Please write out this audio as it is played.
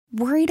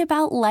Worried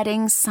about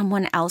letting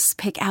someone else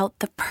pick out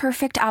the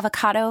perfect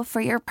avocado for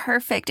your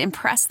perfect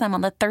impress them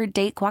on the third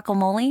date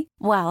guacamole?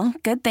 Well,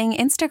 good thing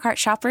Instacart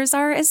shoppers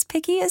are as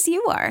picky as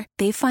you are.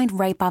 They find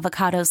ripe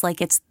avocados like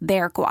it's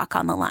their guac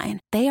on the line.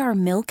 They are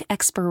milk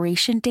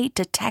expiration date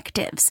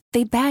detectives.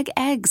 They bag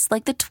eggs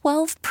like the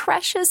 12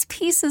 precious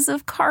pieces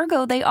of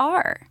cargo they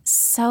are.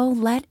 So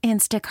let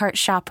Instacart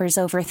shoppers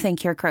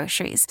overthink your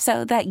groceries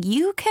so that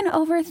you can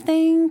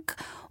overthink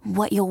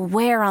what you'll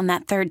wear on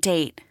that third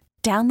date.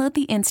 Download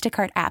the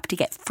Instacart app to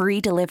get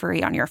free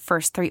delivery on your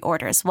first 3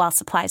 orders while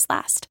supplies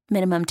last.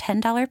 Minimum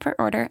 $10 per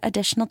order.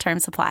 Additional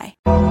terms apply.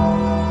 Oh,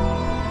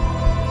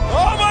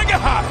 my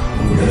God!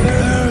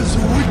 There's a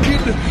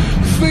wicked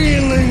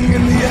feeling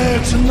in the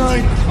air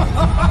tonight.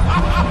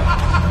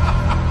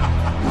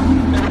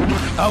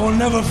 I will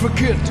never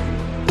forget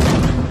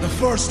the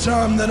first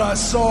time that I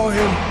saw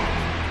him.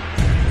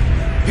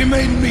 He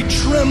made me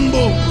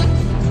tremble.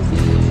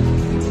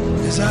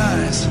 His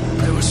eyes,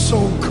 they were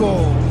so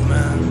cold,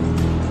 man.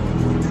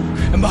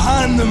 And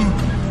behind them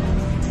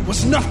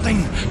was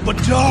nothing but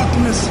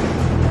darkness.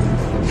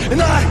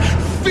 And I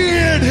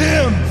feared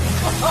him.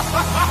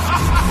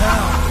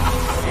 Now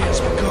he has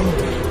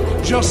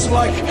become just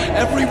like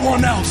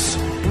everyone else.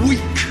 Weak,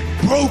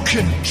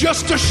 broken,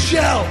 just a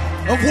shell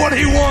of what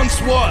he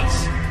once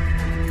was.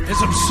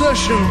 His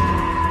obsession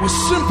with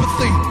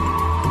sympathy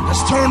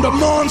has turned a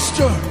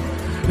monster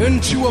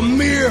into a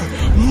mere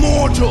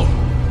mortal.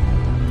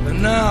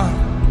 And now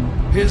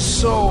his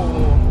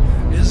soul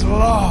is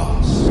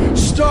lost,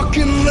 stuck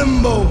in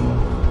limbo.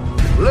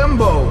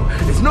 Limbo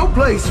is no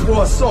place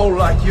for a soul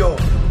like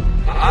yours.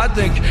 I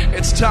think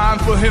it's time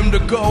for him to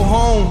go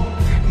home.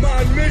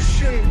 My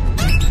mission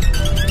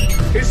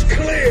is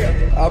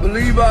clear. I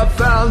believe I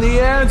found the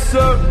answer.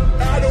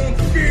 I don't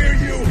fear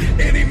you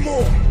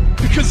anymore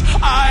because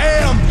I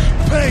am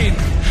pain.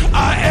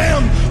 I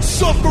am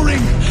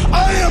suffering.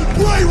 I am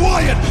Bray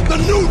Wyatt, the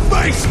new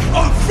face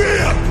of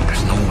fear.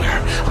 There's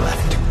nowhere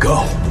left to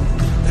go.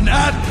 And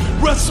at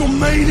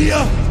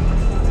WrestleMania,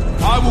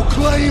 I will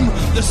claim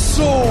the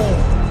soul.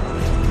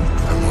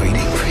 I'm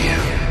waiting for you.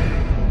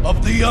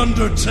 Of The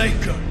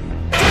Undertaker.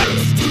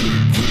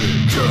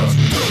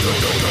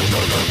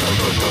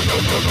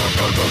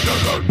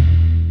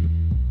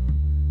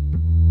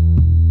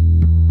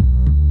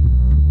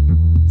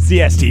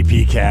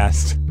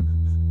 sTP-CAST.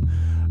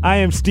 I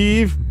am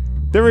Steve.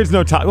 There is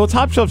no Top. Well,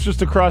 Top Shelf's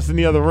just across in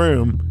the other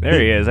room. There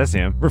he is. I see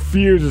him.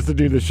 Refuses to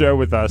do the show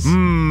with us.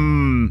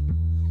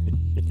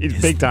 He's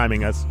big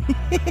timing us.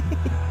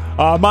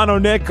 Mono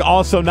Nick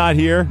also not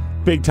here,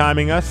 big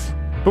timing us.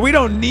 But we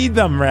don't need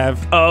them,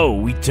 Rev. Oh,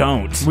 we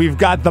don't. We've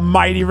got the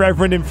mighty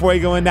Reverend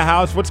Infuego in the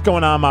house. What's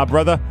going on, my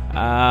brother?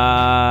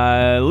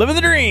 Living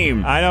the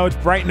dream. I know it's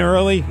bright and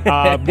early.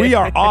 We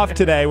are off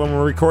today when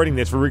we're recording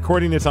this. We're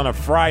recording this on a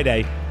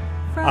Friday.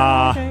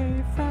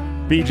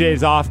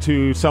 BJ's off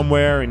to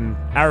somewhere in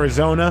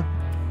Arizona.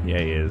 Yeah,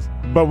 he is.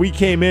 But we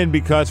came in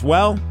because,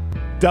 well,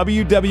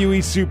 WWE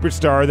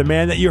Superstar, the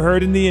man that you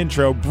heard in the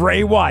intro,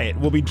 Bray Wyatt,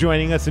 will be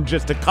joining us in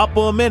just a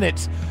couple of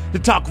minutes to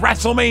talk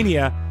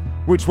WrestleMania,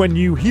 which when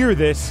you hear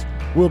this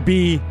will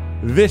be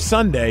this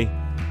Sunday,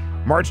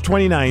 March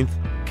 29th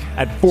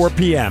at 4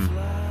 p.m.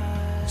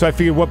 So I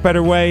figured what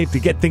better way to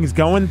get things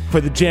going for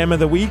the Jam of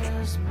the Week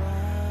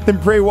than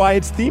Bray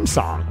Wyatt's theme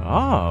song.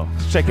 Oh.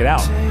 Let's check it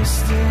out.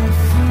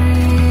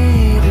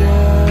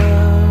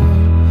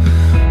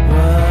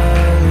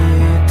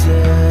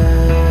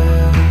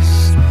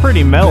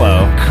 Pretty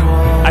mellow.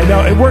 I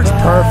know, it works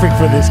perfect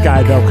for this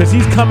guy though, because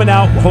he's coming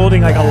out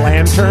holding like a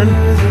lantern,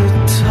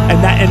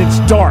 and it's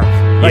dark.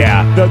 Like,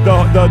 yeah,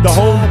 the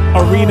whole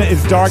arena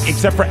is dark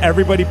except for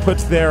everybody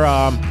puts their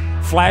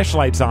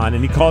flashlights on,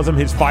 and he calls them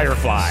his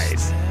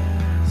fireflies.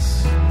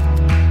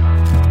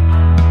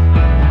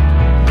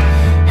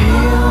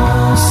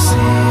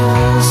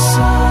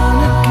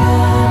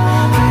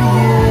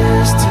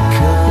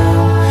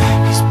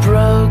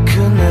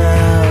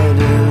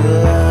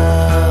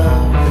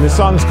 And the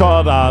song's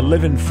called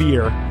Live in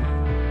Fear.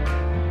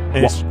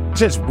 And it's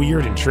just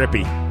weird and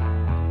trippy.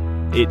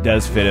 It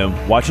does fit him.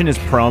 Watching his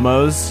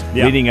promos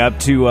leading up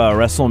to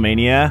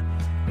WrestleMania,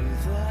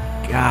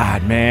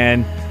 God,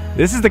 man.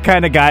 This is the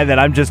kind of guy that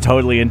I'm just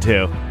totally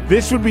into.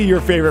 This would be your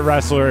favorite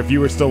wrestler if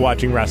you were still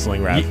watching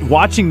wrestling, right?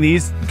 Watching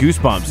these,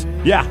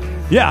 goosebumps. Yeah.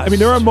 I mean,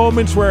 there are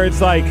moments where it's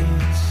like,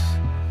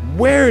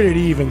 where did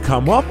he even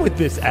come up with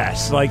this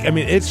S? Like, I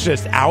mean, it's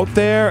just out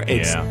there.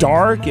 It's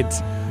dark.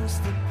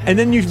 And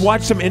then you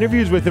watch some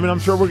interviews with him, and I'm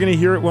sure we're going to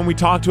hear it when we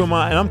talk to him.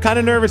 And I'm kind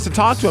of nervous to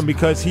talk to him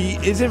because he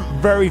isn't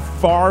very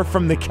far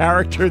from the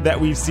character that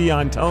we see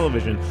on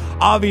television.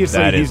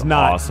 Obviously, he's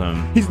not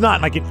awesome. He's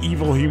not like an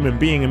evil human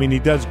being. I mean, he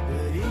does,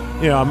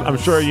 I'm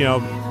sure,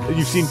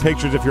 you've seen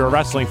pictures if you're a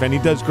wrestling fan. He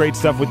does great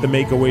stuff with the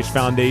Make-A-Wish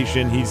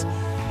Foundation. He's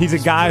a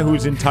guy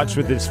who's in touch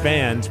with his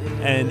fans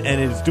and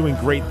is doing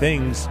great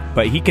things.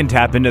 But he can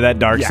tap into that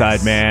dark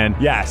side, man.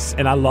 Yes,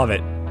 and I love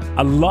it.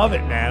 I love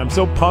it, man. I'm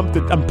so pumped.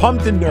 I'm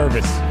pumped and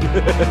nervous.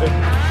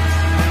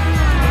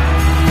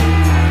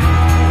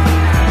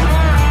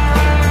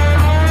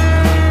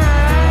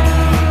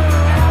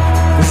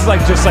 is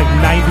like just like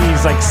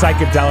 90s like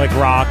psychedelic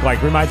rock.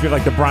 Like reminds me of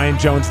like the Brian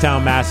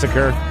Jonestown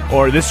Massacre.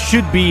 Or this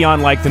should be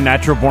on like the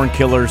Natural Born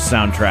Killers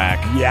soundtrack.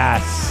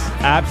 Yes,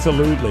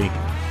 absolutely.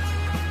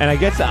 And I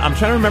guess I'm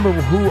trying to remember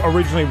who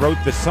originally wrote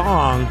the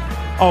song.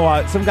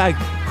 Oh, some guy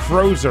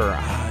Crozer.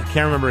 I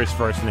can't remember his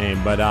first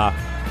name, but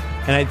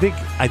and I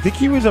think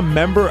he was a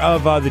member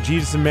of the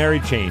Jesus and Mary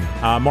chain,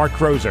 Mark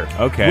Crozer.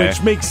 Okay,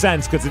 which makes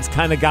sense because it's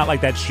kind of got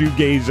like that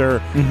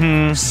shoegazer,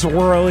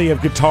 swirly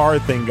of guitar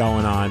thing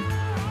going on.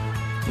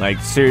 Like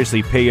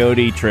seriously,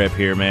 peyote trip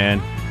here,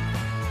 man.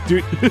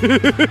 Dude,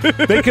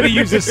 they could have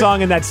used this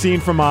song in that scene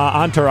from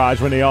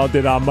Entourage when they all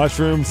did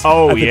mushrooms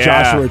at the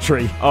Joshua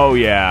Tree. Oh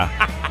yeah,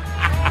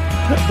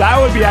 that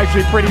would be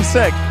actually pretty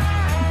sick.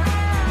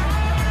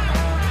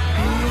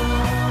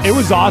 It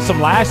was awesome.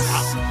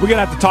 We're going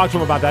to have to talk to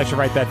him about that. I should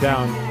write that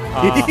down.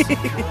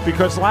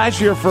 Because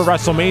last year for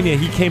WrestleMania,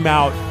 he came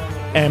out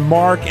and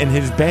Mark and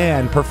his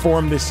band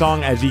performed this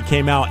song as he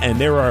came out,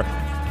 and they were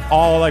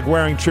all like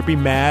wearing trippy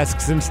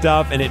masks and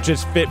stuff, and it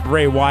just fit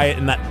Bray Wyatt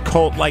and that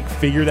cult-like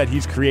figure that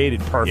he's created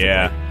perfectly.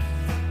 Yeah.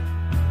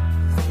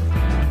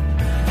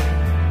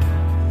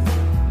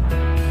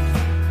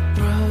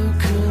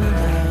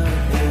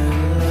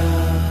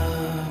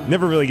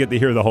 Never really get to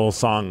hear the whole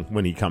song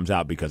when he comes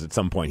out because at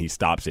some point he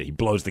stops it. He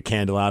blows the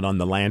candle out on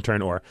the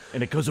lantern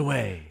and it goes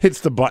away.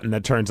 Hits the button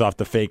that turns off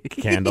the fake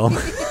candle.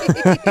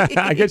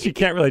 I guess you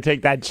can't really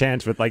take that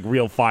chance with like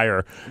real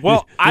fire.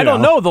 Well, I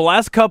don't know. The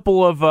last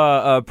couple of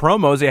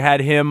promos, they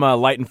had him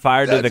lighting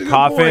fire to the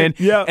coffin.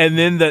 Yeah. And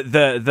then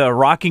the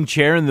rocking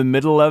chair in the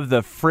middle of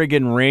the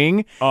friggin'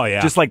 ring. Oh, yeah.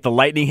 Just like the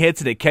lightning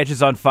hits and it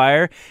catches on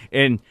fire.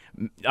 And,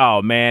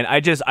 oh, man,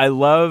 I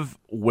love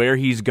where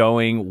he's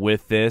going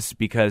with this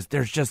because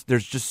there's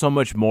just so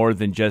much more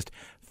than just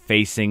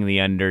facing the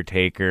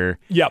Undertaker.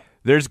 Yep.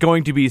 There's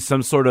going to be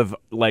some sort of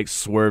like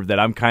swerve that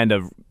I'm kind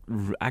of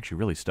actually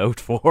really stoked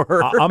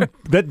for. I'm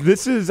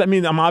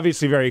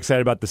obviously very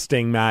excited about the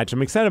Sting match.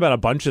 I'm excited about a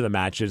bunch of the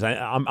matches.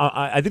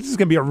 I think this is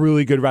going to be a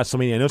really good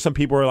WrestleMania. I know some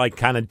people are like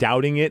kind of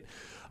doubting it.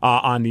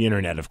 On the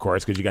internet, of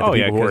course, because you got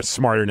the people who are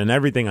smarter than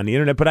everything on the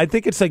internet. But I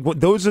think it's like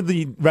those are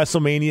the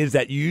WrestleManias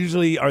that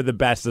usually are the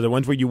best. Are the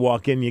ones where you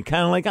walk in, you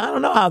kind of like, I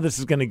don't know how this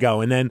is going to go,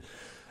 and then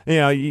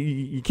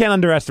you can't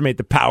underestimate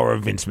the power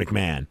of Vince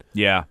McMahon.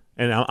 Yeah,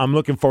 and I'm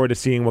looking forward to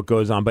seeing what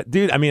goes on. But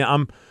dude, I mean,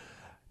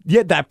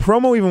 that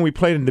promo even we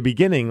played in the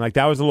beginning, like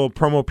that was a little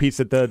promo piece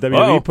that the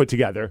WWE put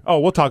together. Oh,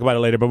 we'll talk about it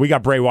later. But we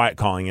got Bray Wyatt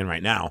calling in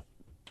right now.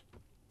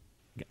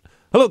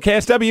 Hello,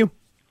 KSW.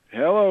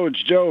 Hello,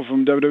 it's Joe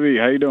from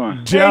WWE. How you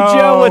doing? Joe, hey,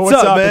 Joe, what's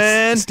up,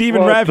 man? It's Steve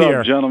and Rev here. What's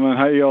up, gentlemen?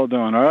 How y'all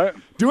doing? All right?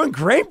 Doing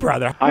great,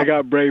 brother. I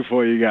got Bray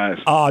for you guys.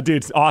 Oh, dude,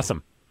 it's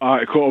awesome. All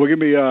right, cool. We're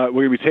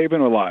gonna be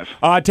taping or live?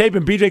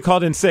 Taping. BJ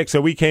called in sick,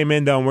 so we came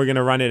in though, and we're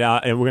gonna run it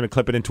out, and we're gonna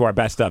clip it into our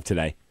best stuff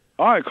today.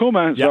 All right, cool,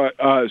 man. Yep.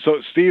 So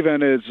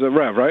Steven is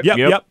Rev, right?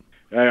 Yep.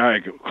 All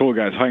right, cool,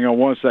 guys. Hang on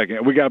 1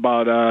 second. We got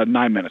about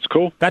 9 minutes.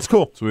 Cool. That's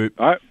cool. Sweet.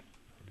 All right.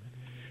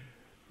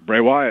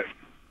 Bray Wyatt.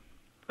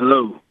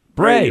 Hello.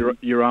 Bray. Hey,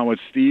 you're on with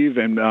Steve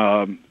and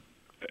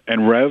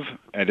Rev,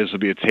 and this will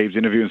be a taped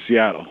interview in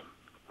Seattle.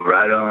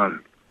 Right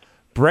on.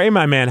 Bray,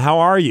 my man, how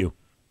are you?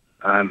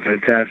 I'm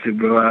fantastic,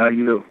 bro. How are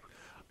you?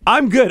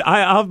 I'm good.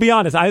 I'll be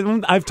honest.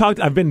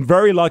 I've been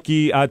very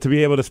lucky to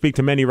be able to speak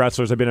to many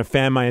wrestlers. I've been a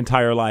fan my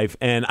entire life,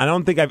 and I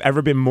don't think I've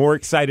ever been more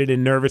excited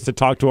and nervous to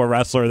talk to a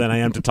wrestler than I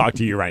am to talk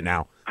to you right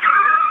now.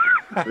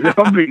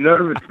 Don't be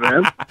nervous,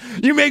 man.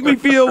 You make me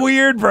feel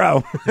weird,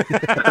 bro.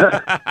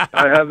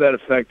 I have that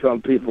effect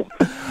on people.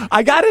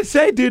 I gotta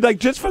say, dude, like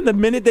just from the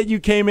minute that you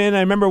came in,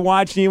 I remember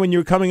watching you when you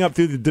were coming up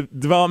through the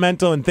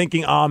developmental and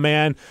thinking, oh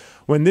man,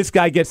 when this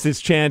guy gets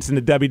his chance in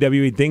the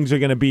WWE,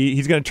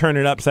 he's gonna turn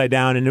it upside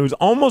down. And it was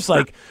almost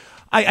like,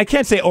 I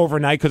can't say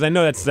overnight because I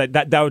know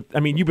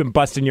you've been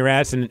busting your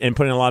ass and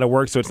putting in a lot of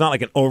work, so it's not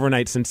like an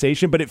overnight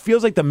sensation. But it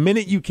feels like the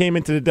minute you came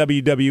into the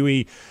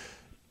WWE,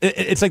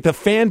 it's like the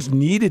fans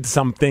needed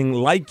something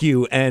like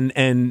you, and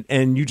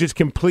you just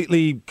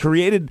completely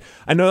created.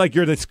 I know, like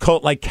you're this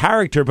cult-like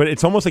character, but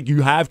it's almost like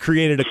you have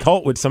created a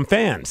cult with some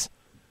fans.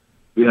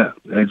 Yeah,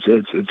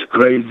 it's a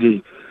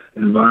crazy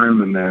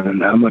environment, man,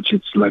 and how much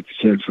it's, like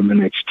you said, from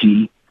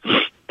NXT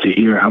to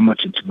hear how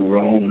much it's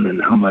grown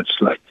and how much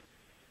like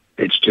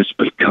it's just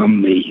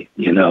become me,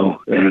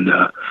 and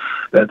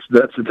that's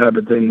the type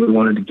of thing we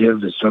wanted to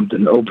give, is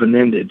something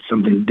open-ended,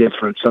 something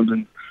different,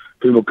 something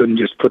people couldn't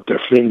just put their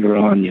finger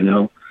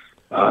on,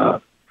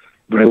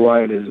 Bray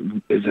Wyatt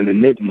is an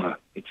enigma.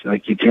 It's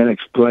like you can't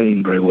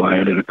explain Bray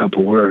Wyatt in a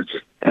couple words.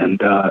 And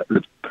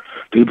the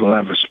people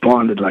have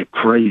responded like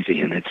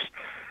crazy, and it's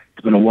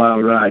been a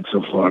wild ride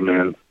so far,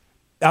 man.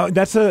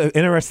 That's an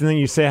interesting thing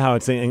you say, how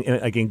it's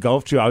like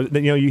engulfed you.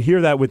 You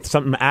hear that with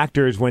some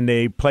actors when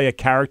they play a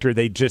character,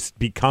 they just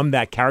become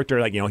that character.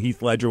 Like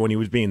Heath Ledger when he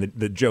was being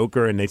the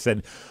Joker, and they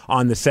said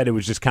on the set it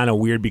was just kind of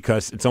weird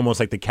because it's almost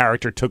like the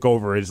character took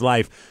over his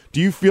life.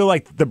 Do you feel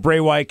like the Bray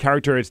Wyatt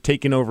character has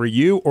taken over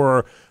you,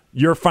 or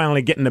you're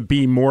finally getting to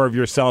be more of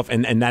yourself,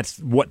 and that's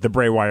what the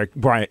Bray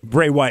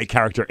Wyatt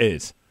character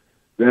is?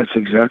 That's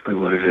exactly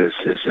what it is.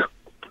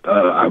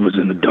 I was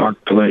in a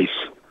dark place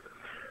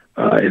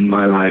in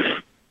my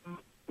life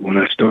when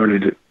I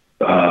started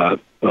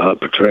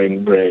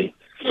portraying Bray,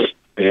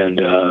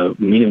 and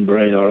me and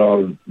Bray are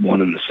all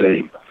one and the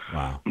same.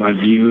 Wow. My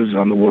views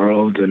on the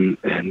world and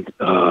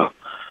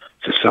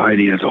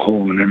society as a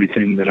whole and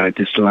everything that I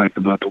disliked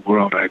about the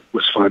world, I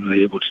was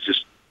finally able to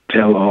just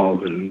tell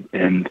all.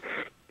 And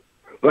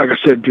like I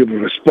said, people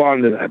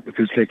respond to that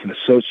because they can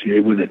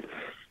associate with it.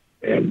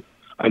 And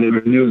I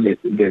never knew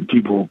that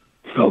people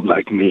felt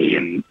like me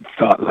and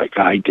thought like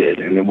I did.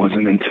 And it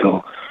wasn't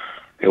until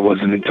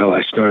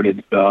I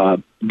started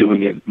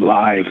doing it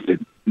live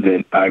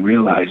that I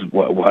realized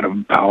what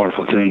a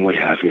powerful thing we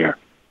have here.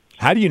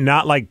 How do you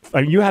not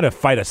you had to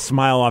fight a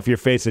smile off your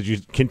face as you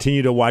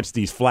continue to watch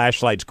these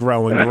flashlights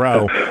grow and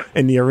grow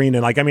in the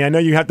arena. I know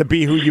you have to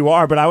be who you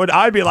are, but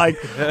I'd be like,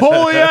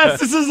 oh yes,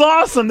 this is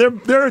awesome.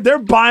 They're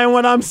buying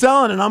what I'm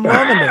selling and I'm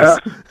loving this.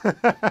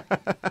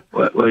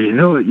 Well, you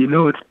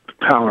know it's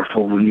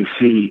powerful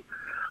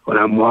when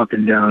I'm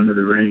walking down to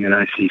the ring and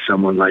I see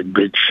someone like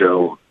Big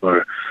Show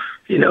or,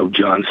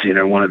 John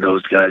Cena, one of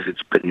those guys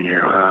that's been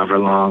here however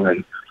long,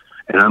 and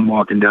I'm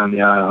walking down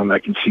the aisle and I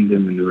can see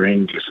them in the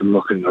ring just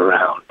looking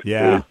around.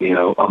 Yeah.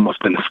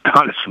 Almost in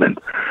astonishment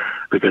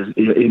because,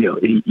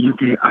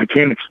 I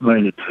can't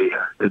explain it to you.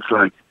 It's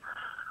like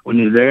when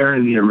you're there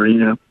in the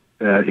arena,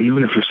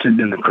 even if you're sitting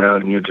in the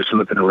crowd and you're just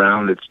looking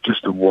around, it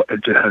just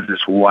has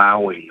this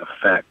wowing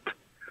effect.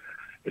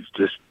 It's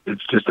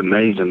just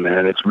amazing,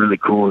 man. It's really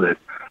cool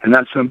and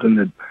that's something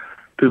that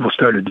people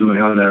started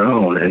doing on their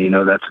own. And,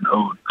 that's an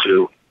ode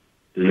to,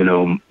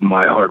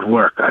 my hard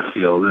work. I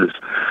feel is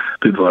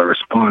people are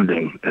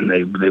responding and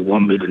they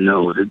want me to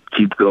know that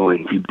keep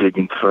going, keep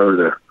digging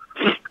further.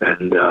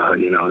 And,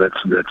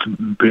 that's a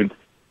big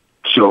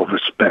show of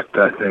respect,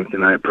 I think.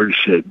 And I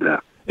appreciate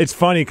that. It's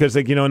funny because,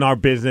 in our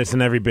business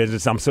and every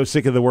business, I'm so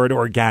sick of the word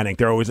organic.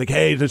 They're always like,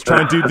 hey, let's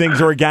try and do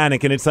things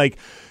organic. And it's like,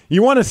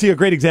 you want to see a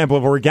great example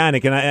of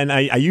organic. And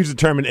I use the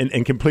term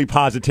in complete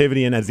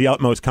positivity and as the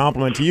utmost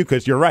compliment to you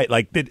because you're right.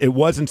 It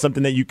wasn't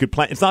something that you could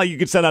plan. It's not like you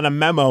could send out a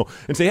memo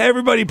and say, hey,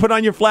 everybody put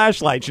on your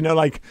flashlights.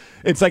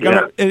 It's like,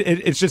 yeah.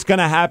 It's just going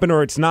to happen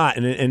or it's not.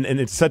 And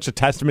it's such a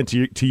testament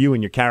to you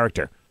and your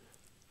character.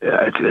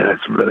 Yeah,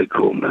 it's really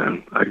cool,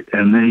 man.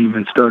 And they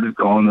even started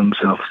calling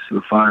themselves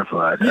the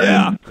Fireflies.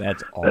 Yeah,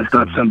 that's awesome. That's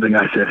not something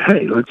I said,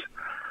 hey, let's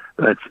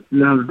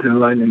now that they're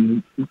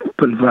lighting,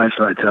 putting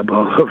flashlights up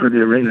all over the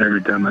arena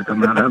every time I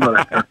come out, how about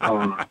I start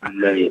calling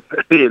them their name,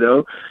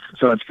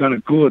 So it's kind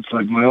of cool. It's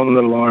like my own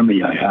little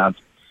army I have,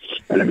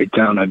 and every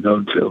town I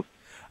go to,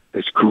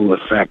 this cool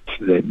effect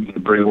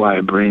that Bray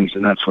Wyatt brings,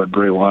 and that's what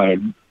Bray Wyatt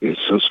is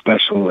so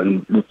special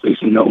and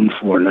is known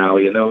for now,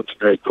 It's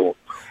very cool.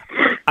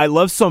 I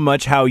love so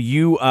much how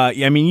you,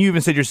 you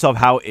even said yourself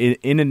how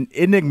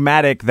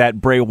enigmatic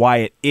that Bray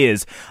Wyatt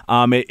is.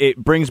 It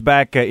brings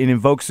back, it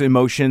invokes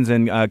emotions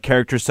and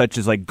characters such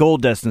as like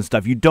Goldust and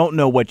stuff. You don't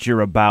know what you're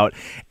about.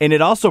 And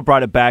it also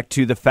brought it back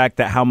to the fact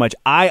that how much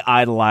I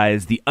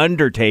idolize The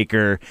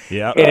Undertaker.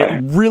 Yep. And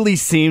it really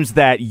seems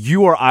that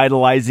you are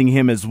idolizing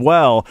him as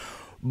well,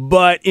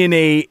 but in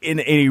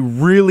a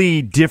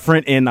really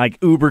different and like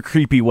uber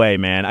creepy way,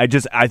 man. I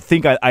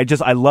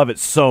love it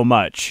so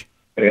much.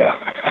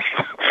 Yeah.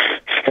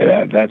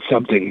 That's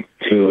something,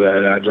 too,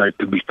 that I'd like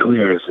to be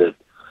clear is that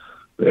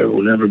there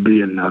will never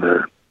be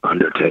another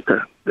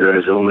Undertaker. There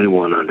is only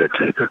one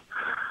Undertaker.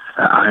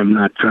 I'm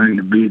not trying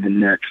to be the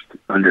next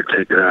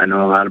Undertaker. I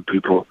know a lot of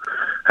people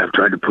have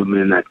tried to put me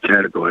in that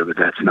category, but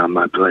that's not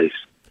my place.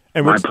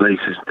 And my place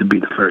is to be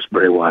the first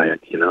Bray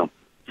Wyatt,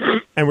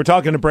 And we're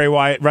talking to Bray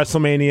Wyatt,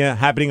 WrestleMania,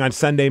 happening on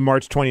Sunday,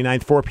 March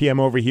 29th, 4 p.m.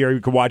 over here.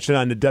 You can watch it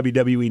on the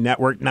WWE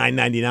Network,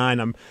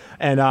 $9.99.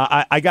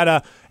 I got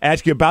to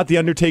ask you about the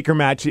Undertaker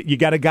match. You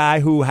got a guy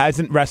who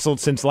hasn't wrestled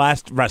since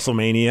last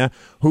WrestleMania,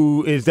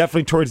 who is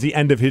definitely towards the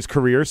end of his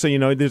career. So,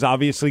 there's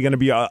obviously going to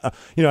be,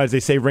 as they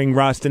say, ring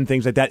rust and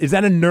things like that. Is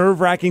that a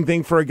nerve-wracking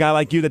thing for a guy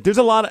like you? That there's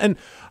a lot of, and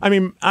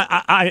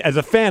I as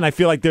a fan, I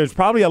feel like there's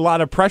probably a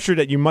lot of pressure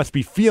that you must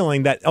be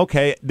feeling that,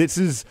 okay, this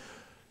is,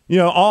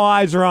 all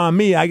eyes are on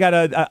me. I got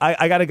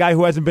a guy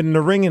who hasn't been in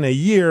the ring in a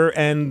year,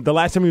 and the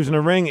last time he was in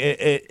the ring,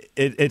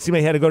 it seemed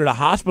like he had to go to the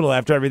hospital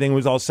after everything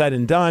was all said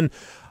and done.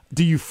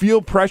 Do you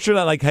feel pressure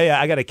that, like, hey,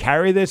 I got to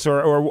carry this,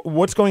 or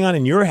what's going on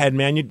in your head,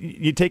 man?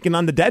 You're taking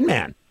on the dead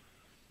man.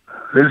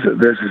 This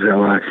is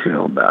how I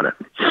feel about it.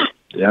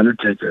 The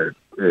Undertaker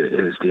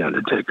is the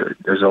Undertaker.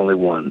 There's only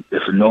one.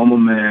 If a normal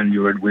man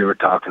we were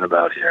talking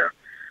about here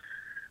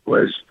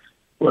was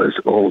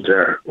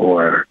older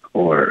or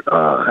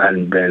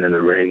hadn't been in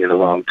the ring in a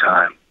long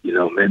time,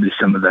 maybe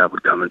some of that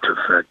would come into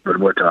effect. But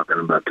we're talking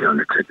about the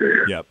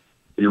Undertaker here. Yep.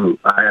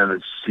 I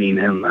haven't seen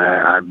him.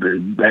 I've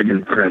been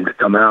begging for him to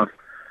come out,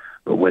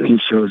 but when he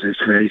shows his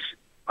face,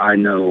 I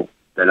know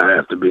that I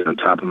have to be on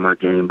top of my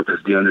game because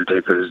the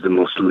Undertaker is the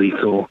most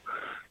lethal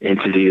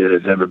entity that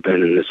has ever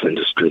been in this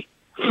industry.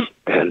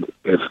 And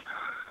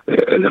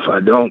if I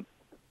don't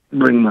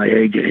bring my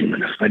A game,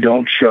 and if I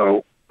don't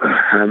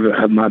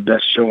have my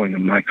best showing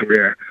of my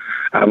career,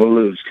 I will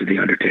lose to The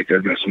Undertaker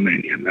at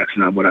WrestleMania, and that's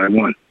not what I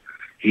want.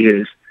 He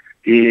is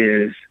He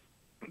is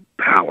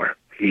power.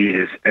 He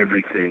is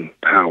everything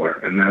power,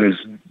 and that is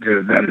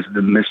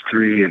the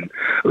mystery and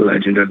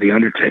legend of the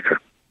Undertaker.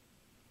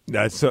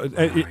 That's so.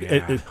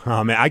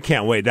 Oh man, I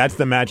can't wait. That's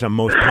the match I'm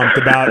most pumped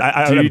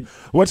about.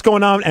 What's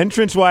going on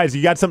entrance wise?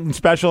 You got something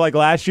special like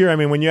last year? I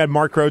mean, when you had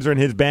Mark Crozer and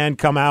his band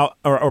come out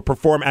or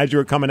perform as you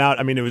were coming out,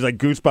 I mean, it was like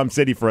Goosebump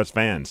City for us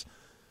fans.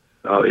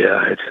 Oh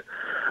yeah, it's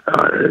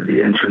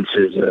the entrance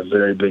is a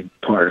very big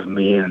part of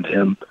me and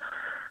him,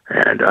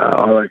 and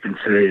all I can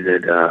say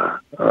that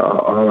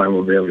all I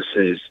will be able to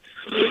say is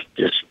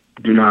just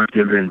do not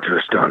give in to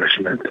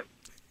astonishment.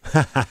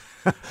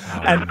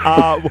 And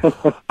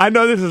I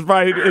know this is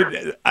probably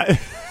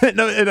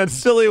in a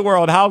silly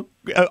world. How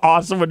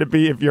awesome would it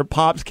be if your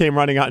pops came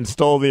running out and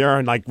stole the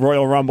urn like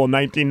Royal Rumble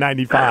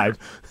 1995?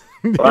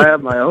 Well, I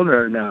have my own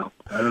urn now.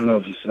 I don't know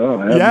if you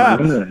saw. I have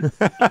my own urn.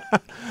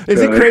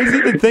 Is it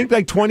crazy to think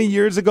like 20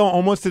 years ago,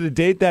 almost to the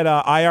date, that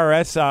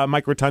IRS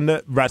Mike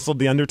Rotunda wrestled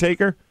The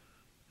Undertaker?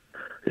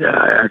 Yeah,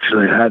 I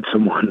actually had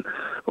someone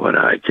when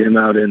I came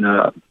out in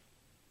at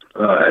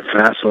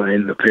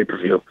Fastlane, the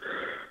pay-per-view.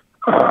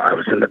 I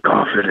was in the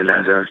coffin, and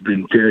as I was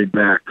being carried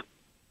back,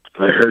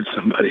 I heard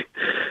somebody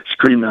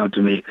scream out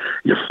to me,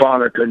 "Your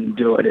father couldn't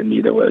do it, and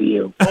neither will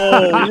you."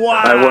 Oh,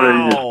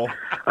 wow.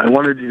 I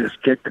wanted to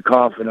just kick the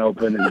coffin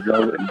open and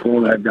go and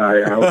pull that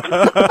guy out.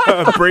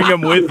 Bring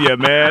him with you,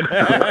 man.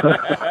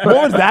 What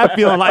was that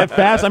feeling like?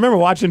 I remember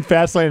watching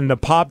Fastlane and the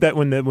pop that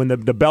when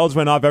the bells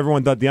went off,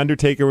 everyone thought The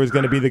Undertaker was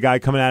going to be the guy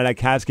coming out of that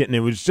casket, and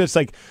it was just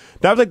like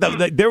that was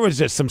like there was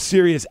just some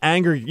serious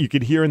anger you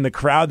could hear in the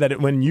crowd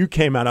when you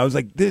came out. I was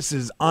like, this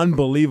is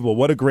unbelievable.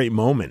 What a great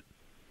moment.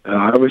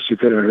 I wish you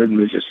could have heard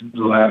me just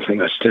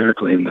laughing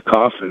hysterically in the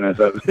coffin as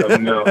I was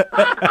coming out.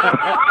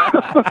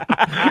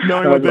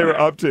 Knowing what they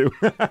were up to.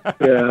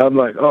 Yeah, I'm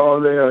like, oh,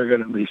 they are going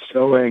to be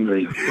so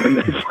angry when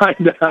they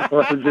find out.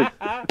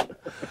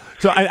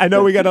 So I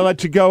know we got to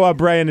let you go,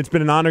 Bray, and it's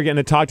been an honor getting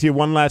to talk to you.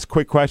 One last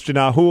quick question.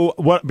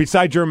 What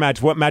besides your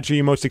match, what match are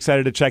you most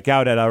excited to check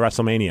out at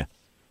WrestleMania?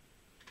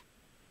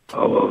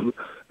 Oh, well,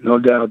 no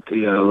doubt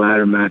the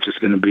ladder match is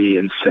going to be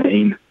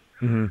insane.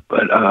 Mm-hmm.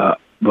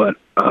 But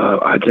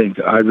I think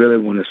I really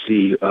want to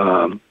see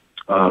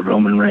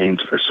Roman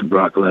Reigns versus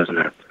Brock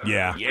Lesnar.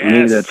 Yeah,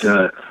 yes. To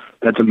me,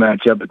 that's a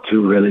matchup of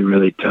two really,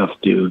 really tough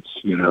dudes.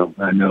 You know,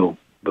 I know,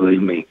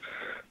 believe me,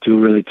 two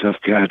really tough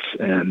cats,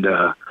 and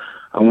I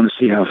want to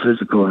see how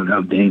physical and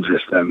how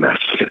dangerous that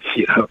match gets.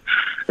 You know,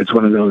 it's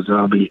one of those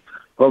I'll be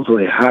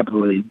hopefully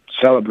happily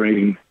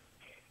celebrating.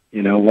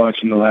 You know,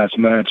 watching the last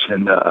match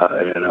and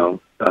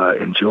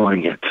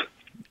enjoying it.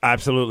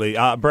 Absolutely.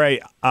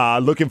 Bray,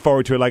 looking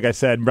forward to it. Like I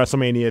said,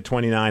 WrestleMania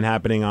 29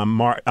 happening on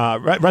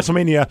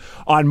WrestleMania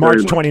on March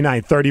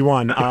 29th,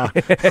 31.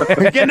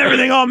 Getting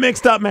everything all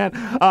mixed up, man.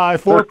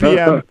 4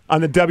 p.m. on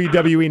the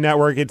WWE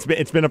Network. It's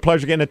been a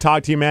pleasure getting to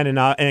talk to you, man,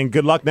 and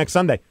good luck next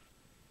Sunday.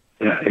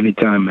 Yeah,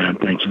 anytime, man.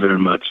 Thank you very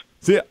much.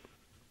 See ya.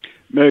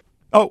 Maybe.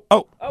 Oh.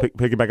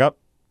 Pick it back up.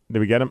 Did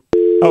we get him?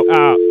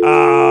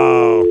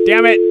 Oh.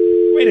 Damn it.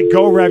 Way to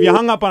go, Rev. You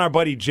hung up on our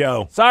buddy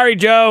Joe. Sorry,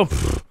 Joe.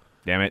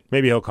 Damn it.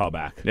 Maybe he'll call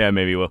back. Yeah,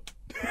 maybe he will.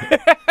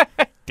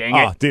 Dang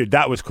it. Oh, dude,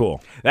 that was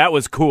cool. That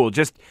was cool.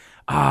 Just,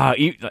 however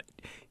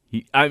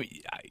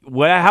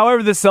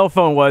the cell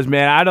phone was,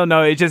 man, I don't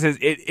know. It just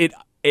it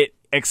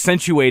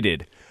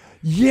accentuated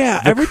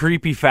the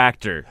creepy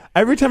factor.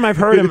 Every time I've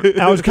heard him,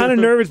 I was kind of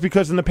nervous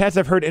because in the past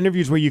I've heard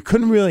interviews where you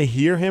couldn't really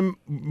hear him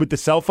with the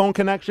cell phone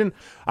connection.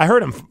 I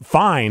heard him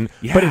fine,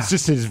 but it's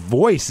just his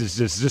voice is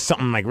just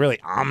something like really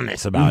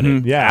ominous about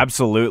it. Yeah,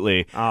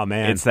 absolutely. Oh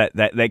man, it's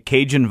that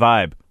Cajun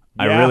vibe.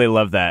 I really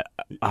love that.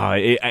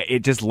 It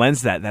just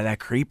lends that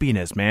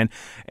creepiness, man.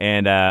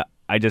 And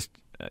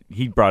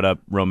he brought up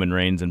Roman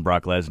Reigns and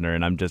Brock Lesnar,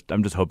 and I'm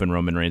just hoping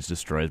Roman Reigns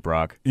destroys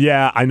Brock.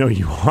 Yeah, I know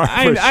you are.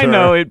 I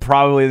know it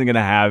probably isn't going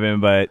to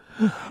happen, but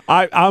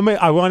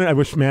I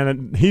wish,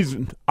 man. He's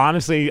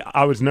honestly,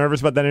 I was nervous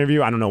about that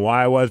interview. I don't know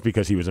why I was,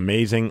 because he was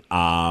amazing.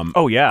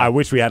 I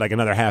wish we had like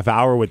another half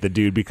hour with the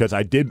dude, because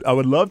I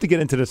would love to get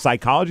into the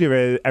psychology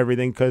of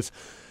everything, because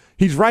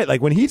he's right.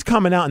 Like when he's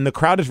coming out and the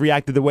crowd has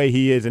reacted the way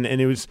he is, and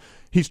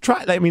he's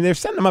tried. I mean, they're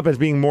setting him up as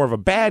being more of a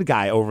bad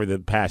guy over the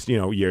past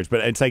years, but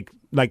it's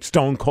like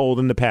Stone Cold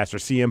in the past or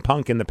CM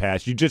Punk in the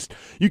past.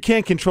 You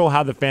can't control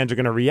how the fans are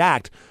going to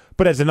react.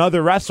 But as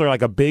another wrestler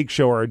like a Big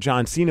Show or a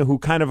John Cena, who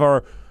kind of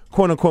are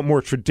quote unquote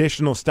more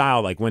traditional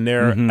style, like when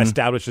they're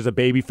established as a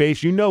baby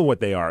face, you know what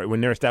they are.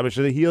 When they're established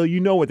as a heel, you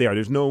know what they are.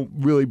 There's no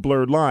really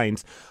blurred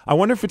lines. I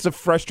wonder if it's a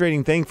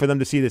frustrating thing for them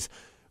to see this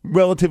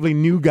relatively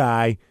new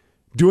guy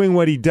doing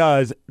what he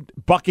does,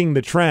 bucking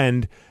the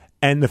trend,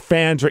 and the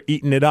fans are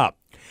eating it up.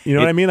 You know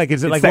what I mean? Like,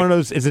 is it like one of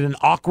those? Is it an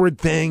awkward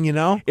thing? You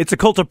know, it's a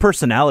cult of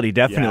personality,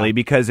 definitely,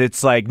 because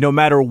it's like no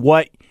matter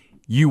what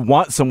you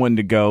want someone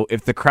to go,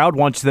 if the crowd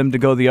wants them to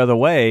go the other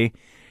way,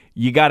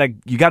 you gotta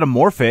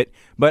morph it.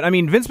 But I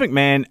mean, Vince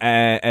McMahon,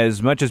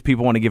 as much as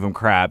people want to give him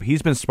crap,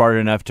 he's been smart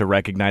enough to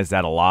recognize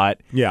that a lot,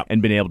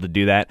 and been able to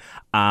do that.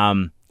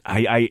 I'm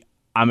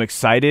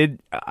excited.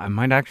 I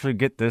might actually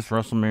get this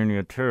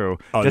WrestleMania too,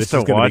 just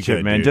to watch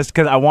it, man. Just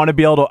because I want to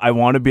be able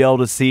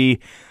to see.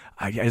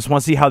 I just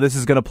want to see how this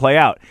is going to play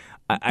out.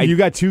 You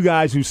got two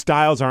guys whose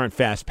styles aren't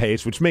fast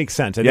paced, which makes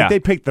sense. I think they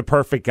picked the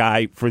perfect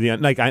guy for the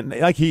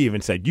like he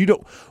even said.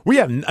 We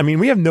have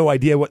no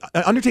idea what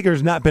Undertaker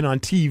has not been on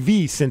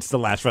TV since the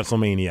last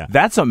WrestleMania.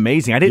 That's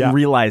amazing. I didn't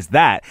realize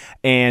that.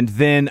 And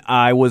then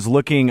I was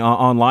looking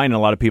online, and a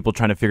lot of people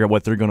trying to figure out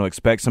what they're going to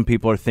expect. Some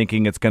people are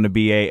thinking it's going to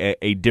be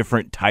a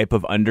different type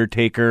of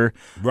Undertaker,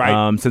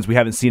 right? Since we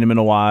haven't seen him in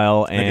a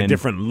while, and like a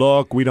different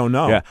look. We don't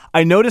know. Yeah,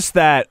 I noticed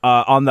that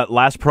on that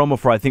last promo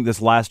for I think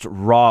this last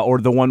Raw or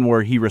the one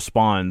where he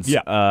responds.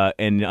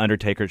 And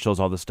Undertaker shows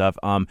all this stuff.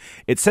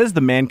 It says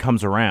the man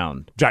comes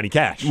around. Johnny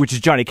Cash. Which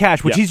is Johnny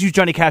Cash, which he's used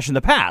Johnny Cash in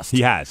the past.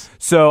 He has.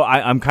 So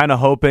I'm kind of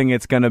hoping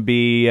it's going to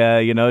be,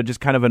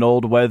 just kind of an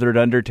old weathered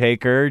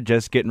Undertaker,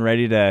 just getting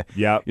ready to,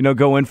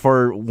 go in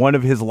for one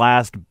of his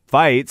last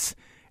fights.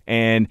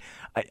 And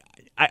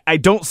I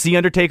don't see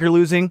Undertaker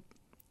losing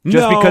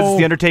just because it's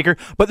the Undertaker.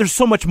 But there's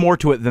so much more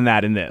to it than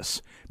that in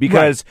this.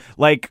 Because,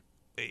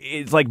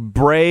 it's like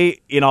Bray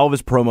in all of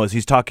his promos,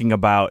 he's talking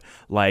about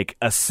like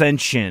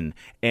ascension,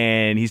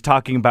 and he's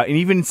talking about, and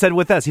even said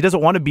with us, he doesn't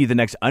want to be the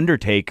next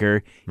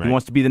Undertaker. He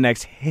wants to be the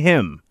next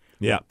him.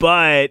 Yeah.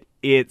 But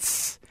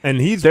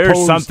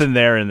there's something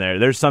there in there.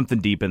 There's something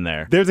deep in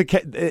there.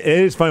 It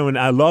is funny when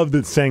I love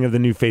the saying of the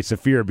new face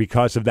of fear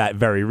because of that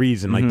very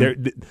reason. Like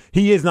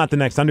he is not the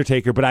next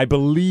Undertaker, but I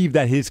believe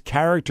that his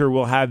character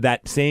will have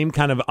that same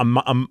kind of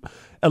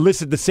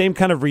elicit the same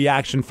kind of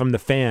reaction from the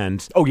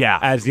fans. Oh yeah,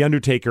 as the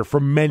Undertaker for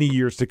many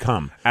years to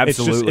come.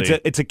 Absolutely,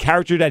 it's a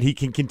character that he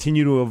can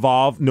continue to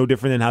evolve. No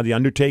different than how the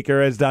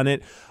Undertaker has done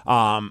it.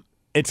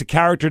 It's a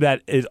character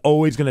that is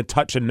always going to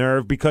touch a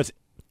nerve because.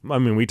 I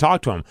mean, we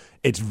talked to him.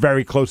 It's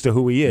very close to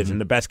who he is,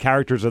 and the best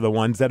characters are the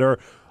ones that are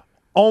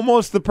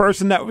almost the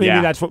person that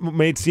that's what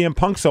made CM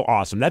Punk so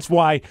awesome. That's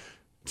why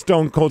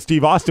Stone Cold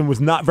Steve Austin was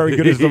not very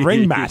good as the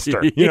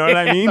ringmaster. You know what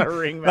I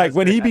mean? Like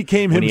when he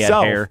became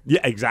himself. He had hair.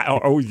 Yeah, exactly.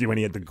 Oh, when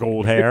he had the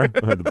gold hair,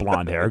 the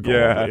blonde hair.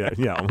 Gold,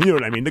 you know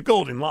what I mean? The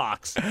golden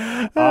locks.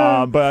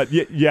 But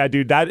yeah,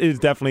 dude, that is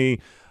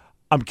definitely.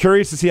 I'm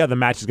curious to see how the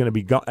match is going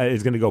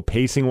to go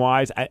pacing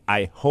wise.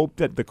 I hope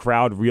that the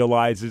crowd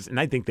realizes, and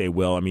I think they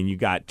will. I mean, you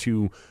got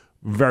two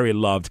very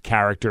loved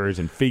characters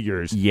and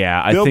figures.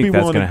 Yeah, I think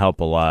that's going to help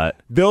a lot.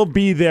 They'll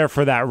be there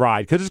for that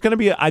ride because it's going to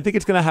be. I think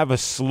it's going to have a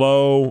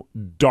slow,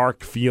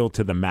 dark feel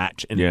to the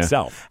match in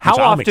itself. Which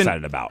I'm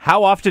excited about.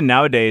 How often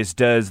nowadays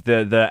does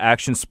the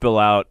action spill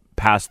out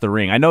past the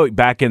ring? I know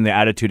back in the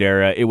Attitude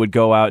Era, it would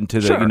go out into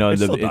the it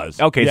still does.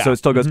 So it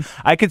still goes.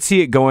 I could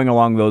see it going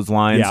along those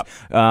lines.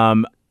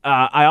 Yeah.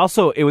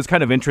 It was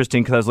kind of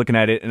interesting because I was looking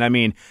at it, and I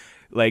mean,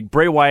 like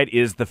Bray Wyatt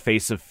is the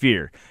face of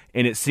fear,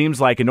 and it seems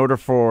like in order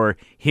for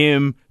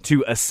him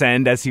to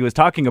ascend, as he was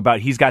talking about,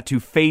 he's got to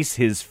face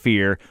his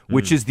fear,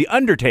 which is the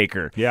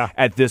Undertaker.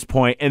 At this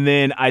point, and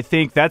then I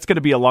think that's going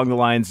to be along the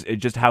lines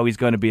just how he's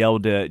going to be able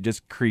to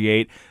just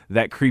create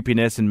that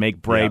creepiness and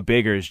make Bray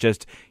bigger. It's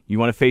just you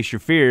want to face your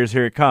fears,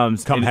 here it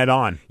comes, come head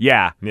on.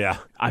 Yeah.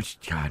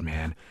 God,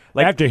 man.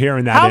 Like, after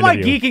hearing that, how am I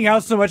geeking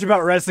out so much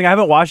about wrestling? I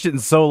haven't watched it in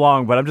so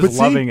long, but I'm just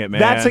loving it, man.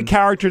 That's a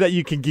character that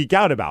you can geek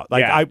out about.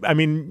 Like, I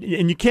mean,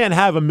 and you can't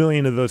have a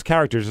million of those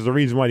characters. There's a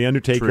reason why the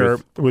Undertaker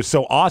was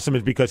so awesome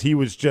is because he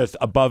was just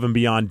above and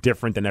beyond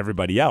different than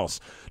everybody else.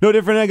 No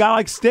different than a guy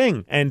like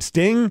Sting, and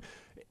Sting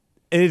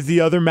is the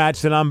other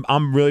match that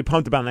I'm really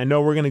pumped about. And I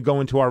know we're going to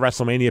go into our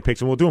WrestleMania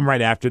picks, and we'll do them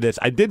right after this.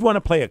 I did want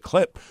to play a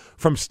clip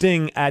from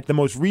Sting at the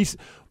most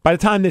recent. By the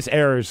time this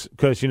airs,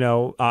 because, you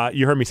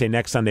heard me say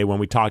next Sunday when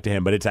we talked to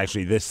him, but it's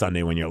actually this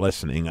Sunday when you're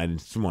listening. I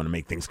just want to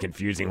make things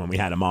confusing when we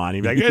had him on.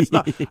 He'd be like, it's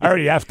not, I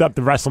already effed up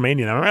the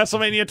WrestleMania. I'm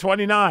WrestleMania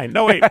 29.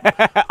 No, wait.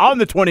 On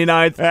the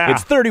 29th,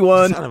 it's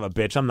 31. Son of a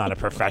bitch. I'm not a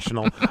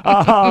professional.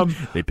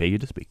 They pay you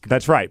to speak.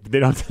 That's right. They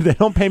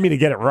don't pay me to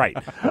get it right.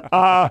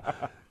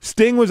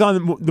 Sting was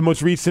on the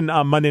most recent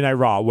Monday Night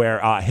Raw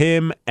where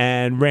him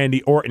and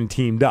Randy Orton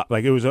teamed up.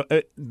 Like it was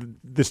the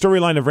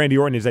storyline of Randy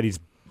Orton is that he's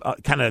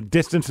kind of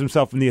distanced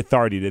himself from the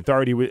Authority. The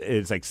Authority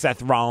is like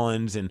Seth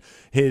Rollins and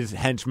his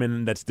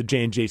henchmen. That's the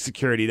J&J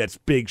Security. That's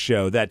Big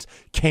Show. That's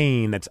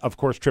Kane. That's, of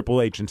course,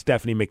 Triple H and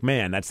Stephanie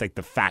McMahon. That's like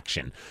the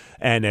faction.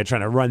 And they're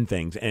trying to run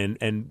things.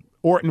 And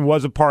Orton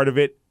was a part of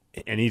it,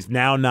 and he's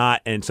now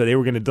not. And so they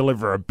were going to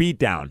deliver a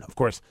beatdown. Of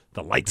course,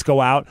 the lights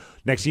go out.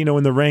 Next thing you know,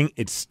 in the ring,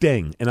 it's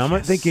Sting. And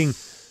I'm thinking,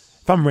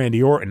 if I'm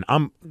Randy Orton,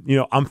 I'm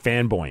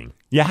fanboying.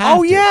 You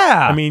have to.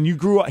 Yeah. I mean,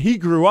 he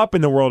grew up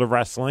in the world of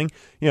wrestling,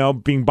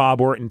 being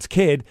Bob Orton's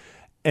kid,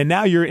 and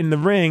now you're in the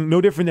ring, no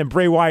different than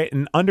Bray Wyatt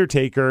and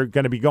Undertaker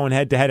going to be going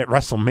head-to-head at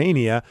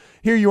WrestleMania.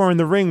 Here you are in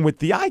the ring with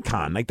the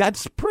icon. Like,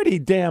 that's pretty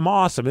damn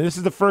awesome. And this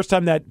is the first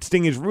time that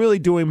Sting is really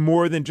doing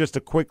more than just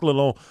a quick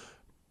little,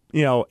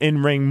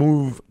 in-ring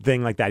move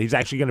thing like that. He's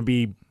actually going to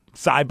be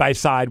side by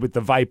side with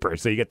the Viper.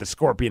 So you get the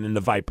Scorpion and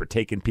the Viper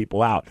taking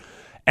people out.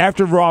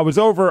 After Raw was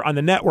over on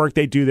the network,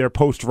 they do their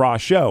post-Raw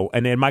show,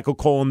 and they had Michael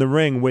Cole in the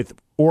ring with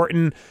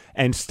Orton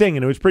and Sting,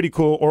 and it was pretty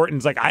cool.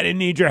 Orton's like, I didn't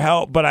need your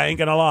help, but I ain't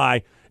going to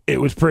lie. it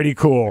was pretty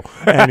cool.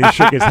 And he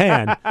shook his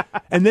hand.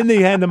 And then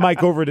they hand the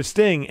mic over to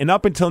Sting. And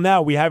up until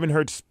now, we haven't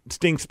heard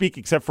Sting speak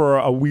except for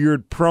a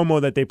weird promo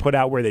that they put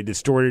out where they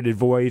distorted his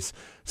voice.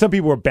 Some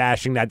people were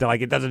bashing that. They're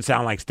like, it doesn't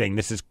sound like Sting.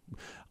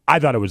 I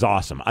thought it was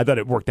awesome. I thought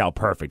it worked out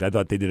perfect. I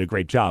thought they did a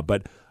great job.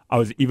 But I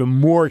was even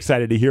more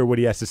excited to hear what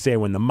he has to say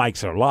when the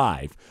mics are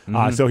live.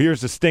 So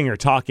here's the Stinger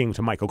talking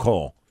to Michael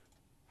Cole.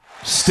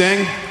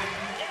 Sting,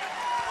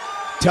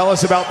 tell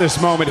us about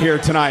this moment here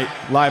tonight,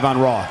 live on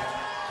Raw.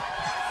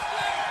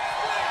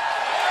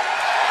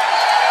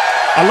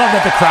 I love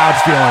that the crowd's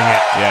feeling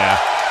it. Yeah.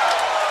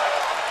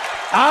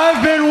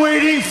 I've been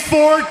waiting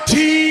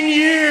 14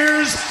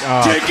 years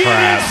to get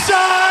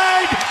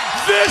inside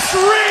this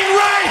ring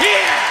right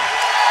here.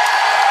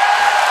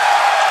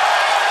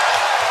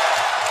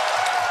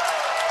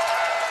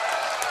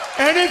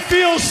 And it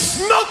feels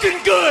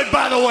smoking good,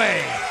 by the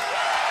way.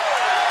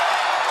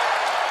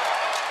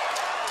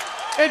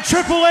 And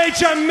Triple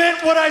H, I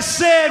meant what I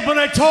said when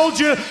I told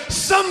you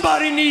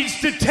somebody needs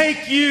to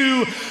take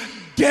you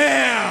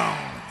down.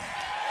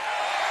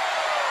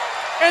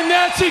 And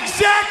that's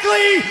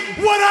exactly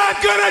what I'm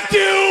gonna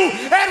do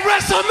at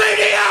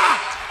WrestleMania!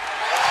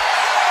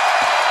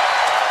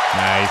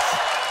 Nice.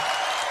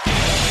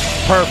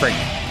 Perfect.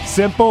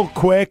 Simple,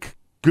 quick,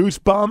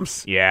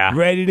 goosebumps. Yeah.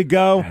 Ready to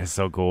go. That's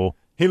so cool.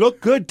 He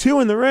looked good, too,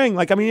 in the ring.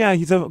 Like, I mean, yeah,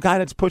 he's a guy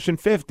that's pushing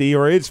 50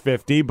 or is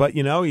 50, but,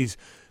 you know, he's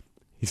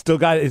still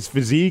got his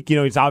physique. You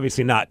know, he's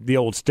obviously not the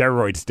old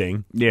steroid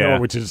Sting. Yeah. You know,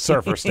 which is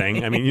Surfer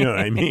Sting. I mean, you know what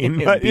I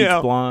mean? But, you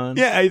know, blonde.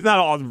 Yeah, he's not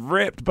all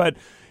ripped, but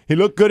he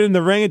looked good in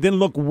the ring. It didn't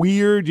look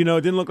weird. You know,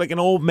 it didn't look like an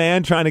old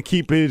man trying to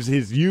keep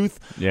his youth.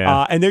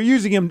 Yeah. And they're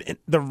using him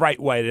the right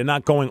way. They're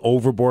not going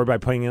overboard by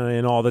putting him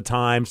in all the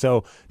time.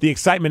 So the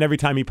excitement every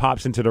time he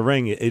pops into the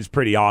ring is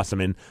pretty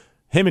awesome. And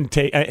him and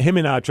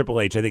Triple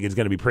H, I think, is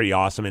going to be pretty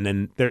awesome. And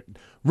then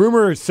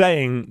rumor is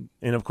saying,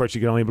 and of course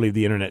you can only believe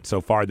the internet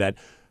so far, that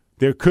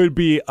there could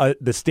be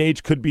the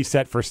stage could be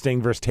set for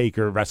Sting versus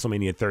Taker at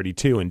WrestleMania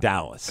 32 in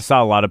Dallas. I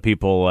saw a lot of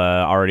people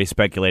already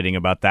speculating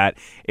about that.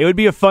 It would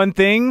be a fun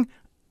thing.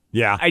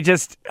 Yeah. I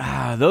just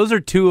those are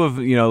two of,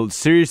 you know,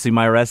 seriously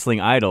my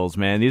wrestling idols,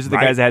 man. These are the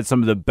guys that had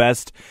some of the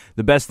best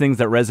things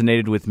that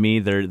resonated with me.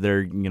 They're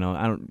you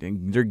know,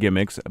 they're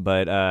gimmicks,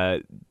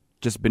 but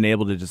just been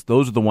able to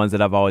those are the ones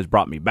that have always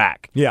brought me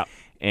back. Yeah.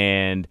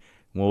 And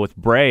well, with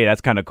Bray, that's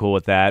kind of cool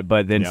with that.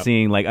 But then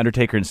seeing like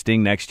Undertaker and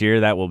Sting next year,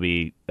 that'll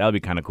be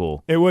kind of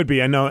cool. It would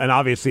be. I know, and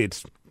obviously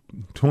it's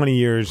 20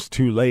 years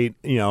too late,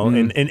 you know,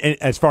 and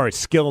as far as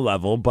skill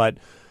level, but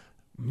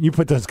you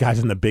put those guys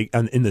in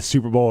the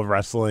Super Bowl of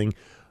wrestling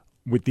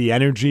with the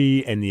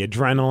energy and the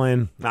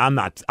adrenaline. I'm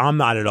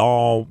not at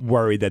all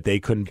worried that they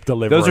couldn't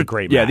deliver a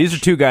great match. Yeah, these are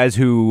two guys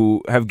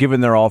who have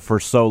given their all for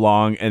so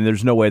long, and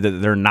there's no way that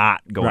they're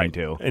not going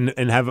to.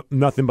 And have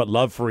nothing but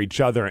love for each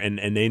other,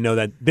 and they know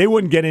that they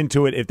wouldn't get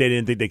into it if they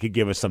didn't think they could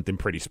give us something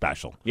pretty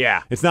special.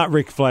 Yeah. It's not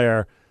Ric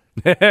Flair,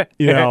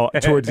 you know,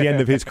 towards the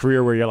end of his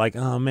career where you're like,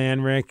 oh,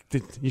 man, Rick,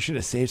 you should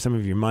have saved some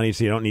of your money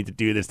so you don't need to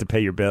do this to pay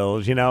your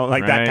bills, you know,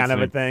 like that kind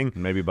of a thing.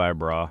 Maybe buy a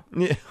bra.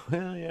 Yeah,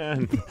 well, yeah.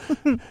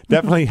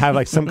 Definitely have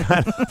like some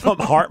kind of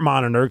heart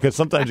monitor because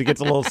sometimes it gets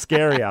a little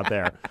scary out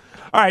there.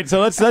 All right, so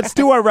let's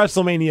do our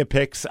WrestleMania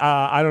picks.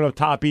 I don't know if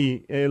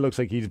Toppy, it looks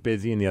like he's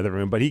busy in the other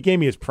room, but he gave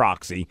me his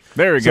proxy.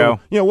 There we go.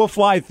 You know, we'll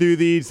fly through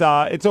these.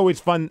 It's always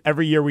fun.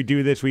 Every year we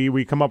do this.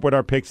 We come up with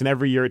our picks, and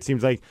every year it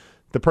seems like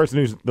the person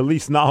who's the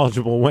least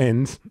knowledgeable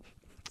wins,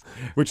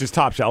 which is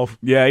Top Shelf.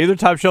 Yeah, either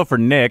Top Shelf or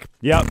Nick.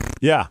 Yep.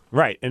 Yeah,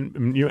 right.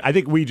 And I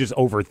think we just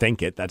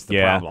overthink it. That's the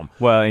problem.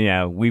 Well,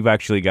 yeah, we've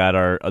actually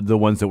got the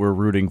ones that we're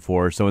rooting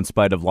for. So in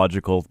spite of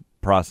logical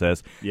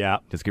process,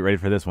 just get ready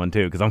for this one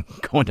too, because I'm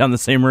going down the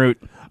same route.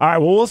 All right,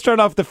 well, we'll start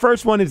off. The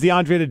first one is the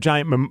Andre the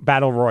Giant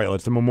Battle Royal.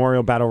 It's the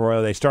Memorial Battle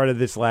Royal. They started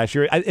this last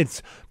year.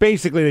 It's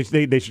basically,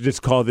 they should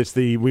just call this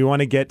we want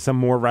to get some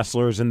more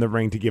wrestlers in the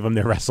ring to give them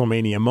their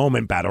WrestleMania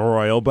moment Battle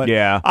Royal. But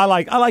yeah, I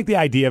like the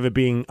idea of it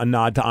being a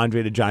nod to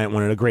Andre the Giant,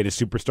 one of the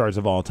greatest superstars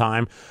of all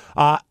time.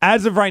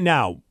 As of right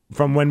now,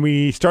 from when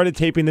we started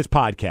taping this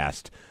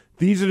podcast,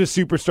 these are the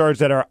superstars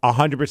that are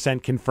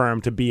 100%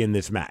 confirmed to be in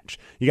this match.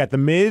 You got The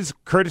Miz,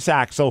 Curtis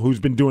Axel,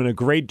 who's been doing a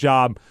great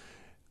job.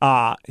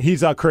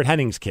 He's Kurt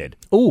Hennig's kid.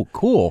 Oh,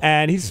 cool.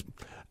 And it's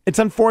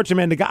unfortunate,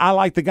 man. I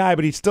like the guy,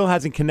 but he still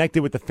hasn't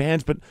connected with the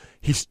fans. But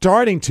he's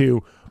starting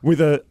to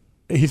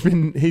he's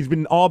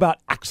been all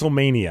about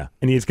Axelmania,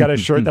 and he's got a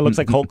shirt that looks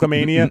like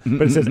Hulkamania,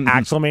 but it says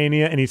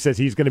Axelmania, and he says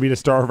he's going to be the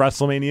star of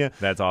WrestleMania.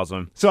 That's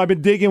awesome. So I've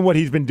been digging what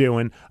he's been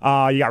doing.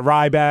 You got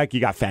Ryback, you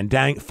got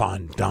Fandango,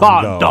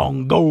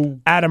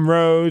 Adam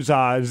Rose,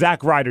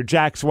 Zack Ryder,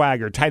 Jack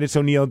Swagger, Titus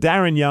O'Neil,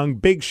 Darren Young,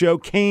 Big Show,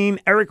 Kane,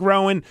 Eric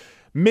Rowan,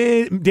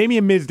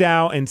 Damian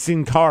Mizdow, and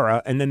Sin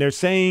Cara. And then they're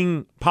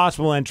saying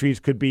possible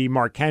entries could be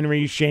Mark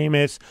Henry,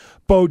 Sheamus,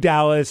 Bo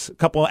Dallas, a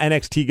couple of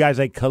NXT guys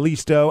like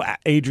Kalisto,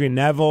 Adrian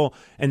Neville,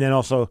 and then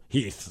also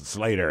Heath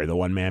Slater, the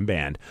one-man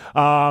band.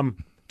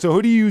 So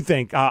who do you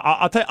think?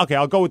 I'll tell you, okay,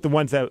 I'll go with the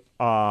ones that,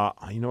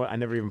 you know what, I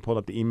never even pulled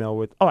up the email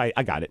with,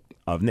 I got it,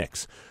 of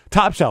Nick's.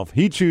 Top Shelf,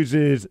 he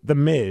chooses The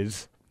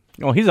Miz.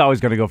 Oh, he's always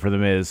going to go for The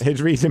Miz.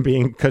 His reason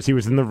being because he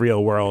was in the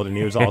real world and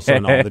he was also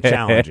in all the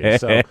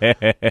challenges.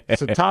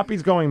 So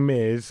Toppy's going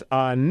Miz.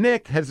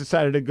 Nick has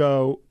decided to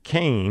go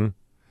Kane.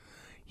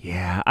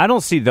 Yeah, I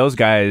don't see those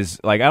guys.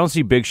 Like, I don't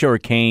see Big Show or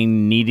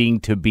Kane needing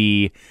to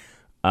be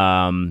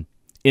in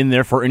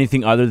there for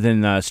anything other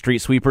than street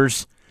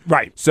sweepers.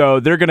 Right. So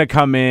they're going to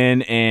come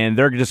in and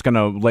they're just going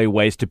to lay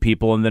waste to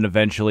people and then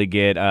eventually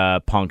get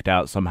punked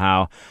out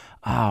somehow.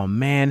 Oh,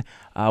 man.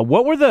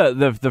 What were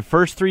the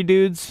first three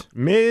dudes?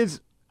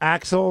 Miz,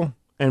 Axel,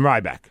 and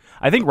Ryback.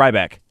 I think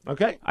Ryback.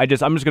 Okay. I'm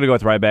just going to go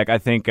with Ryback. I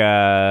think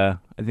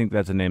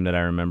that's a name that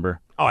I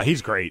remember. Oh,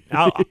 he's great.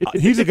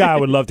 He's a guy I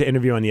would love to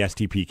interview on the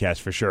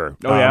sTP-CAST for sure.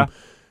 Oh, yeah?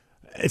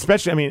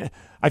 Especially, I mean,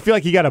 I feel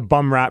like he got a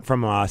bum rap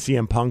from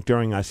CM Punk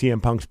during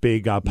CM Punk's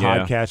big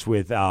podcast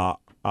with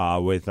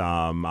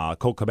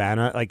Colt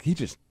Cabana. Like,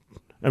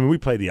 we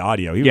played the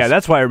audio.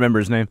 That's why I remember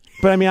his name.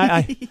 But, I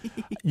mean,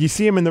 you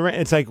see him in the ring,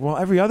 it's like, well,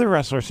 every other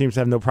wrestler seems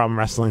to have no problem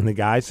wrestling the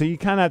guy. So you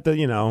kind of have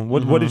to,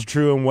 what is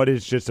true and what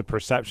is just a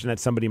perception that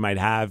somebody might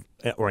have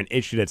or an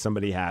issue that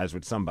somebody has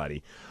with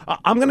somebody.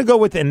 I'm going to go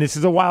with, and this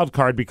is a wild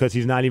card because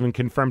he's not even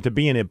confirmed to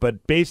be in it,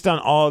 but based on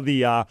all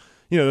the,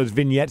 those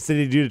vignettes that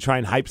they do to try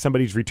and hype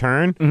somebody's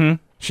return,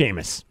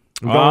 Sheamus.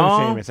 I'm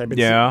going with Sheamus.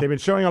 They've been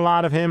showing a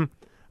lot of him.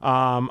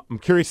 I'm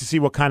curious to see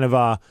what kind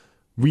of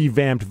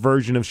revamped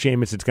version of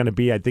Sheamus it's going to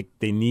be. I think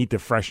they need to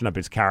freshen up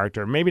his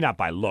character. Maybe not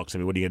by looks. I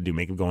mean, what are you going to do?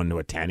 Make him go into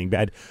a tanning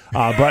bed?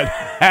 But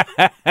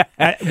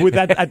with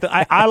that,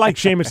 I like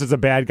Sheamus as a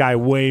bad guy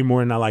way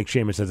more than I like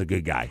Sheamus as a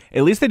good guy.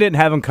 At least they didn't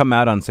have him come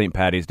out on St.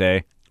 Patty's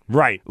Day.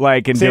 Right.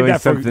 Like, and save doing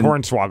that something. for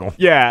Hornswoggle.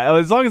 Yeah,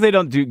 as long as they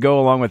don't go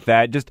along with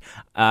that. Just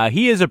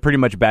he is a pretty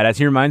much badass.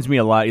 He reminds me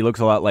a lot. He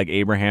looks a lot like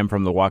Abraham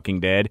from The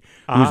Walking Dead,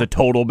 who's a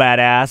total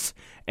badass.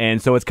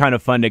 And so it's kind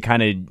of fun to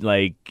kind of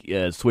like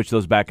switch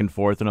those back and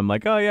forth. And I'm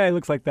like, oh, yeah, he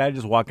looks like that.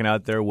 Just walking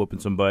out there, whooping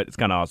some butt. It's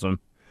kind of awesome.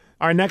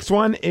 Our next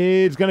one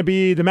is going to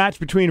be the match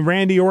between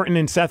Randy Orton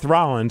and Seth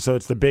Rollins. So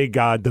it's the big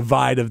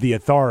divide of the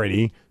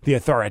authority, the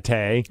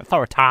authority.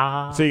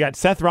 So you got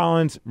Seth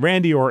Rollins,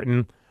 Randy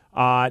Orton.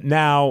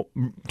 Now,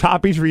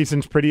 Toppy's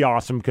reason's pretty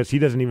awesome because he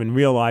doesn't even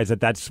realize that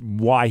that's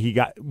why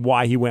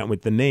he went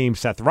with the name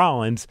Seth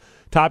Rollins.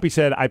 Toppy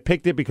said, I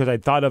picked it because I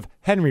thought of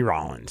Henry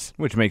Rollins.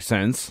 Which makes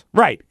sense.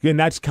 Right. And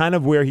that's kind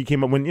of where he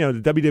came up. When,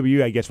 the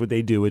WWE, I guess what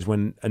they do is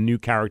when a new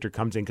character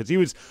comes in, because he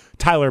was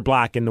Tyler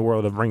Black in the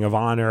world of Ring of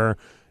Honor,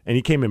 and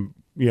he came in,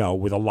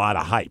 with a lot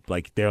of hype.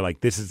 Like, they're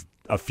like, this is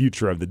a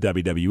future of the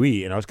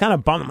WWE. And I was kind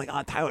of bummed. I'm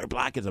like, Tyler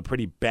Black is a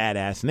pretty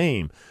badass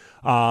name.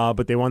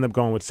 But they wound up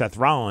going with Seth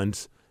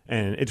Rollins.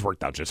 And it's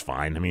worked out just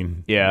fine. I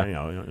mean,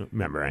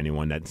 remember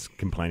anyone that's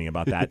complaining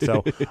about that.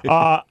 So,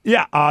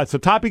 so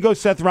Toppy goes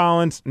Seth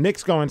Rollins.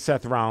 Nick's going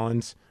Seth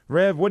Rollins.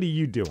 Rev, what are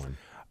you doing?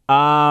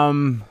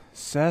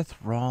 Seth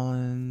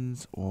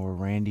Rollins or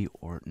Randy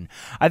Orton?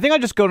 I think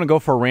I'm just going to go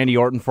for Randy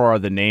Orton for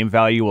the name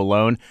value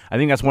alone. I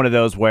think that's one of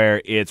those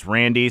where it's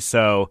Randy,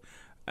 so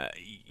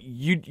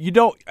you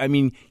don't. I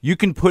mean, you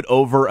can put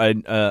over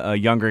a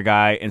younger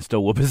guy and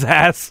still whoop his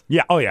ass.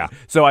 Yeah. Oh yeah.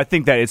 So I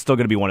think that it's still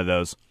going to be one of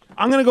those.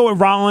 I'm going to go with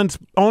Rollins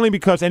only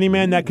because any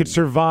man that could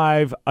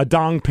survive a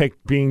dong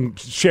pic being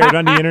shared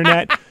on the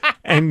internet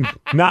and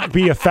not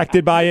be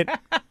affected by it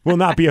will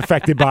not be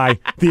affected by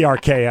the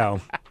RKO.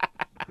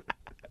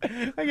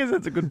 I guess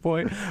that's a good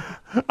point.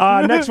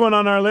 Next one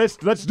on our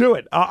list. Let's do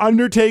it.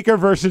 Undertaker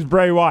versus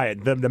Bray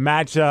Wyatt. The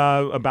match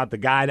about the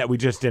guy that we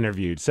just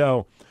interviewed.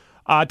 So,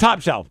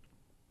 top shelf.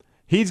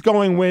 He's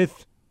going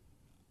with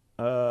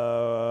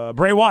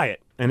Bray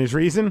Wyatt. And his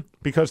reason?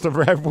 Because the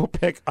Rev will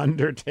pick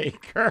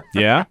Undertaker.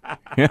 Yeah.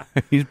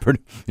 He's pretty.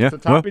 Yeah. So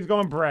Toppy's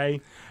going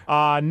Bray.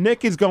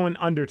 Nick is going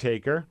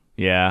Undertaker.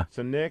 Yeah.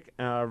 So Nick,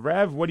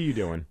 Rev, what are you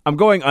doing? I'm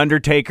going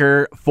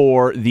Undertaker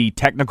for the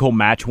technical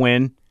match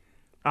win.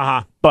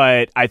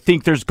 But I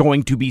think there's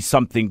going to be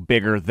something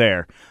bigger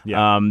there.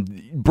 Yeah.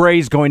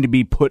 Bray's going to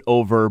be put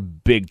over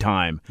big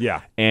time.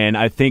 Yeah. And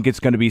I think it's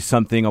going to be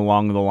something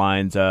along the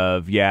lines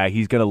of,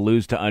 he's going to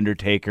lose to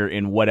Undertaker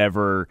in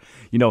whatever,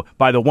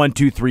 by the 1,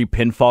 2, 3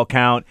 pinfall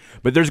count.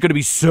 But there's going to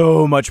be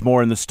so much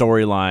more in the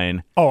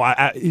storyline. Oh,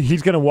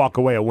 he's going to walk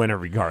away a winner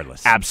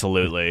regardless.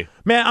 Absolutely.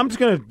 Man, I'm just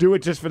going to do it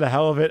just for the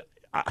hell of it.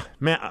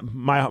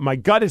 My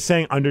gut is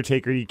saying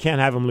Undertaker. You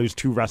can't have him lose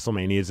 2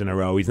 WrestleManias in a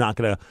row. He's not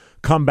going to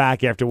come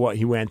back after what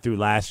he went through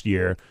last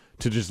year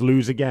to just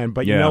lose again.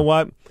 But you know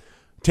what?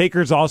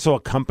 Taker's also a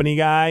company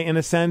guy in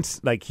a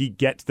sense. Like, he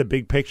gets the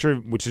big picture,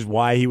 which is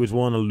why he was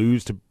willing to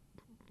lose to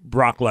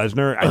Brock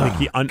Lesnar. I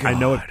think I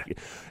know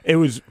it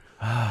was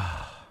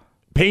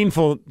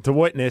painful to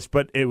witness,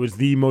 but it was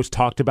the most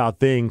talked about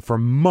thing for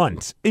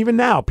months. Even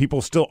now,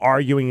 people still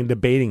arguing and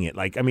debating it.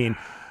 Like, I mean,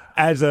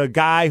 as a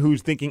guy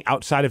who's thinking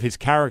outside of his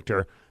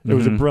character, it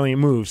was a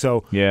brilliant move.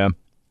 So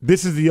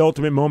this is the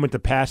ultimate moment to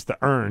pass the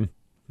urn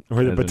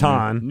or the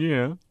baton.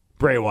 Yeah.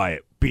 Bray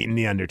Wyatt beating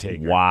The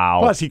Undertaker. Wow.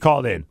 Plus, he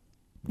called in.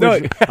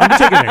 I'm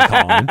taking him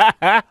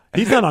calling.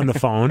 He's not on the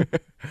phone.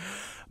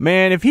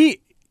 Man,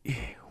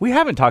 We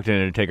haven't talked to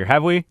Undertaker,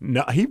 have we?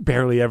 No, he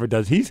barely ever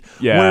does. He's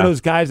one of those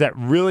guys that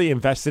really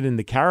invested in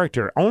the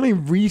character. Only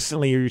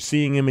recently are you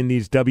seeing him in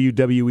these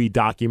WWE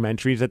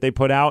documentaries that they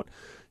put out.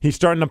 He's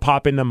starting to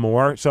pop into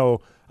more. So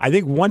I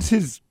think once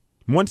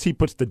he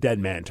puts the dead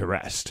man to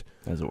rest,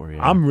 as it were,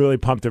 yeah. I'm really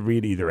pumped to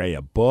read either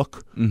a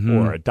book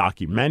or a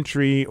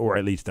documentary or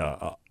at least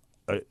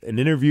an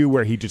interview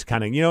where he just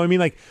kind of, you know what I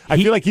mean? Like, I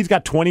feel like he's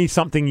got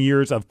 20-something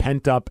years of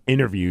pent-up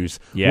interviews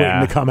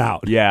waiting to come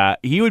out. Yeah,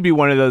 he would be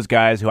one of those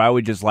guys who I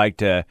would just like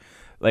to,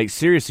 like,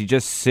 seriously,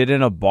 just sit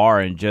in a bar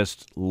and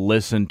just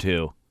listen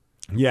to.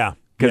 Yeah.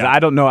 Because I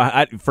don't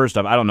know, first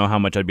off, I don't know how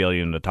much I'd be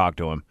able to talk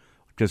to him,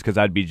 just because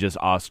I'd be just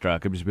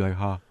awestruck. I'd just be like,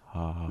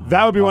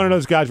 that would be one of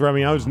those guys where, I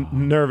mean, I was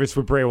nervous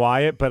with Bray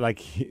Wyatt, but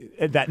like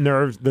the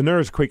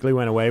nerves quickly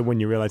went away when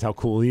you realize how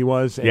cool he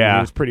was. And he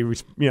was pretty,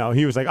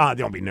 he was like,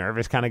 don't be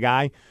nervous kind of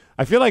guy.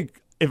 I feel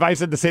like if I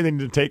said the same thing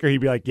to Taker, he'd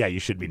be like, yeah, you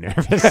should be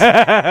nervous.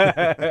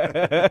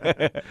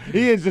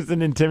 He is just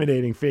an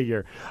intimidating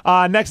figure.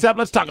 Next up,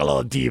 let's talk a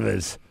little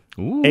divas.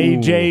 Ooh.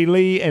 AJ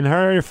Lee and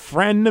her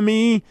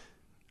frenemy,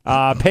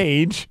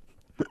 Paige,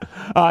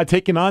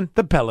 taking on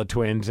the Bella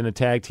Twins in a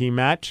tag team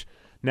match.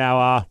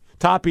 Now,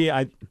 Toppy,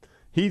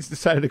 he's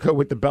decided to go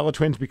with the Bella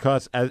Twins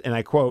because, and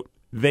I quote,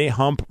 they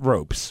hump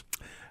ropes.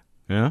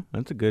 Yeah,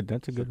 that's a good.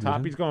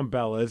 Toppy's going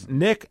Bellas.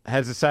 Nick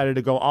has decided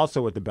to go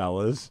also with the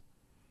Bellas.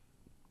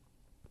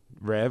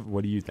 Rev,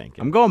 what are you thinking?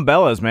 I'm going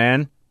Bellas,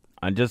 man.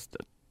 I just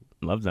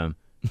love them.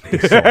 They're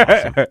so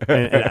awesome.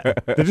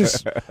 They're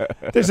just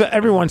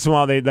every once in a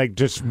while they like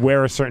just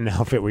wear a certain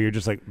outfit where you're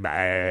just like, bah.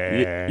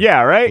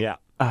 Yeah, right? Yeah.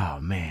 Oh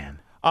man.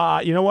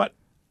 You know what?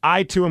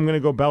 I too am going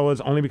to go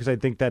Bellas only because I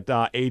think that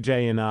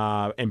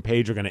AJ and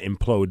Paige are going to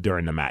implode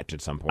during the match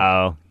at some point.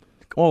 Oh,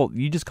 well,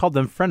 you just called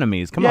them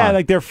frenemies. Come on. Yeah,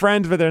 like they're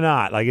friends, but they're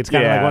not. Like it's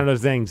kind of like one of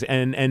those things,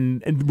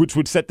 and which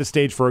would set the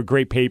stage for a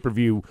great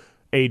pay-per-view.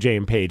 AJ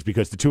and Paige,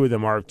 because the two of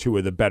them are two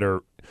of the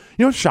better.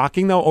 You know,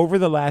 shocking though, over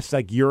the last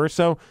like year or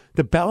so,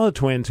 the Bella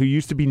Twins, who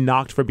used to be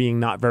knocked for being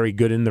not very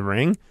good in the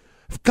ring,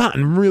 have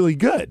gotten really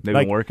good. They've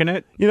been working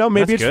it. You know,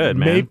 maybe That's it's good,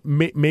 man.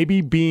 Maybe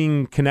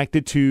being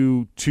connected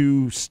to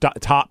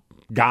top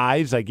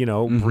guys, like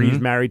Bree's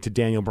married to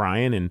Daniel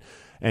Bryan,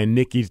 and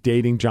Nikki's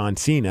dating John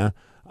Cena,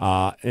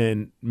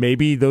 and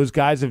maybe those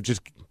guys have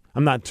just.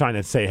 I'm not trying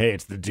to say, hey,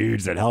 it's the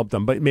dudes that helped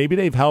them, but maybe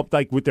they've helped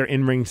like with their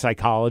in-ring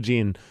psychology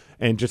and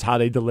just how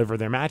they deliver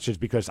their matches,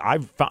 because I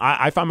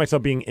find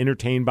myself being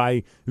entertained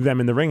by them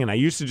in the ring, and I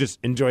used to just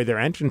enjoy their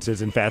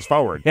entrances and fast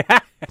forward.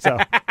 So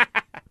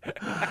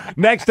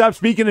next up,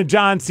 speaking of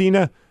John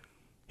Cena,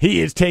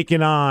 he is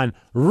taking on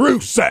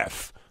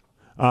Rusev.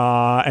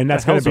 And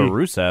that's going to be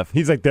Rusev.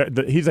 He's like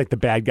the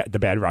bad guy, the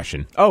bad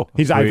Russian. Oh,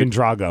 he's sweet. Ivan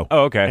Drago.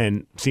 Oh, okay.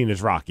 And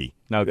Cena's Rocky.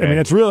 Okay. I mean,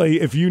 it's really,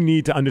 if you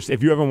need to understand,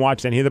 if you haven't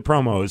watched any of the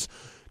promos,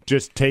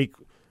 just take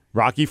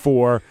Rocky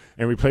 4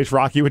 and replace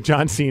Rocky with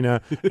John Cena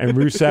and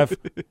Rusev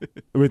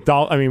with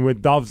Dolph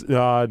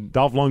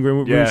Lundgren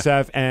with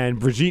Rusev, and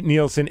Brigitte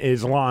Nielsen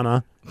is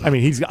Lana. I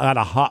mean, he's got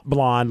a hot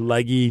blonde,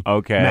 leggy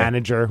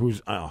manager who's.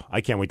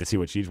 I can't wait to see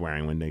what she's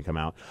wearing when they come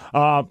out.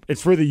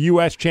 It's for the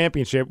U.S.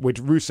 Championship,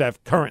 which Rusev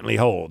currently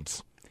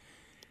holds.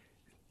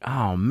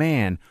 Oh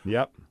man.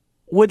 Yep.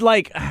 Would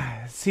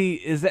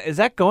is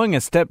that going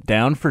a step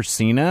down for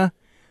Cena?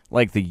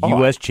 Like the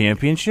U.S.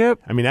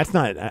 Championship? I mean, that's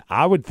not.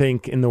 I would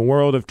think in the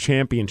world of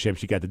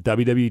championships, you got the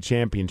WWE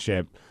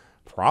Championship.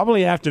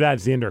 Probably after that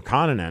is the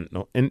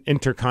Intercontinental, and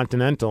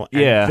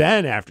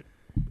then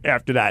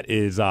after that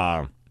is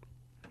the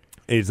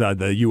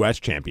U.S.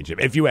 Championship.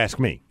 If you ask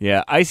me,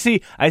 yeah, I see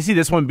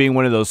this one being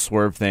one of those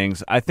swerve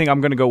things. I think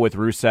I'm going to go with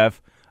Rusev.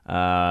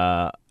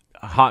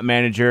 Hot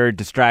manager,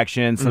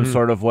 distraction, some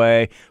sort of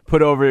way.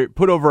 Put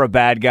over a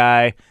bad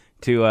guy.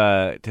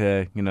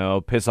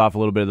 To piss off a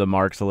little bit of the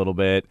marks a little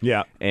bit.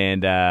 Yeah.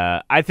 And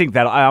I think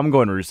that I'm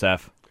going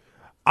Rusev.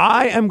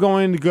 I am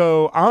going to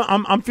go.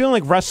 I'm feeling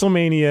like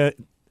WrestleMania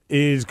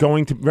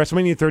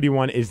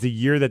 31 is the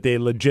year that they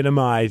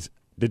legitimize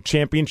the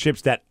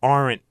championships that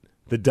aren't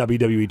the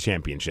WWE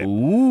Championship.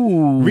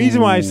 Ooh.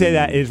 Reason why I say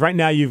that is right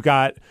now you've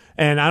got,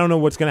 and I don't know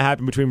what's going to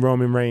happen between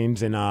Roman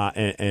Reigns and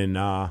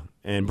Brock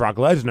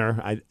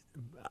Lesnar.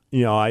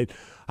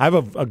 I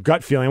have a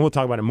gut feeling. We'll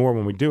talk about it more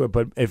when we do it.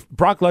 But if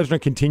Brock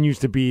Lesnar continues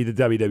to be the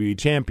WWE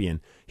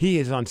champion, he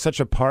is on such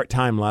a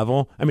part-time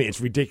level. I mean, it's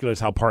ridiculous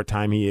how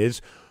part-time he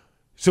is.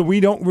 So we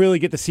don't really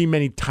get to see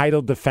many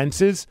title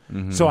defenses.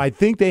 Mm-hmm. So I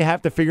think they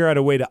have to figure out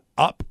a way to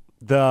up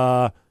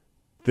the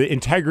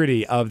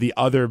integrity of the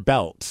other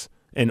belts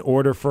in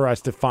order for us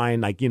to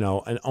find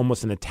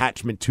almost an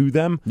attachment to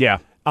them. Yeah.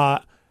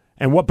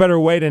 And what better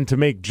way than to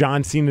make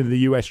John Cena the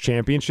U.S.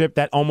 Championship?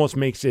 That almost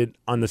makes it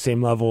on the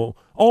same level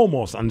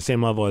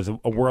as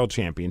a world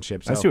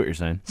championship. So, I see what you're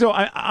saying. So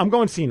I'm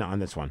going Cena on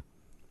this one.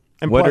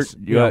 And what plus,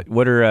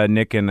 what are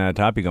Nick and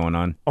Toppy going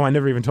on? Oh, I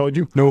never even told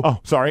you? No. Oh,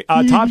 sorry.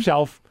 Top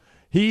Shelf,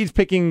 he's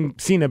picking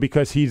Cena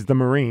because he's the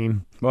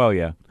Marine. Well,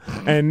 yeah.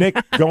 And Nick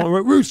going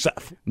with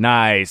Rusev.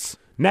 Nice.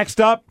 Next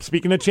up,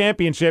 speaking of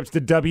championships,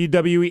 the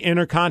WWE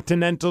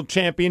Intercontinental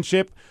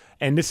Championship.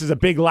 And this is a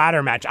big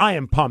ladder match. I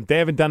am pumped. They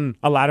haven't done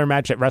a ladder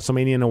match at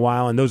WrestleMania in a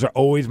while, and those are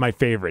always my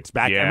favorites.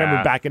 I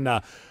remember back in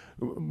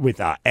with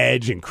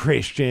Edge and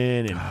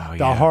Christian and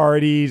the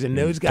Hardys and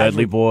those guys,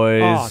 Dudley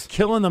Boys,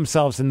 killing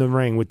themselves in the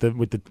ring with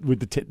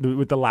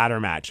the ladder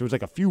match. It was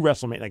like a few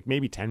WrestleMania, like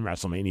maybe 10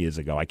 WrestleManias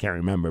ago. I can't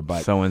remember,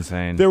 but so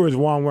insane. There was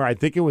one where I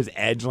think it was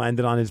Edge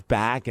landed on his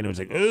back, and it was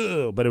like,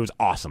 ugh, but it was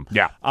awesome.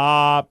 Yeah.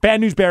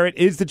 Bad News Barrett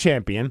is the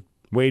champion,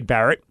 Wade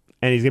Barrett,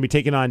 and he's gonna be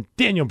taking on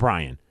Daniel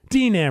Bryan,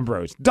 Dean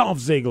Ambrose, Dolph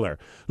Ziggler,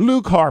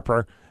 Luke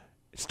Harper,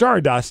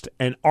 Stardust,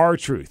 and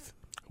R-Truth.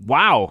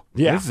 Wow.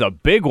 Yeah. This is a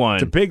big one.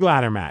 It's a big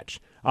ladder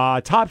match.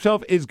 Top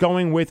Shelf is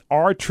going with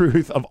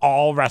R-Truth of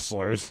all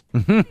wrestlers.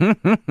 I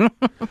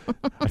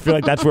feel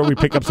like that's where we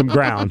pick up some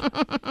ground.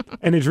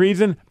 And his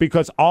reason?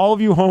 Because all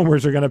of you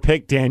homers are going to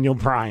pick Daniel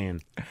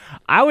Bryan.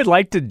 I would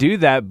like to do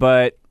that,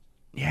 but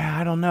yeah,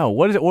 I don't know.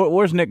 What is it?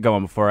 Where's Nick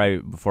going before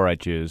I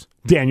choose?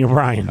 Daniel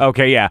Bryan.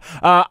 Okay, yeah.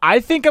 I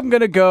think I'm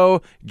going to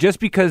go, just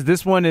because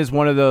this one is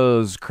one of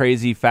those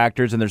crazy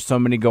factors and there's so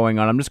many going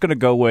on, I'm just going to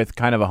go with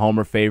kind of a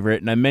homer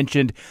favorite. And I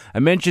mentioned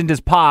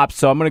his pop,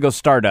 so I'm going to go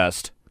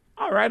Stardust.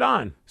 Oh, right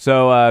on.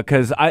 So,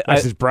 because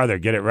that's his brother.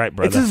 Get it right,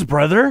 brother. It's his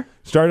brother?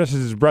 Stardust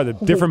is his brother.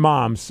 Different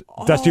moms.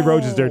 Dusty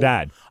Rhodes is their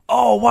dad.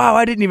 Oh, wow,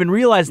 I didn't even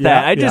realize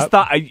that. I just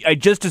thought, I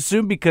just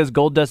assumed because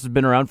Goldust has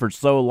been around for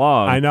so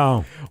long. I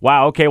know.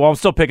 Wow, okay, well, I'm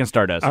still picking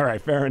Stardust. All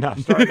right, fair enough.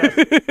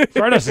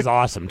 Stardust is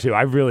awesome, too.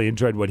 I really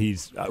enjoyed what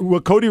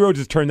Cody Rhodes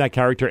has turned that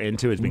character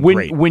into has been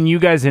great. When you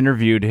guys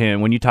interviewed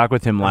him, when you talked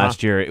with him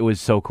last year, it was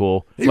so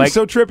cool. He was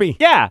so trippy.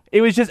 Yeah,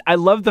 it was just, I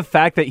love the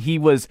fact that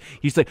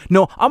he's like,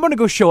 no, I'm going to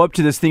go show up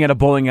to this thing at a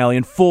bowling alley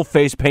in full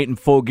face paint and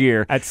full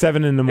gear. At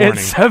 7 in the morning. At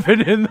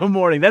 7 in the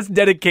morning. That's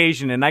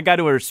dedication, and I got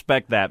to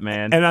respect that,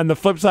 man. And on the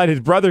flip side, his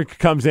brother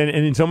comes in,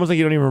 and it's almost like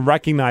you don't even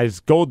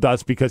recognize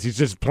Goldust because he's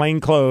just plain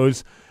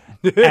clothes,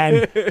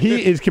 and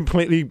he is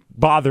completely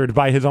bothered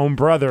by his own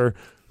brother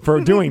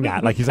for doing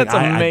that. Like he's like,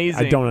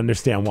 I don't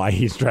understand why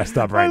he's dressed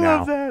up right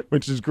now, that.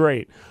 Which is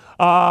great.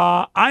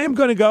 I am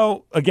going to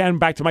go again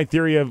back to my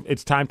theory of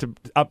it's time to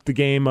up the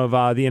game of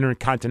the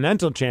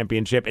Intercontinental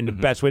Championship, and the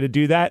best way to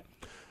do that,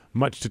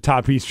 much to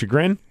Top East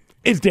chagrin,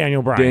 is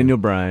Daniel Bryan. Daniel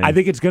Bryan. I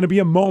think it's going to be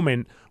a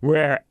moment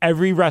where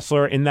every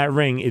wrestler in that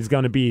ring is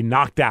going to be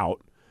knocked out.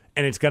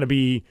 And it's going to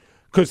be,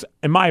 because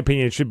in my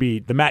opinion,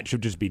 the match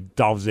should just be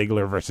Dolph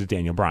Ziggler versus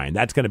Daniel Bryan.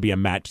 That's going to be a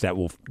match that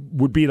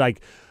would be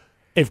like,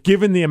 if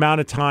given the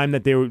amount of time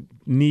that they would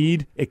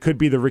need, it could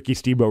be the Ricky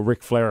Steamboat,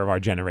 Ric Flair of our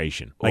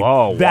generation. Like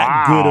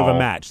that good of a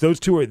match. Those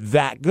two are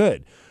that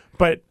good.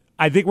 But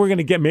I think we're going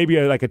to get maybe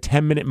a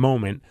 10-minute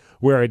moment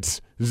where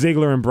it's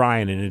Ziggler and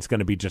Bryan, and it's going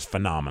to be just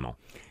phenomenal.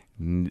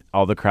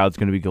 All the crowd's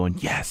going to be going,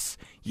 yes,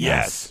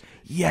 yes,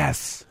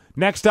 yes.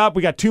 Next up,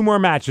 we got 2 more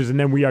matches, and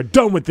then we are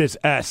done with this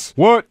S.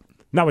 What?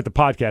 Not with the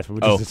podcast, but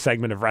with just a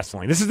segment of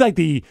wrestling. This is like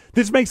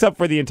this makes up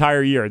for the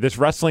entire year. This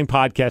wrestling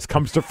podcast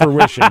comes to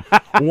fruition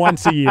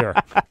once a year.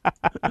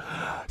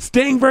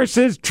 Sting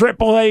versus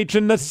Triple H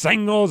in the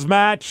singles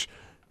match.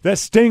 The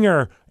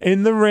Stinger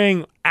in the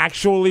ring,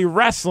 actually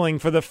wrestling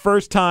for the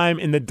first time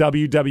in the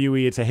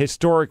WWE. It's a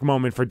historic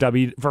moment for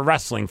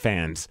wrestling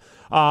fans.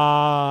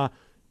 Top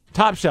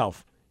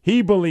Shelf.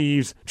 He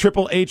believes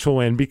Triple H will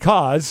win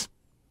because,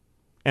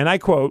 and I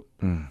quote,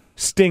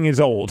 Sting is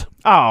old.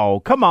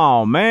 Oh, come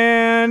on,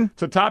 man.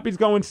 So Toppy's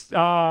going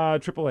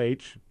Triple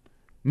H.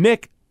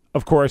 Nick,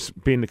 of course,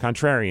 being the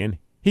contrarian,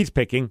 he's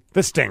picking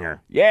the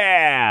Stinger.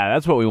 Yeah,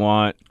 that's what we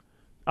want.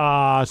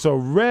 So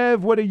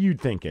Rev, what are you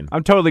thinking?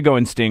 I'm totally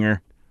going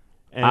Stinger.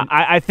 And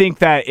I think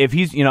that if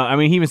he's, he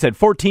even said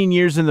 14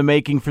 years in the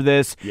making for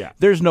this. Yeah.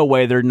 There's no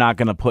way they're not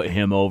going to put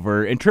him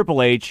over. And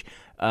Triple H,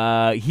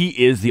 he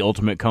is the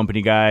ultimate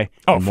company guy.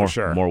 Oh, for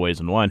sure. More ways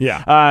than one.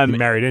 Yeah. He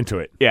married into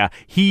it. Yeah.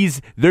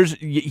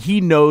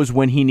 He knows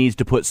when he needs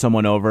to put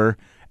someone over,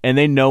 and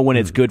they know when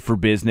it's good for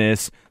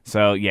business.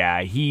 So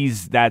yeah,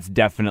 that's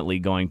definitely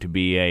going to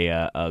be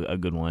a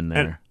good one there.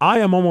 And I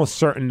am almost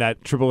certain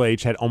that Triple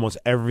H had almost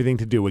everything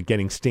to do with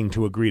getting Sting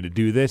to agree to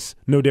do this.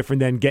 No different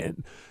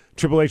than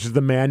Triple H is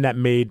the man that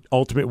made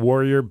Ultimate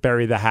Warrior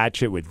bury the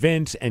hatchet with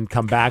Vince and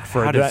come back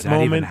for How that does that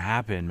moment. even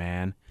happen,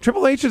 man?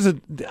 Triple H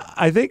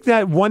I think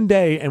that one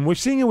day, and we're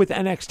seeing it with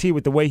NXT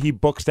with the way he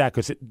books that,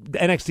 because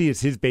NXT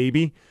is his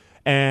baby,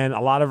 and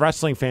a lot of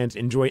wrestling fans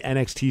enjoy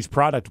NXT's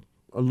product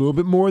a little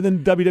bit more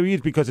than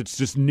WWE's because it's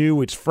just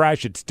new, it's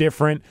fresh, it's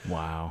different.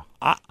 Wow.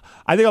 I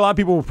think a lot of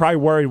people were probably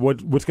worried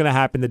what's going to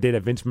happen the day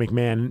that Vince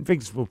McMahon,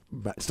 Vince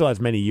still has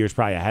many years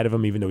probably ahead of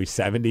him, even though he's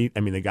 70. I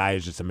mean, the guy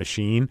is just a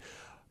machine.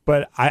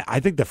 But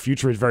I think the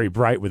future is very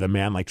bright with a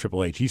man like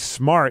Triple H. He's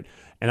smart,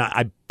 and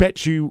I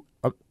bet you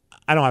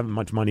I don't have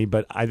much money,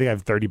 but I think I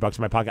have $30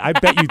 in my pocket. I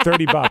bet you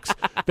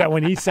 $30 that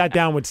when he sat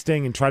down with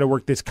Sting and tried to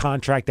work this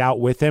contract out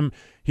with him,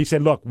 he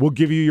said, look, we'll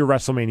give you your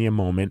WrestleMania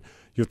moment.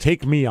 You'll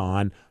take me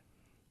on.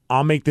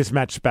 I'll make this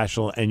match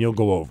special, and you'll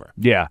go over.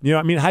 Yeah. You know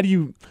what I mean? How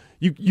do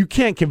you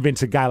can't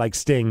convince a guy like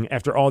Sting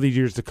after all these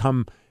years to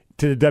come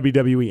to the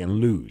WWE and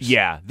lose.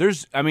 Yeah,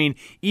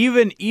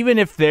 even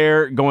if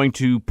they're going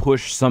to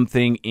push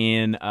something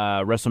in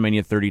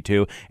WrestleMania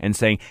 32 and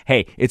saying,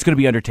 hey, it's going to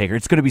be Undertaker,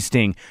 it's going to be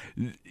Sting,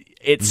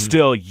 it's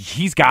still,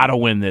 he's got to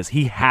win this.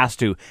 He has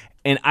to.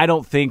 And I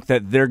don't think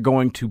that they're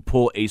going to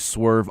pull a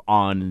swerve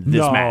on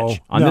this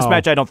match. This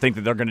match, I don't think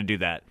that they're going to do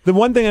that. The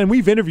one thing, and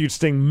we've interviewed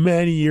Sting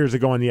many years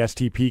ago on the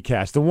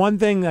sTP-CAST, the one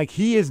thing, like,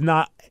 he was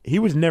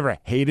never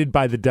hated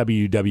by the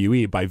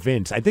WWE, by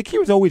Vince. I think he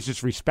was always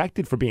just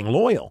respected for being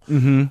loyal.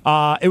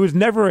 It was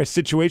never a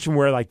situation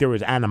where, like, there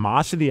was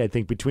animosity, I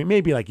think, between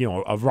maybe, like,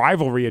 a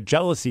rivalry, a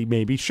jealousy,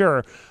 maybe,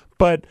 sure.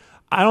 But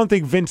I don't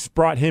think Vince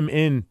brought him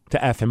in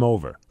to F him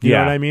over. You know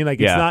what I mean? Like,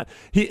 it's not...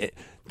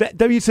 The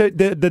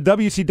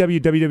WCW,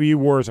 WWE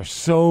wars are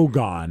so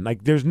gone.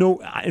 Like, there's no...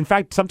 In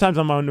fact, sometimes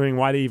I'm wondering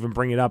why they even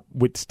bring it up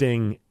with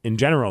Sting in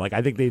general. Like,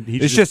 I think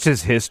it's just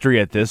his history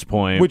at this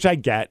point. Which I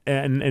get,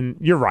 and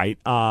you're right.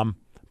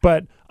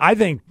 But I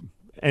think,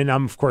 and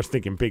I'm, of course,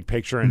 thinking big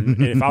picture, and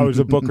if I was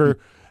a booker,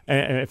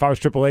 and if I was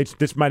Triple H,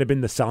 this might have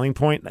been the selling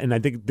point, and I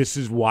think this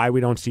is why we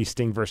don't see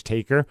Sting versus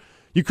Taker.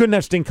 You couldn't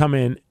have Sting come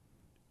in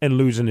and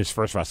lose in his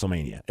first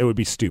WrestleMania. It would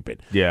be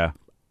stupid. Yeah.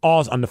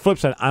 On the flip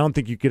side, I don't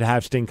think you could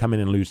have Sting come in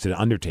and lose to The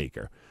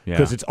Undertaker.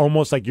 Because it's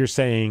almost like you're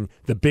saying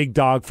the big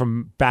dog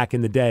from back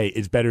in the day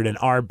is better than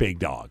our big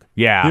dog.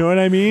 Yeah. You know what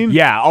I mean?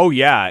 Yeah. Oh,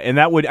 yeah. And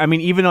that would,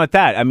 even at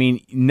that,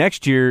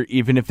 next year,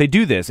 even if they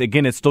do this,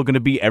 again, it's still going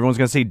to be, everyone's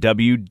going to say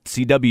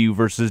WCW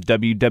versus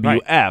WWF.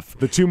 Right.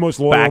 The two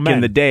most loyal back men.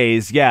 in the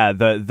days. Yeah.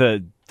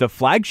 The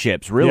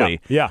flagships,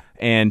 really. Yeah.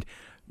 And,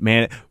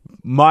 man...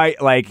 My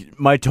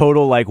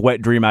total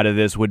wet dream out of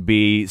this would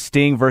be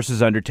Sting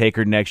versus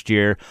Undertaker next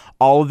year.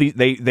 All of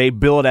they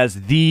bill it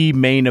as the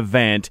main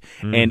event,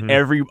 and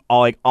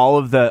all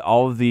of the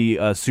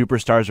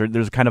superstars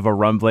there's kind of a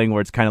rumbling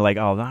where it's kind of like,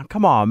 oh,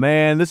 come on,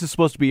 man, this is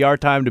supposed to be our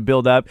time to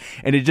build up,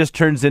 and it just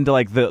turns into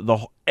like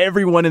the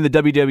everyone in the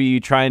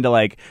WWE trying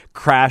to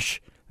crash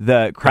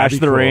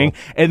the ring,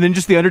 and then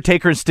just the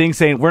Undertaker and Sting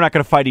saying, we're not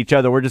going to fight each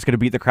other, we're just going to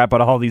beat the crap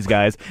out of all these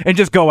guys, and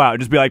just go out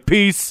and just be like,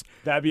 peace.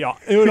 That'd be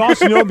awesome. It would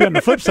also, be on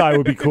the flip side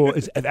would be cool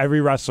is if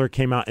every wrestler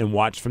came out and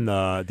watched from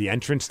the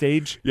entrance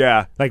stage.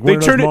 Yeah. Like one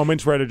of those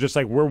moments where they're just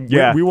like,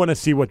 we want to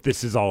see what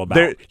this is all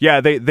about.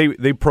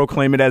 They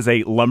proclaim it as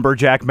a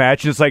lumberjack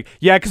match, and it's like,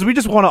 because we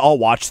just want to all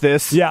watch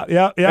this.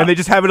 Yeah. And they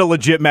just have it a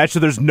legit match, so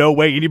there's no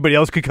way anybody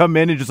else could come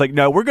in and just like,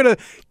 no, we're going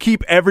to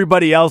keep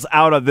everybody else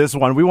out of this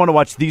one. We want to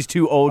watch these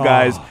two old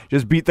guys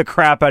just beat the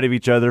crap out of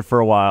each other for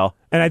a while.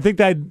 And I think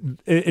that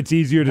it's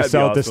easier to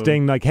sell to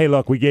Sting, like, hey,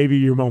 look, we gave you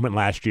your moment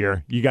last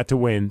year. You got to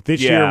win.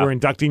 This year, we're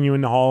inducting you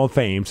in the Hall of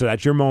Fame, so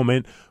that's your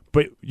moment,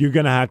 but you're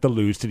going to have to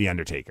lose to The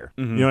Undertaker.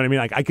 You know what I mean?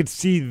 Like, I could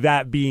see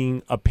that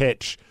being a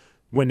pitch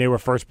when they were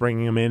first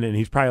bringing him in, and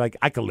he's probably like,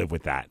 I could live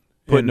with that.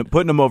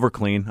 Putting him over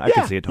clean. I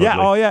can see it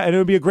totally. Yeah, and it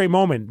would be a great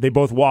moment. They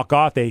both walk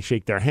off, they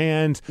shake their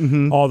hands,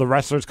 all the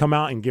wrestlers come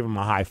out and give them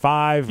a high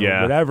five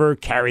or whatever,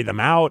 carry them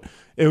out.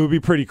 It would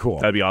be pretty cool.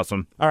 That'd be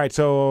awesome. All right,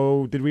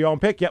 so did we all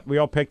pick? Yep, we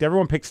all picked.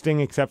 Everyone picked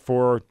Sting except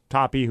for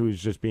Toppy, who's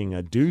just being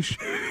a douche.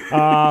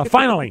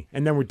 Finally,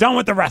 and then we're done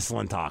with the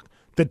wrestling talk.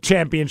 The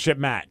championship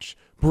match.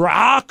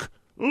 Brock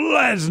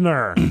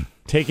Lesnar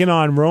taking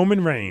on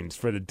Roman Reigns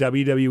for the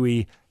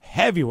WWE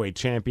Heavyweight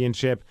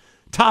Championship.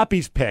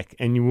 Toppy's pick,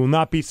 and you will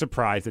not be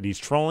surprised that he's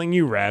trolling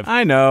you, Rev.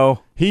 I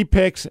know. He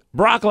picks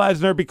Brock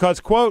Lesnar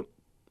because, quote,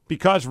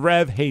 because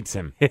Rev hates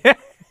him.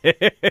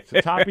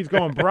 So Toppy's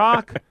going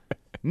Brock.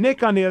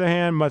 Nick, on the other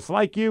hand, must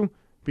like you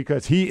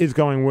because he is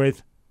going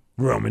with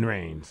Roman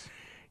Reigns.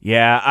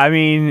 Yeah,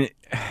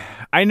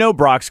 I know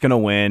Brock's going to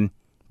win,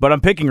 but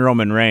I'm picking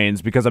Roman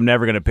Reigns because I'm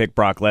never going to pick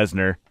Brock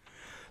Lesnar.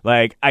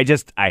 Like, I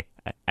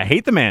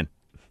hate the man.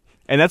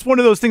 And that's one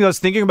of those things I was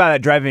thinking about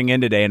driving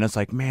in today, and it's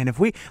like, man, if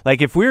we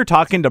were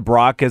talking to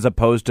Brock as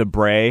opposed to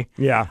Bray,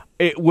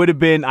 it would have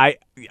been I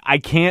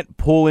can't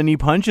pull any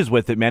punches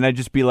with it, man. I'd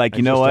just be like,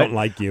 you know what? I don't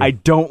like you. I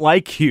don't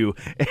like you.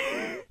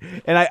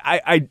 And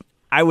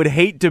I would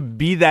hate to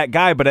be that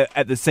guy, but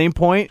at the same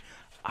point,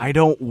 I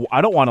don't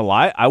want to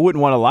lie. I wouldn't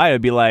want to lie.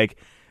 I'd be like,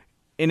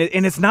 and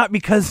it's not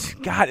because,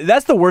 God,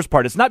 that's the worst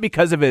part. It's not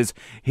because of his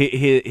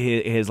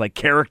like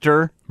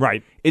character.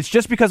 Right. It's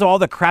just because of all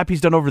the crap he's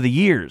done over the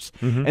years.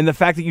 And the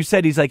fact that you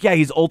said he's like,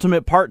 he's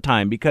ultimate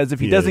part-time because if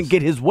he doesn't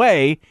get his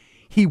way,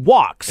 he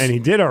walks. And he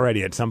did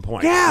already at some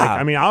point.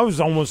 Yeah. I was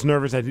almost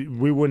nervous that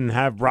we wouldn't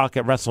have Brock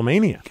at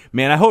WrestleMania.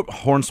 Man, I hope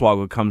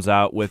Hornswoggle comes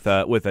out with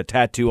a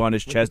tattoo on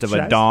his chest of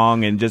a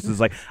dong and just is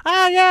like,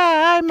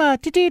 I'm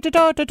Brock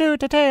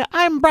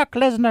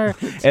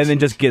Lesnar. And then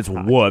just gets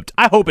whooped.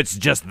 I hope it's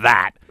just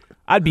that.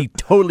 I'd be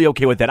totally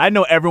okay with that. I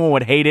know everyone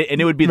would hate it,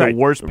 and it would be the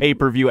worst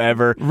pay-per-view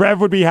ever.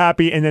 Rev would be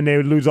happy, and then they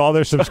would lose all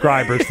their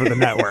subscribers for the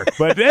network.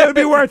 But it would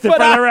be worth it for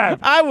the Rev.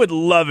 I would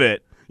love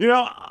it.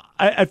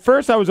 At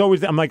first,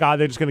 I'm like,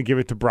 they're just going to give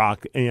it to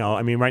Brock.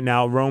 Right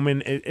now,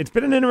 Roman. It's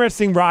been an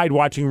interesting ride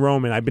watching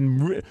Roman. I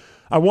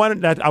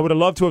would have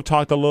loved to have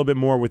talked a little bit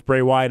more with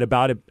Bray Wyatt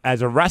about it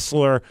as a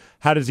wrestler.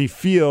 How does he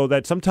feel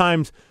that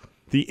sometimes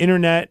the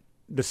internet,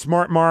 the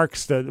smart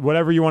marks, the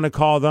whatever you want to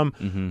call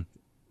them,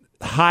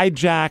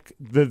 hijack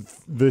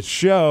the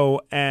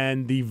show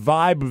and the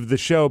vibe of the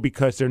show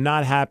because they're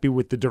not happy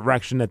with the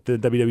direction that the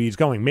WWE is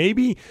going.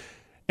 Maybe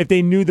if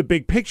they knew the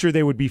big picture,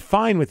 they would be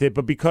fine with it,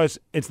 but because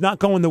it's not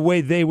going the way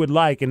they would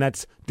like, and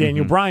that's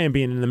Daniel Bryan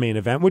being in the main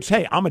event, which,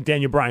 hey, I'm a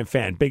Daniel Bryan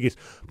fan, biggest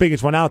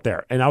one out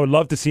there, and I would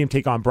love to see him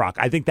take on Brock.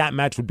 I think that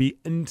match would be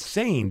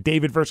insane.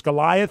 David versus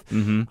Goliath.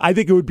 I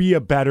think it would be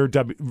a better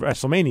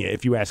WrestleMania,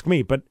 if you ask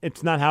me, but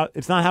it's not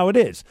how it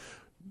is.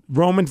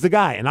 Roman's the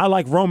guy, and I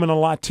like Roman a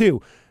lot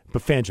too.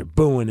 But fans are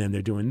booing him.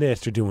 They're doing this,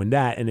 they're doing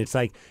that. And it's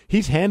like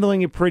he's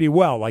handling it pretty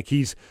well. Like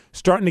he's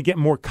starting to get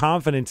more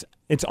confidence.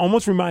 It's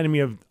almost reminding me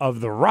of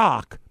The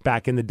Rock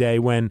back in the day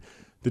when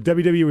the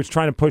WWE was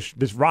trying to push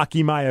this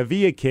Rocky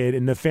Maivia kid,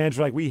 and the fans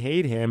were like, we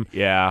hate him.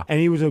 Yeah.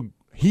 And he was a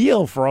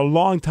heel for a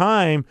long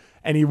time,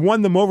 and he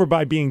won them over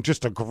by being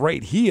just a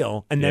great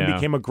heel and then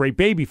became a great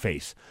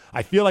babyface.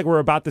 I feel like we're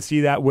about to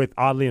see that with,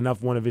 oddly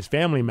enough, one of his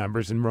family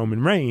members in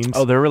Roman Reigns.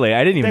 Oh, they're really?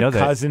 I didn't even know that.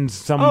 Cousins,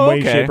 some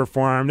way, shape, or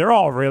form. They're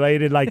all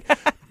related. Like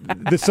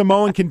the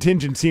Samoan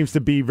contingent seems to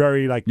be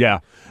very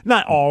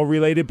not all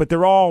related, but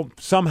they're all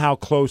somehow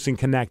close and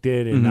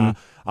connected. And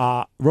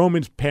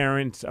Roman's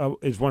parents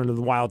is one of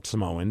the Wild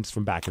Samoans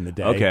from back in the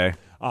day. Okay,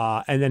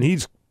 and then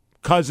he's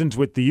cousins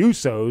with the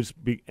Usos,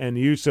 and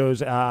the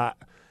Usos.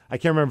 I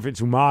can't remember if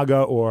it's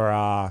Umaga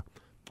or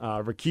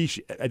Rikishi.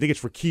 I think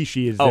it's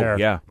Rikishi is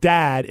their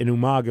dad, and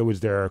Umaga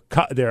was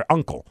their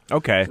uncle.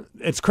 Okay,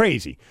 it's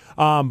crazy.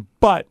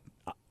 But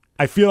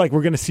I feel like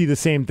we're going to see the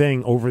same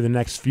thing over the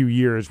next few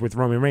years with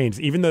Roman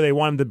Reigns. Even though they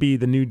want him to be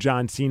the new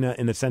John Cena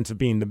in the sense of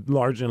being the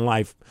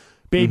larger-than-life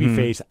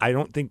babyface, I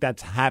don't think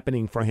that's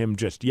happening for him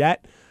just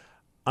yet.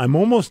 I'm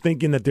almost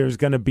thinking that there's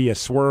going to be a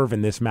swerve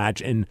in this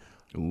match, and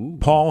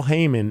Paul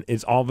Heyman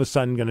is all of a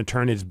sudden going to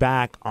turn his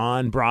back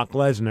on Brock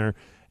Lesnar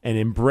and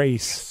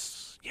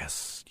embrace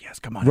yes,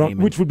 come on,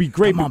 Heyman. Which would be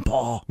great. Come on,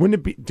 Paul. Wouldn't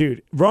it be,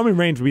 dude? Roman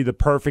Reigns would be the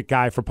perfect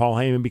guy for Paul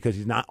Heyman because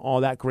he's not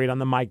all that great on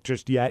the mic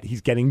just yet.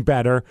 He's getting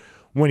better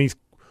when he's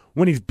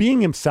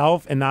being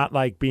himself and not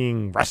like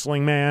being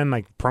wrestling man,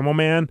 like promo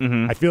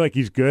man. I feel like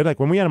he's good. Like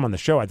when we had him on the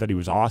show, I thought he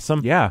was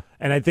awesome. Yeah,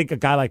 and I think a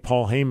guy like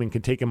Paul Heyman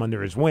could take him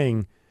under his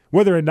wing,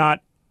 whether or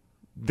not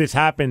this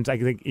happens. I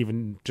think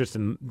even just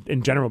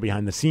in general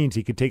behind the scenes,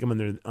 he could take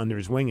him under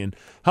his wing and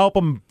help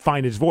him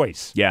find his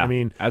voice. Yeah, I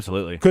mean,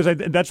 absolutely. Because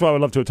that's what I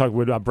would love to talk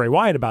with Bray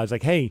Wyatt about. Is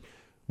like, hey,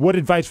 what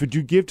advice would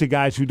you give to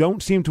guys who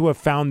don't seem to have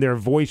found their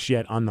voice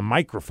yet on the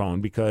microphone?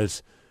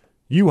 Because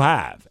you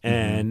have,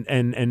 and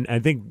I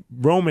think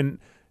Roman,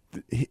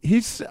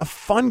 he's a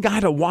fun guy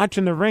to watch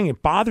in the ring.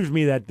 It bothers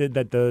me that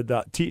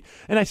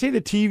and I say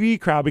the TV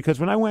crowd because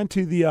when I went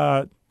to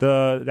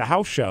the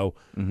house show.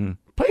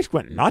 Place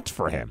went nuts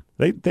for him.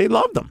 They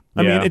loved him.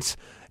 I mean, it's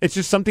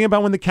just something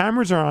about when the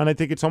cameras are on. I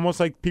think it's almost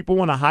like people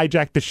want to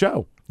hijack the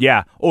show.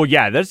 Yeah. Oh,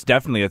 yeah. That's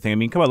definitely a thing. I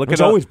mean, come on, It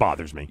always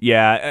bothers me.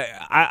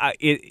 Yeah.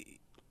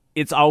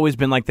 It's always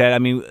been like that. I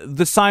mean,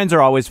 the signs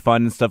are always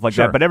fun and stuff like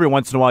that. But every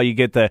once in a while, you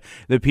get the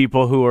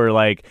people who are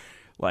like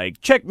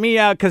check me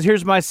out because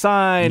here's my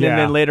sign, and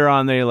then later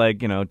on they're like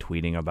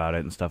tweeting about it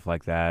and stuff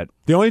like that.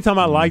 The only time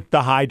I liked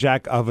the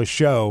hijack of a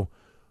show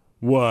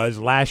was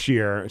last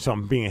year, so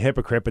I'm being a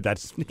hypocrite, but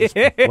that's just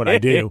what I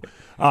do,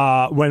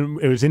 when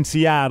it was in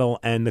Seattle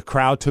and the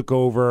crowd took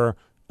over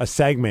a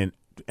segment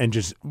and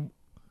just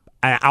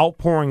an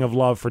outpouring of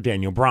love for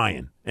Daniel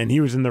Bryan. And he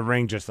was in the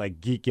ring just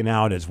like geeking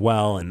out as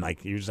well, and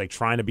like he was like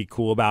trying to be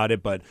cool about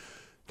it, but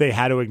they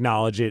had to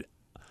acknowledge it.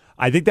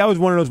 I think that was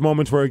one of those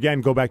moments where, again,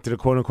 go back to the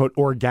quote-unquote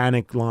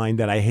organic line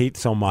that I hate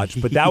so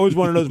much, but that was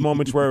one of those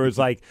moments where it was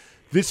like,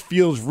 this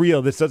feels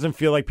real. This doesn't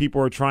feel like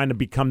people are trying to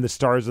become the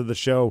stars of the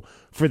show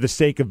for the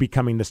sake of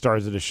becoming the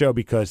stars of the show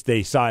because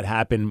they saw it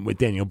happen with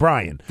Daniel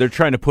Bryan. They're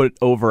trying to put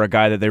over a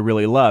guy that they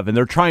really love, and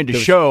they're trying to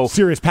show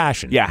serious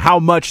passion. Yeah, how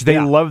much they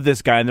love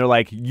this guy, and they're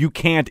like, you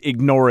can't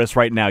ignore us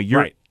right now.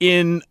 You're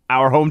in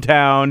our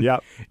hometown.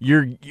 Yep.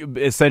 You're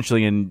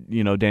essentially in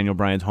Daniel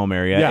Bryan's home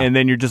area, and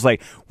then you're just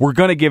like, we're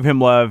gonna give him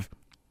love.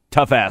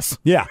 Tough ass.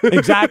 Yeah,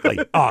 exactly.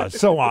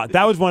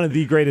 That was one of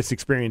the greatest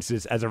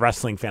experiences as a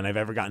wrestling fan I've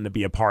ever gotten to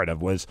be a part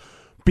of, was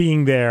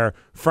being there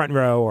front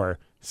row or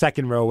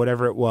second row,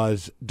 whatever it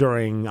was,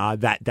 during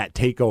that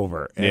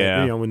takeover.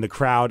 And, when the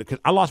crowd, because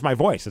I lost my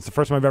voice. It's the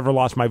first time I've ever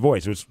lost my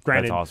voice. It was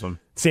granted That's awesome.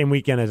 Same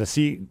weekend as a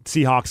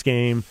Seahawks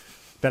game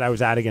that I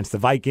was at against the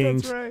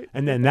Vikings. That's right.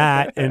 And then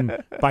that,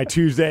 and by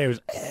Tuesday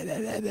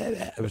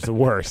it was the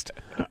worst.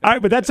 All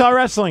right, but that's our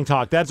wrestling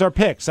talk. That's our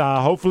picks.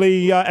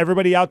 Hopefully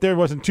everybody out there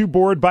wasn't too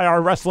bored by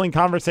our wrestling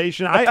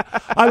conversation. I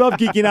love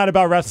geeking out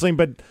about wrestling,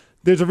 but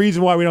there's a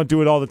reason why we don't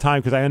do it all the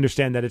time, because I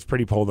understand that it's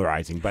pretty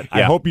polarizing. But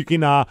I hope you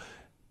can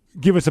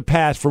give us a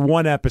pass for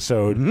one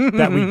episode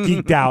that we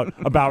geeked out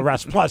about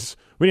wrestling. Plus,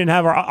 we didn't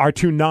have our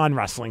two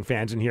non-wrestling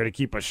fans in here to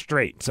keep us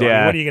straight. So I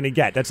mean, what are you going to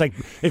get? That's like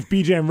if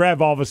BJ and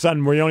Rev all of a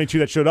sudden were the only two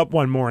that showed up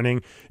one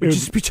morning. We'd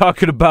just be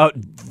talking about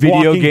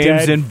video Walking games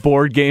Dead. And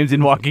board games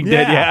and Walking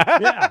Dead.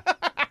 Yeah.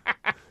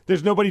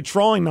 There's nobody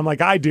trolling them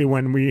like I do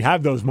when we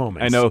have those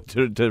moments. I know,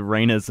 to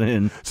rein us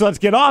in. So let's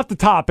get off the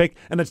topic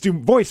and let's do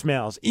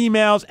voicemails,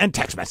 emails, and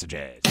text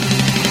messages.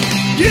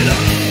 Get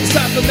up,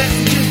 Cipher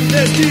messages with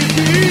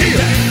STP.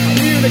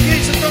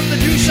 Communication from the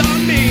douche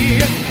on me.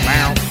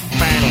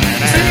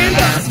 Saying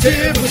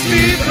positive with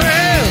Steve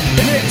Graham.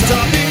 And it's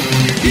topic,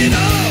 you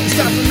know.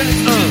 Cipher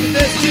messages with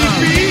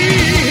STP.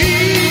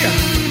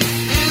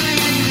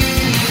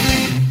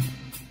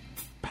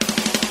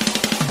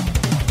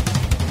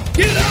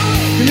 Get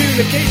on!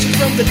 Communication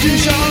from the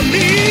douche on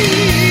me.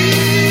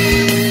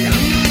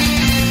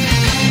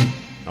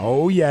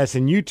 Oh, yes,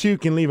 and you too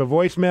can leave a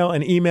voicemail,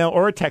 an email,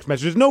 or a text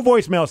message. There's no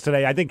voicemails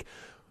today. I think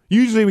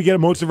usually we get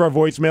most of our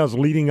voicemails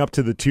leading up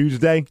to the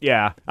Tuesday.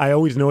 Yeah. I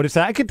always notice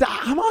that.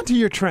 I'm onto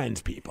your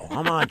trends, people.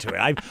 I'm onto it.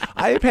 I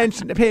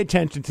pay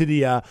attention to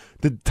the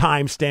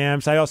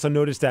timestamps. I also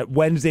noticed that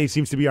Wednesday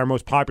seems to be our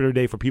most popular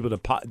day for people to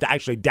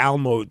actually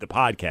download the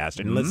podcast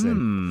and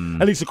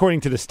listen. At least according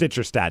to the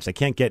Stitcher stats. I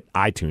can't get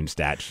iTunes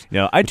stats.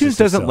 No, iTunes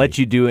doesn't let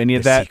you do any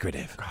of that.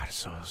 Secretive. God, it's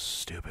so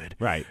stupid.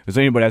 Right. Because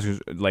anybody asks,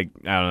 like,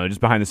 I don't know,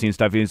 just behind the scenes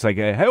stuff, it's like,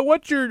 hey,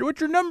 what's your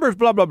numbers?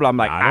 Blah blah blah. I'm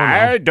like,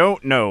 I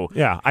don't know.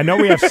 Yeah, I know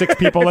we have 6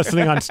 people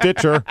listening on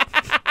Stitcher.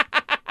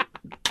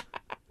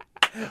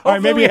 All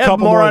right, maybe a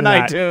couple more on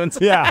than iTunes.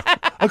 That. Yeah,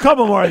 a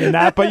couple more than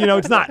that, but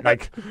it's not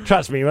like,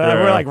 trust me,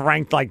 we're like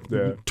ranked like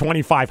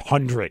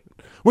 2,500,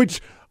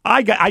 which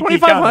I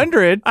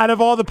 2,500 out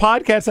of all the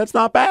podcasts. That's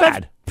not bad.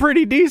 That's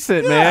pretty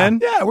decent, man.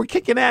 Yeah, we're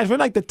kicking ass. We're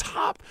like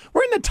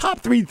we're in the top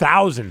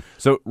 3,000.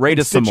 So rate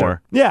us some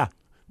more. Yeah.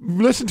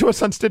 Listen to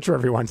us on Stitcher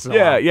every once in a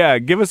while. Yeah.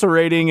 Give us a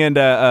rating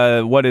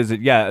and what is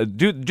it? Yeah,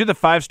 do the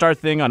 5-star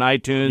thing on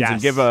iTunes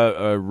and give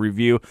a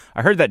review.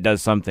 I heard that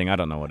does something. I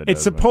don't know what it does.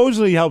 It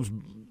supposedly helps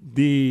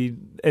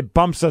it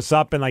bumps us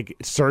up in like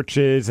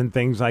searches and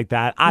things like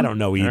that. I don't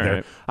know either.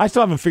 Right. I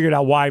still haven't figured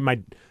out why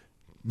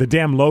the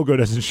damn logo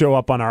doesn't show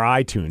up on our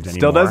iTunes anymore.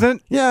 Still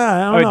doesn't?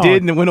 Yeah, I don't know. It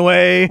did and it went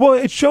away? Well,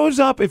 it shows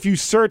up if you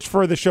search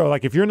for the show.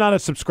 Like if you're not a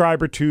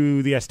subscriber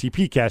to the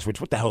STP-CAST, which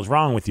what the hell's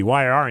wrong with you?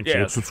 Why aren't you?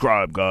 Yeah,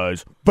 subscribe,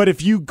 guys. But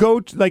if you go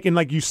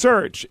to, you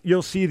search,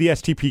 you'll see the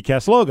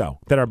STP-CAST logo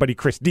that our buddy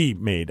Chris D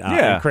made.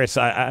 And Chris,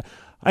 I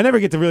never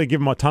get to really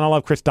give him a ton of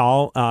love. Chris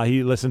Dahl,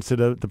 he listens to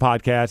the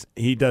podcast.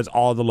 He does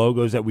all the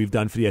logos that we've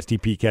done for the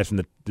STP-CAST, from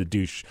the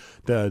douche,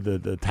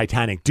 the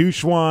Titanic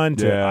douche one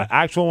to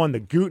actual one, the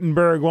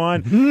Gutenberg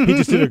one. He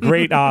just did a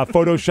great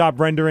Photoshop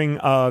rendering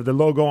of the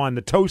logo on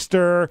the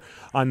toaster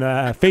on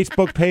the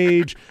Facebook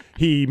page.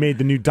 He made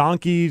the new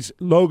Donkeys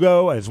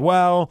logo as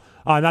well.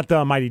 Not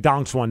the Mighty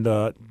Donks one,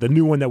 the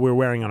new one that we're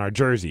wearing on our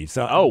jersey.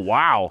 So, oh,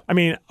 wow. I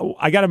mean,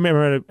 I got to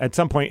remember at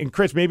some point, and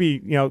Chris, maybe,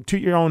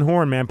 toot your own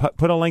horn, man.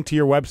 Put a link to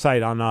your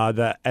website on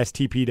the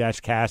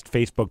STP-CAST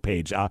Facebook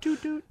page.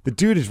 The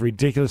dude is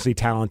ridiculously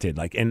talented.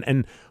 Like,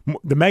 and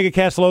the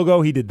MegaCast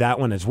logo, he did that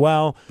one as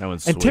well. That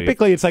one's and sweet.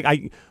 typically it's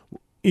like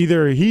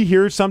either he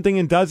hears something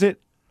and does it,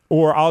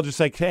 or I'll just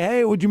like say,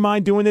 hey, would you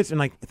mind doing this? And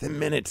like within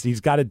minutes, he's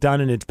got it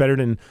done, and it's better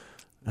than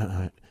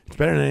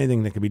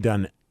anything that could be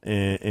done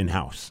in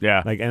house.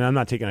 Yeah. Like, and I'm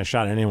not taking a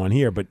shot at anyone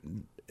here, but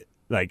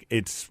like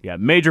it's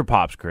major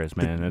pops, Chris,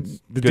 man.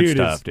 That's the good dude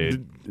stuff,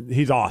 dude.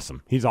 He's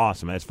awesome. He's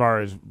awesome. As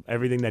far as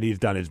everything that he's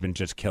done has been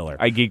just killer.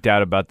 I geeked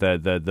out about the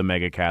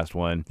MegaCast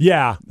one.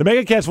 Yeah, the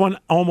MegaCast one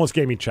almost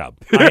gave me chub.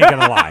 I ain't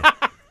gonna lie.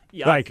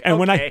 Like, and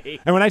when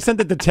I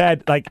sent it to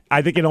Ted, like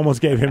I think it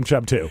almost gave him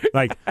chub too.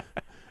 Like.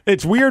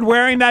 It's weird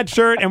wearing that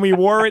shirt, and we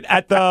wore it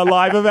at the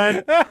live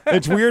event.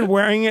 It's weird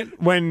wearing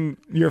it when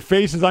your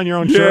face is on your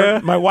own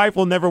shirt. My wife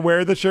will never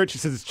wear the shirt. She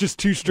says it's just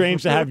too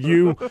strange to have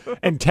you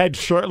and Ted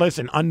shirtless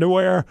in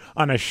underwear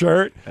on a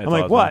shirt. That's I'm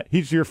like, awesome. what?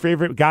 He's your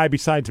favorite guy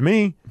besides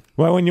me?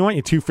 Why wouldn't you want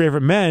your 2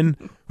 favorite men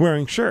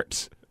wearing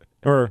shirts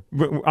or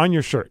on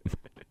your shirt?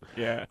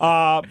 Yeah.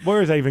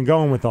 Where is I even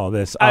going with all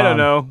this? I don't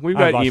know. We've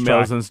got I've lost emails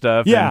track. and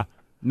stuff. Yeah. And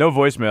no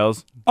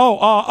voicemails.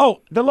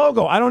 The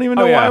logo. I don't even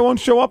know why it won't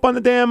show up on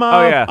the damn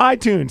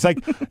iTunes. Like,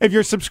 if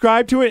you're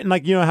subscribed to it, and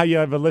like, how you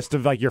have a list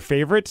of like your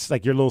favorites,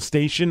 like your little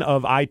station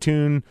of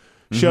iTunes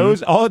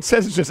shows, all it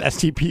says is just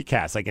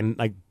STP-CAST, like in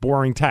like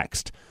boring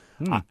text.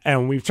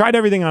 And we've tried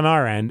everything on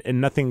our end,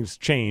 and nothing's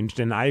changed.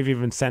 And I've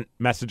even sent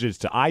messages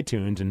to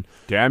iTunes, and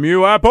damn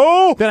you,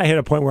 Apple! Then I hit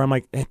a point where I'm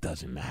like, it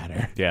doesn't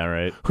matter. Yeah,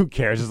 right. Who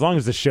cares? As long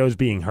as the show's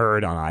being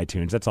heard on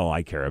iTunes, that's all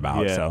I care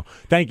about. Yeah. So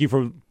thank you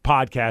for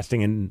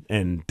podcasting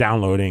and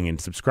downloading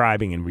and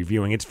subscribing and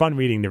reviewing. It's fun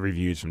reading the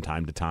reviews from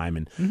time to time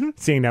and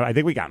seeing that. I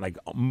think we got like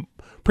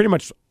pretty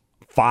much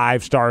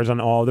 5 stars on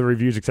all the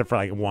reviews except for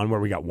like one where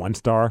we got 1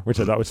 star, which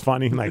I thought was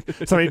funny. Like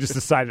somebody just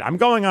decided, I'm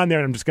going on there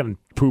and I'm just going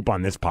to poop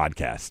on this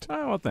podcast.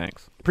 Oh, well,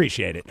 thanks.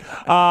 Appreciate it.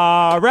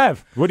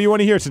 Rev, what do you want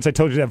to hear, since I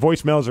told you that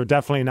voicemails are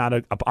definitely not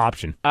an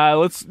option?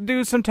 Let's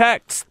do some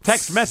texts.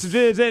 Text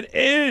messages, it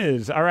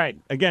is. All right.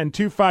 Again,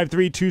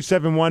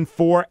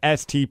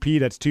 253-271-4STP.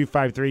 That's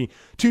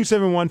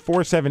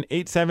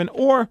 253-271-4787.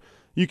 Or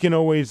you can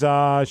always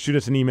shoot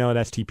us an email at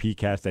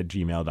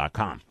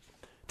stpcast@gmail.com.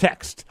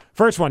 Text.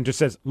 First one just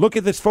says, look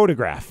at this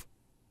photograph.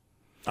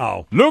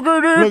 Oh. Look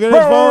at this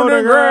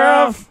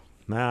photograph.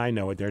 Nah, I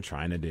know what they're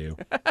trying to do.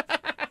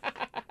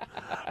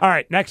 All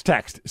right, next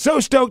text. So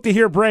stoked to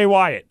hear Bray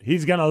Wyatt.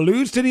 He's going to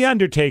lose to The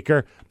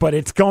Undertaker, but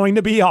it's going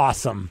to be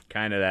awesome.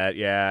 Kind of that.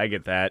 Yeah, I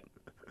get that.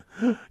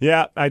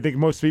 Yeah, I think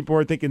most people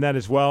are thinking that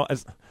as well.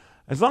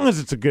 As long as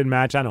it's a good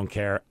match, I don't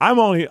care.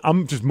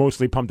 I'm just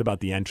mostly pumped about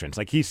the entrance.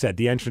 Like he said,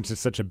 the entrance is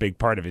such a big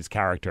part of his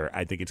character.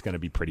 I think it's going to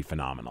be pretty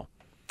phenomenal.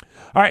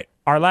 All right,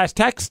 our last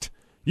text.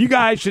 You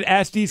guys should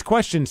ask these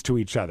questions to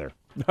each other.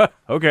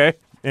 Okay.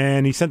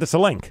 And he sent us a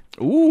link.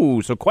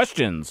 Ooh, so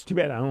questions. Too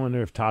bad. I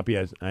wonder if Toppy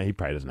has. He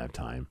probably doesn't have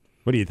time.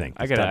 What do you think?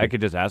 I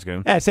could just ask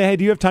him. Yeah, say, hey,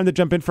 do you have time to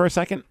jump in for a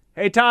second?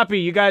 Hey, Toppy,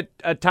 you got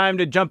time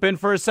to jump in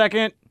for a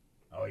second?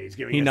 Oh, he's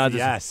giving us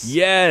yes.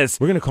 Yes.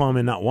 We're going to call him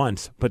in not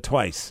once, but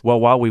twice. Well,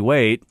 while we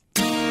wait.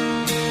 Look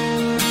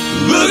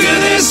at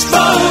this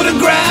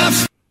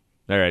photograph.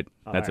 All right.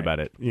 That's about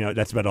it.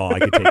 That's about all I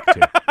could take,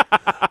 too.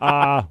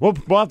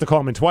 We'll have to call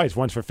him in twice,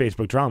 once for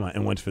Facebook Drama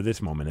and once for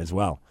this moment as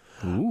well.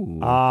 Ooh.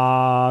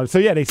 So,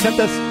 yeah, they sent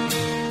us...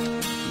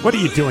 What are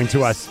you doing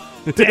to us?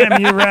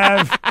 Damn you,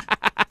 Rev.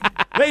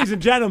 Ladies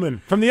and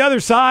gentlemen, from the other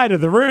side of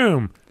the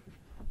room,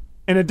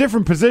 in a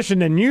different position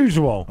than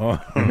usual,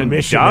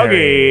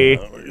 Doggy.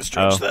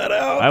 Stretch that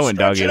out. I went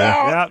doggy.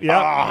 Yep.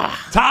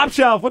 Top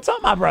Shelf. What's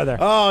up, my brother?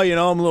 Oh,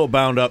 I'm a little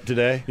bound up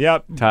today.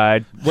 Yep.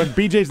 Tied. When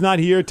BJ's not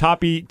here,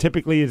 Toppy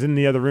typically is in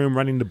the other room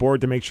running the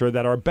board to make sure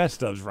that our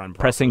best ofs run properly.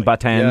 Pressing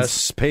buttons.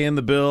 Yes, paying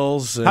the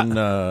bills, and,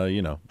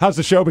 How's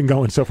the show been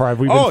going so far? Have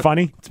we been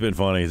funny? It's been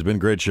funny. It's been a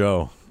great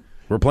show.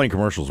 We're playing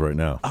commercials right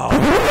now.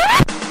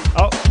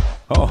 Oh.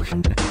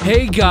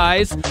 Hey,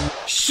 guys.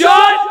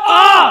 Shut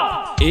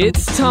up!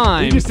 It's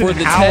time for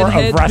the Ted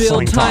Head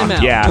Bill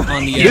timeout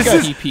on the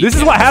sTP-CAST. This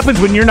is what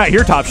happens when you're not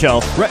here, Top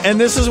Shelf. Right, and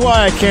this is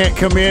why I can't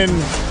come in.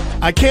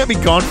 I can't be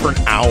gone for an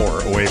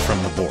hour away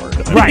from the board.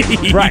 Right.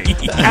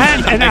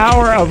 And an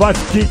hour of us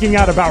geeking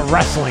out about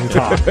wrestling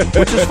talk.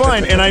 Which is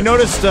fine. And I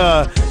noticed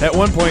at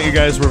one point you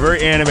guys were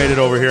very animated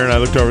over here, and I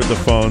looked over at the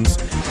phones,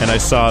 and I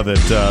saw that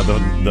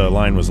the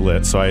line was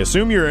lit. So I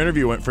assume your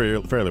interview went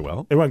fairly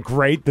well. It went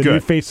great. The new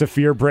face of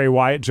fear, Bray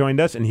Wyatt, joined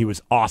us, and he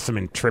was awesome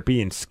and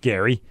trippy and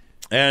scary.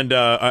 And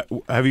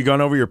have you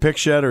gone over your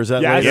picks yet, or is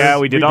that later? Yeah,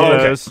 we did all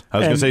those. I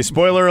was going to say,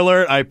 spoiler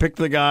alert, I picked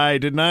the guy,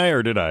 didn't I,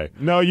 or did I?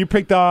 No, you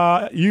picked,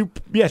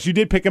 yes, you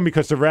did pick him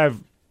because the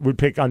Rev would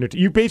pick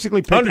Undertaker. You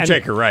basically picked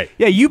Undertaker, right.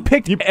 Yeah, you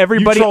picked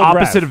everybody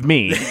opposite of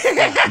me, you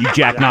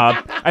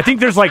jackknob. I think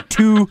there's like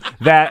two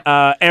that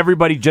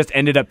everybody just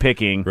ended up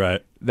picking.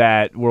 Right.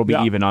 That we'll be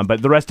even on.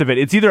 But the rest of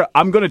it's either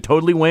I'm going to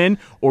totally win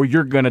or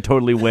you're going to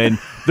totally win.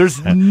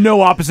 There's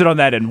no opposite on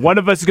that end. One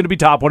of us is going to be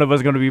top, one of us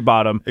is going to be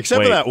bottom.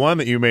 Except for that one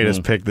that you made us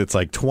pick that's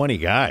like 20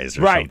 guys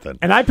or something.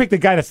 And I picked a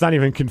guy that's not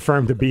even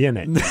confirmed to be in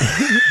it.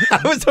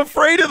 I was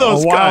afraid of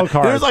those wild guys.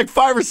 card. There's like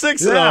 5 or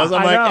 6 of those.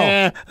 I'm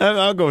like,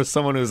 I'll go with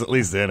someone who's at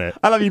least in it.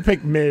 I love you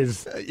picked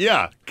Miz.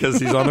 Yeah, because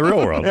he's on the real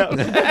world.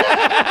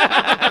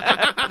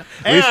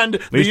 And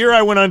the year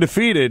I went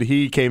undefeated,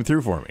 he came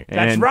through for me.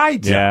 That's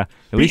right. Yeah.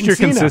 At least you're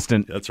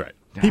consistent. That's right.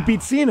 He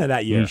beat Cena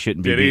that year. He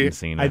shouldn't be beating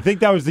Cena. I think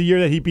that was the year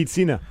that he beat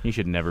Cena. He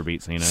should never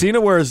beat Cena. Cena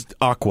wears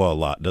aqua a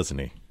lot, doesn't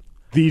he?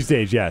 These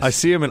days, yes. I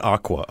see him in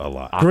aqua a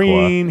lot.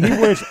 Green. He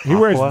wears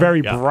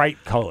very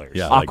bright colors.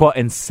 Yeah, aqua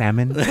and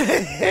salmon.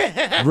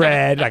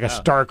 Red, like a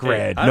stark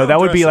red. No, that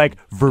would be like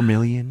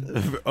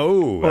vermilion.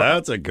 Oh,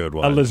 that's a good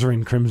one.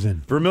 Alizarin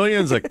crimson.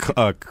 Vermilion's a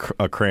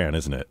crayon,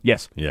 isn't it?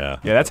 Yes. Yeah.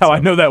 Yeah, that's how I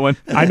know that one.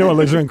 I know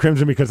alizarin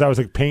crimson because that was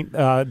a paint.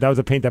 That was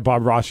a paint that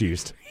Bob Ross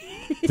used.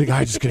 The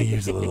guy's just going to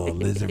use a little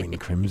alizarin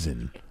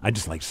crimson. I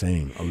just like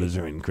saying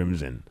alizarin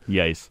crimson.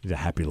 Yes. He's a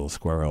happy little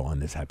squirrel on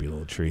this happy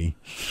little tree.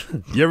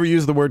 You ever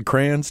use the word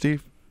crayon,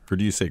 Steve? Or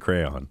do you say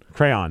crayon?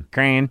 Crayon.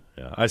 Crayon.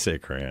 Yeah, I say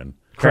crayon.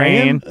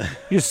 Crayon?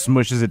 He just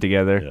smushes it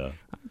together. Yeah.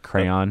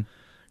 Crayon.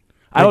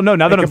 I don't know.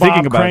 Now that I'm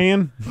thinking about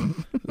crayon.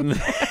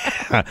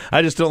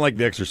 I just don't like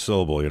the extra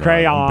syllable.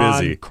 Crayon. I'm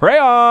busy.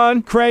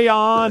 Crayon.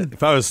 Crayon.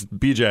 If I was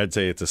BJ, I'd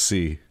say it's a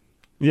C.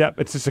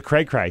 Yep, it's just a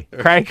cray-cray.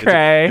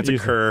 Cray-cray. It's a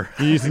cur.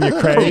 You're using your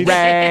crays.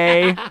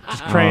 Cray.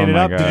 Just craying it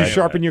up. Did you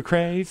sharpen your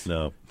crays?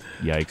 No.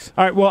 Yikes.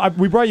 All right, well,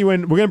 we brought you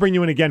in. We're going to bring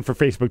you in again for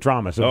Facebook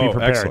Drama, so be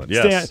prepared. Excellent.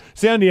 Yes.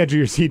 Stay on the edge of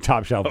your seat,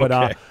 Top Shelf. Okay.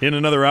 But in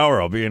another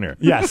hour, I'll be in here.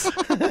 Yes.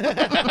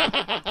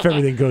 If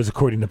everything goes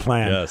according to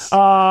plan. Yes.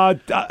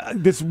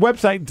 This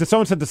website,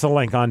 someone sent us a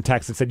link on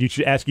text and said you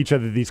should ask each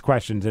other these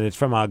questions, and it's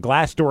from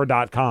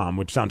glassdoor.com,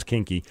 which sounds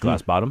kinky.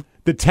 Glass bottom?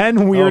 The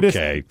 10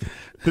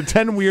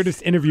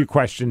 weirdest interview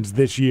questions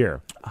this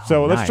year.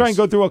 So let's try and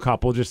go through a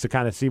couple just to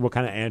kind of see what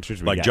kind of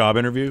answers we get. Like job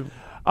interview?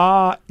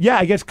 Yeah,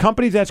 I guess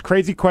companies ask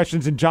crazy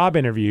questions in job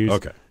interviews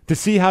to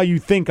see how you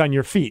think on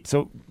your feet.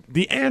 So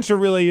the answer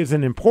really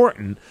isn't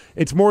important.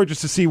 It's more just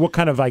to see what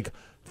kind of like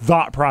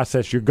thought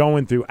process you're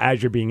going through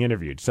as you're being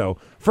interviewed. So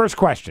first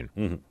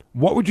question,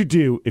 what would you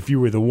do if you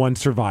were the one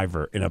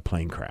survivor in a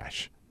plane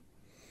crash?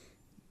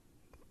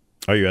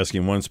 Are you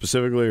asking one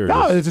specifically? Or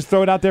No, just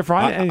throw it out there for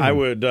anything. I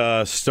would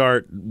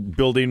start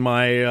building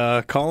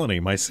my colony,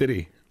 my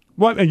city.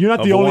 What? And you're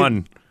not the only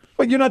one.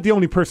 Well, you're not the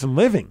only person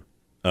living.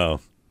 Oh.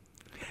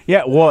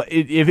 Yeah, well,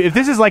 if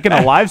this is like in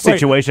a live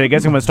situation, I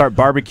guess I'm going to start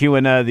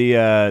barbecuing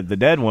the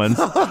dead ones.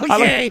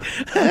 Okay.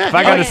 If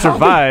I got to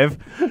survive.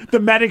 The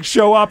medics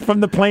show up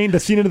from the plane, the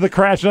scene of the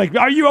crash. They're like,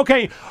 are you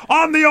okay?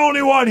 I'm the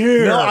only one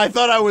here. No, I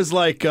thought I was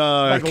like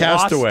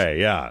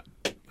Castaway. Lost?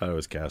 Yeah, I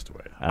was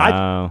Castaway.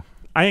 I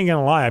ain't going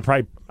to lie. I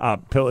probably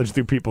pillaged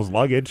through people's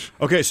luggage.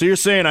 Okay, so you're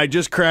saying I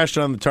just crashed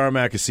on the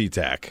tarmac of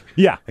SeaTac.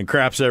 Yeah. And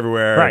crap's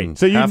everywhere. Right. And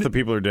So half the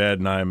people are dead,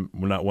 and I'm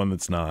not one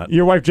that's not.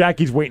 Your wife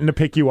Jackie's waiting to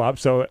pick you up,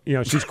 so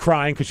she's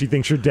crying because she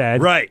thinks you're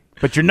dead. Right.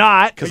 But you're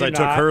not. Because I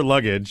took her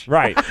luggage.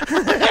 Right.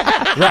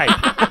 Right.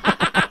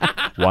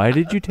 Why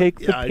did you take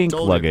the pink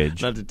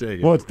luggage? Not to take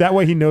it. Well, it's that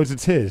way he knows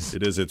it's his.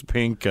 It is. It's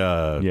pink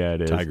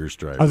it is. tiger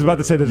stripe. I was about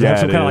to say, does it have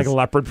some kind of like a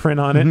leopard print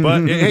on it?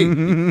 But hey,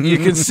 you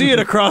can see it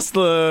across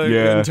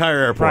the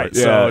entire airport. Right.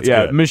 So it's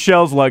good.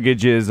 Michelle's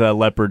luggage is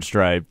leopard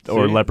striped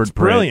or leopard print.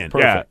 Brilliant.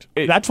 Perfect.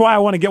 Yeah. That's why I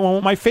want to get one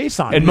with my face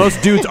on it. And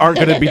most dudes aren't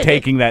going to be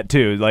taking that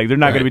too. Like they're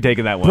not going to be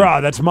taking that one. Bro,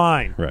 that's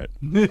mine. Right.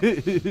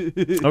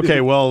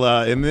 Okay.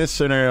 Well, in this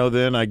scenario,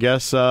 then I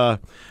guess I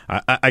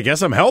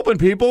guess I'm helping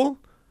people.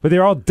 But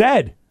they're all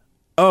dead.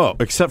 Oh,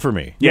 except for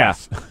me.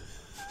 Yes.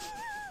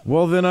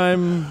 Well, then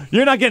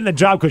You're not getting the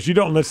job because you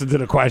don't listen to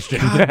the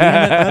question.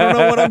 I don't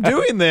know what I'm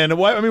doing then.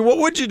 What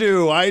would you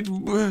do?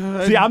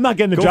 See, I'm not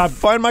getting the go job.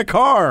 Find my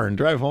car and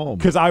drive home.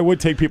 Because I would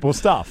take people's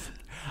stuff.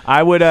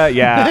 I would, I'd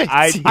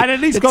at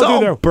least go it's through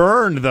all their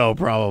burned though,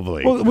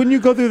 probably. Well, wouldn't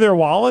you go through their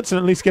wallets and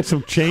at least get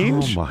some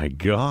change? Oh my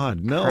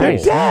God, no! They're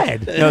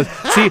dead. No,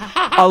 see,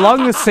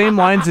 along the same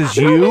lines as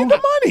They don't you, need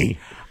the money.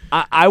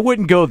 I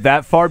wouldn't go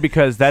that far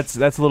because that's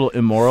a little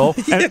immoral.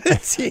 I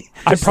probably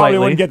slightly.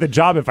 wouldn't get the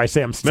job if I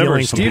say I'm stealing.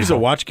 Remember, from Steve's a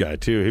people. watch guy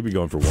too. He'd be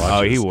going for watches.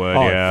 Oh, he would,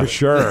 for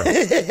sure.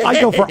 I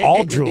go for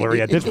all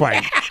jewelry at this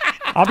point.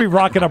 I'll be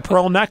rocking a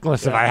pearl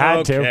necklace if I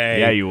had to.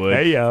 Yeah, you would.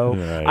 Hey yo.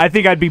 Right. I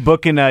think I'd be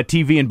booking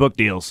TV and book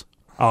deals.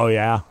 Oh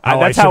yeah.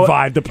 That's I how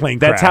survived the plane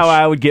crash. That's how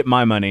I would get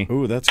my money.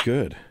 Ooh, that's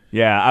good.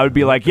 Yeah, I would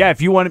be like,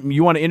 if you want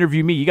to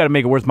interview me, you got to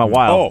make it worth my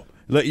while.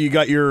 Oh, you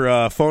got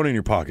your phone in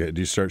your pocket.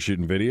 Do you start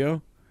shooting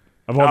video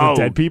of all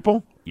the dead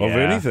people? Yeah. of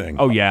anything?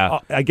 Oh yeah.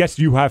 I guess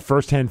you have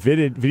firsthand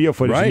video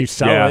footage and you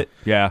sell yeah. it.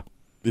 Yeah.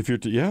 If you're,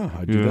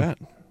 I'd do that.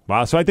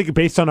 Wow. So I think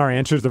based on our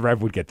answers, the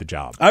Rev would get the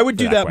job. I would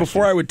do that question.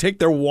 before I would take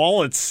their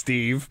wallets,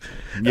 Steve.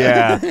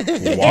 Yeah.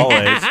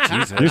 Wallets.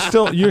 Jesus.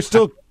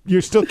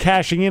 You're still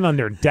cashing in on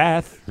their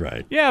death.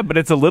 Right. Yeah, but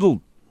it's a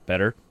little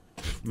better.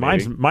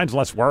 Mine's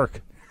less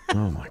work.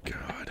 Oh my God.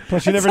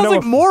 Plus, you That never sounds know.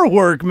 like more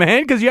work,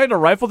 man, because you had to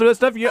rifle through that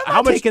stuff.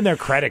 How much taking their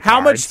credit cards? How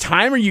much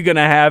time are you going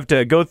to have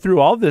to go through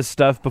all this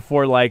stuff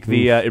before, like,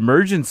 the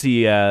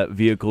emergency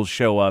vehicles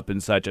show up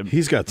and such?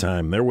 He's got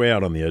time. They're way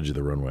out on the edge of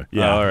the runway.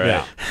 Yeah, all right.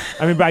 Yeah.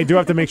 I mean, but I do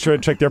have to make sure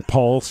to check their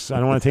pulse. I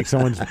don't want to take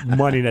someone's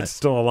money that's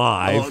still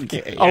alive.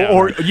 Okay.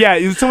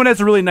 If someone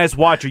has a really nice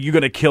watch, are you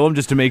going to kill him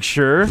just to make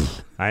sure?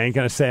 I ain't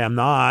gonna say I'm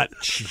not.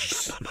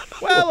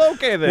 Well,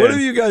 okay then. What have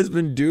you guys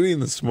been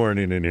doing this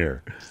morning in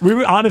here?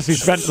 We honestly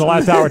spent the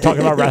last hour talking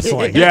about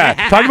wrestling.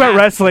 Yeah, talking about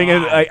wrestling,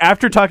 and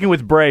after talking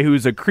with Bray,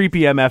 who's a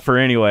creepy MFer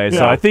anyway, so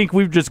Yeah. I think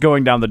we're just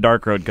going down the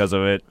dark road because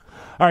of it.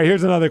 All right,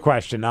 here's another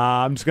question.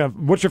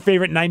 What's your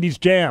favorite '90s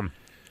jam?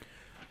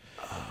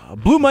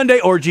 Blue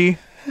Monday Orgy.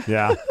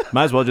 Yeah,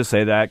 Might as well just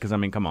say that because, I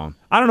mean, come on.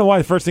 I don't know why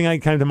the first thing that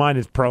came to mind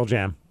is Pearl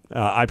Jam.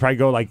 I'd probably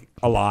go like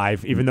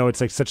Alive, even though it's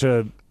like such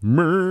a I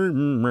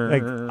don't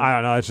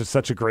know. It's just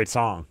such a great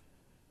song.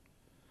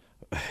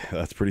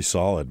 That's pretty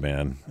solid,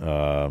 man.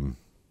 90s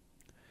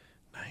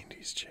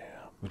jam.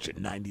 What's your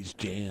 '90s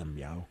jam,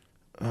 yo?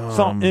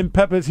 Salt and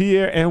Pepper's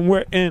here, and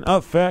we're in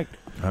effect.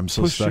 I'm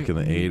so stuck in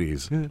the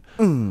 80s.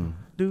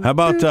 How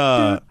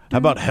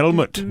about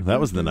Helmut?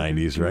 That was the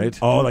 90s, right?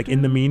 Oh, like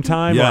In the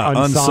Meantime? Yeah,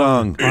 or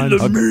Unsung.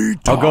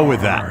 I'll go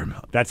with that.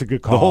 That's a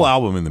good call. The whole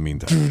album In the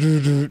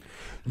Meantime.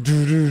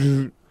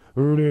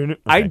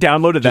 I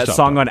downloaded that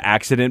song on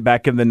accident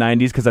back in the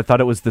 90s because I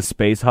thought it was the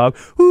Space Hog.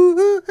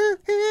 And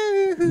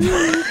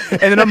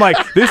then I'm like,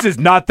 this is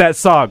not that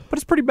song, but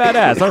it's pretty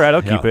badass. All right,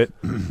 I'll keep it.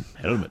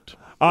 Helmet.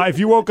 If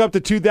you woke up to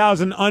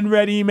 2,000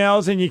 unread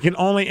emails and you can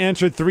only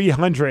answer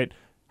 300,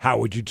 how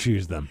would you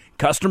choose them?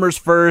 Customers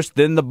first,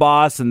 then the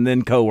boss, and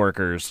then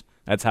coworkers.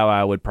 That's how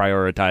I would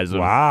prioritize them.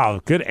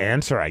 Wow, good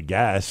answer, I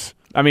guess.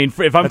 I mean,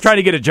 if I'm trying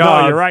to get a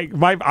job. No, you're right.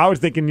 I was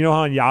thinking, you know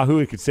how on Yahoo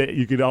you could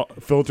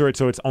filter it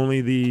so it's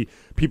only the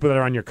people that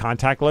are on your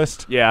contact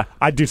list? Yeah.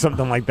 I'd do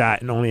something like that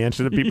and only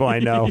answer the people I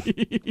know.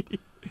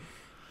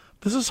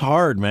 This is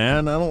hard,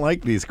 man. I don't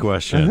like these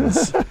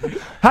questions.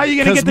 How are you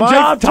going to get the my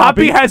job,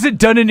 Toppy hasn't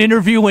done an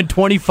interview in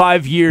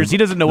 25 years. He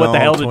doesn't know what the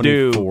hell to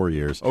do. 24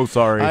 years. Oh,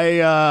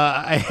 sorry.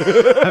 I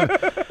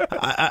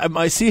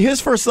see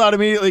his first thought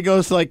immediately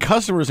goes to like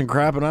customers and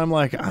crap, and I'm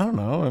like, I don't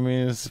know. I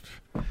mean,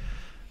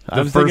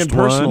 I'm thinking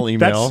personal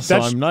email, so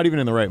I'm not even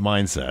in the right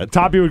mindset.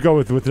 Toppy would go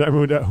with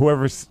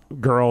whoever's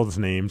girl's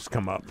names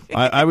come up.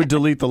 I would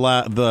delete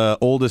the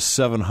oldest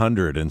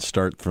 700 and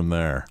start from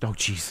there. Oh,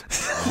 jeez.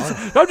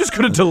 I'm just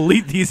going to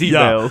delete these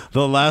emails. Yeah,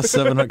 the last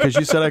 700, because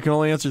you said I can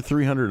only answer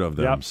 300 of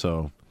them. Yep.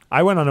 So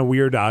I went on a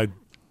weird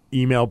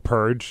email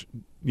purge.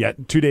 Yeah,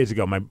 2 days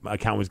ago, my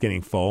account was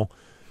getting full.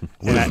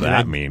 What does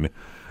that mean?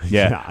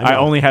 Yeah, I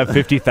only have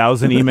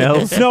 50,000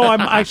 emails. No,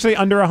 I'm actually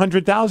under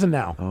 100,000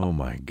 now. Oh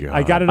my god!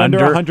 I got it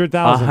under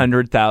 100,000.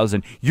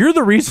 100,000. You're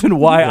the reason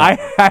why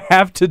I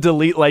have to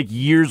delete like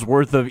years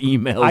worth of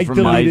emails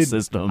from my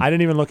system. I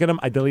didn't even look at them.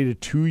 I deleted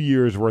 2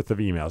 years worth of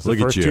emails. The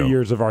first 2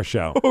 years of our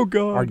show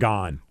are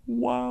gone.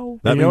 Wow.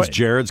 That means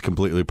Jared's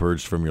completely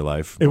purged from your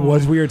life. It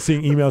was weird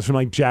seeing emails from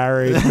like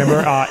Jared.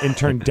 Remember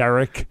intern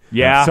Derek?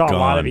 Yeah. I saw a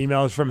lot of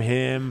emails from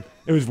him.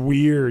 It was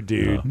weird,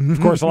 dude. Yeah.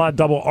 Of course, a lot of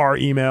double R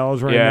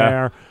emails were in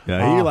there.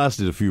 Yeah, he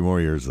lasted a few more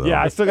years, though.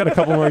 Yeah, I still got a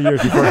couple more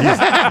years before he's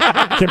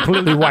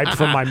completely wiped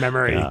from my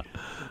memory. Yeah,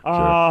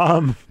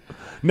 sure.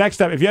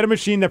 Next up, if you had a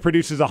machine that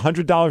produces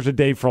 $100 a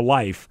day for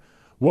life,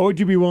 what would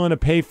you be willing to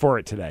pay for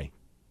it today?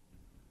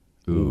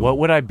 Ooh. What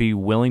would I be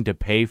willing to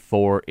pay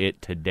for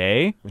it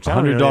today?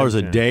 $100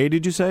 a day,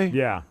 did you say?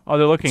 Yeah. Oh,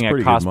 they're looking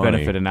at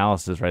cost-benefit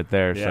analysis right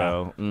there,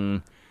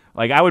 so...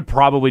 Like I would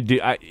probably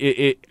do,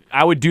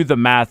 I would do the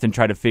math and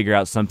try to figure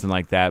out something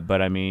like that. But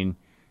I mean,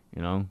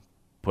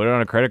 put it on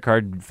a credit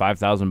card,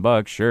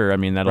 $5,000, sure. I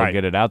mean that'll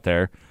get it out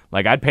there.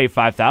 Like I'd pay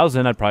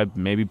 $5,000, I'd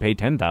probably maybe pay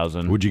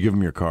 $10,000. Would you give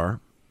him your car?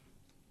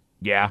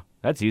 Yeah,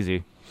 that's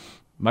easy.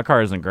 My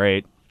car isn't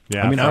great.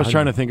 Yeah, I mean I was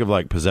trying to think of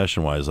like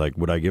possession wise. Like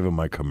would I give him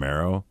my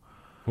Camaro?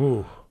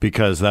 Ooh,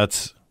 because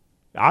that's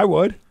I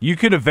would. You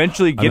could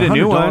eventually get a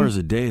new one. $100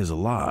 a day is a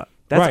lot.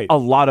 That's a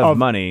lot of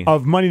money.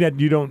 Of money that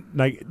you don't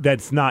like.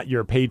 That's not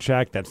your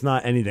paycheck. That's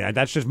not anything.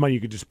 That's just money you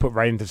could just put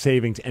right into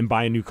savings and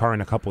buy a new car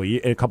in a couple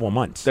of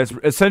months. That's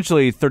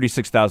essentially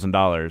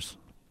 $36,000,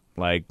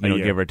 like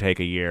give or take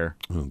a year.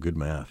 Oh, good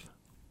math.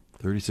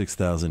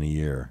 $36,000 a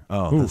year.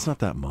 Oh, that's not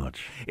that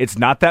much. It's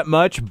not that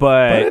much,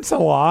 but it's a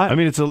lot. I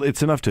mean,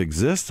 it's enough to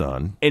exist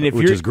on, and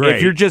which is great.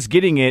 If you're just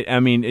getting it, I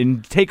mean,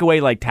 and take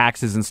away like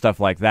taxes and stuff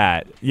like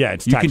that. Yeah,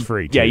 it's tax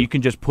free. Yeah, you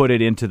can just put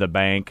it into the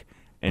bank.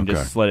 And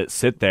just let it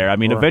sit there. I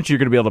mean, eventually you're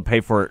going to be able to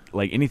pay for it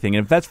like anything.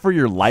 And if that's for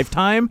your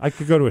lifetime, I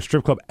could go to a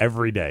strip club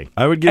every day.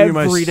 I would give you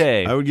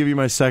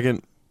my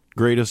second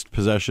greatest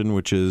possession,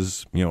 which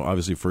is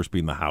obviously first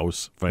being the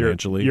house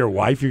financially. Your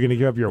wife? You're going to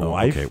give up your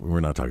wife? Okay,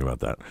 we're not talking about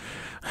that.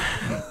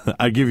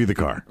 I'd give you the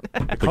car,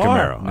 the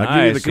car. Camaro. I'd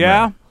give you the Camaro.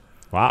 Yeah.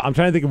 Wow, I'm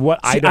trying to think of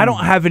what item. I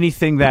don't have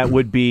anything that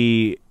would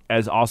be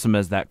as awesome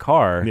as that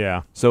car.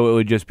 Yeah. So it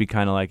would just be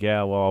kind of like,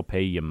 I'll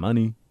pay you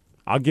money.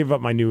 I'll give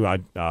up my new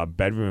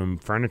bedroom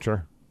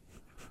furniture.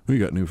 We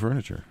got new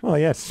furniture. Well,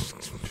 yes.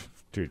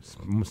 Dude, it's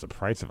almost the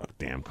price of a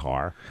damn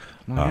car.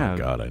 Oh,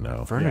 God, I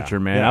know. Furniture,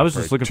 man. Yeah, I was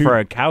just looking for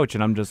a couch,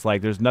 and I'm just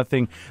like, there's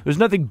nothing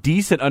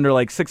decent under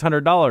like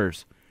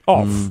 $600.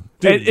 Oh,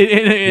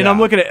 and I'm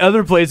looking at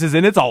other places,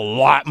 and it's a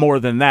lot more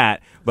than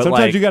that. But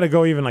sometimes you got to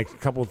go even like a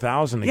couple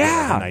 $1,000 to get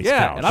a nice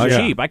couch. And I'm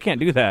cheap. I can't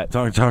do that.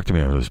 Talk to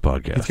me on this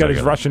podcast. He's got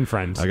his Russian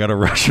friends. I got a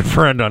Russian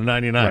friend on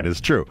 99. Right. It's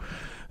true.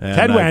 And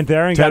Ted went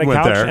there and got a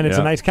couch, and it's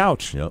a nice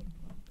couch. Yep.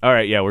 All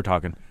right, we're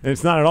talking.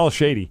 It's not at all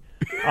shady.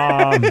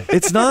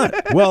 It's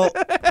not. Well,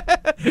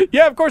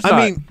 yeah, of course not.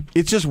 I mean,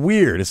 it's just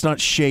weird. It's not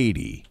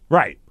shady.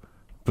 Right.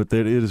 But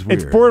that is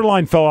weird. It's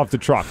borderline fell off the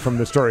truck from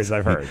the stories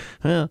I've heard.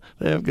 Well,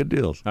 they have good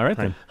deals. All right,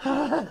 then.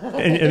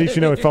 At least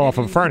you know it fell off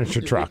of a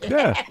furniture truck.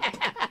 Yeah.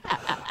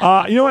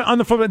 You know what? On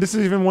the flip, this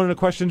is even one of the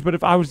questions, but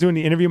if I was doing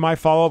the interview, my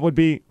follow-up would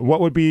be,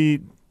 what would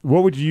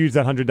you use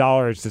that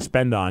 $100 to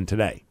spend on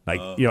today? Like,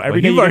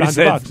 every day you get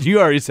 $100. You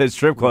already said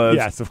strip clubs.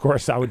 Yes, of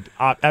course. I would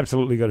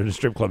absolutely go to the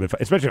strip club.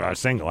 Especially if I was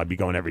single, I'd be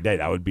going every day.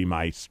 That would be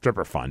my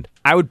stripper fund.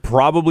 I would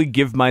probably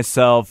give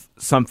myself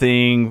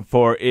something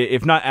for,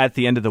 if not at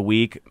the end of the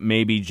week,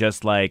 maybe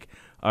just like,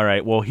 all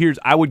right, well,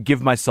 I would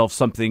give myself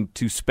something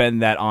to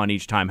spend that on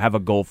each time, have a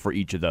goal for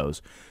each of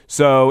those.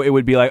 So it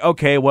would be like,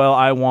 okay, well,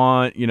 I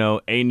want,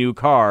 a new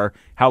car.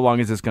 How long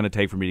is this going to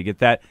take for me to get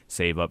that?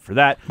 Save up for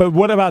that. But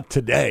what about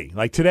today?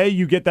 Like today,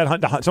 you get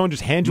that, someone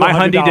just hands you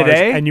 $100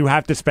 today, and you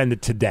have to spend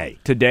it today.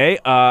 Today,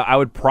 I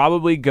would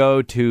probably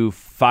go to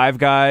Five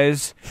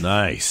Guys.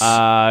 Nice.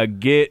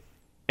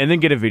 And then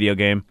get a video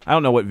game. I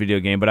don't know what video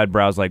game, but I'd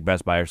browse like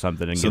Best Buy or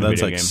something and get a video game.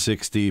 So that's like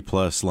 60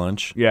 plus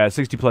lunch? Yeah,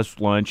 60 plus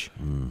lunch.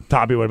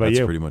 Toppy, what about you?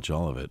 That's pretty much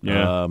all of it.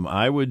 Yeah.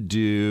 I would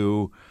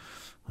do,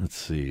 let's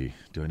see,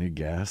 do I need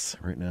gas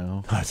right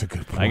now? That's a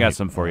good point. I got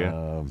some for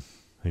you.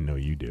 I know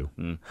you do.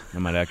 I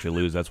might actually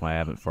lose. That's why I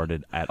haven't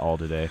farted at all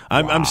today.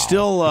 I'm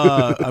still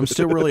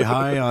really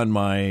high on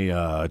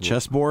my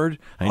chessboard.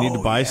 I need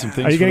to buy some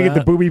things. Are you going to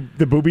get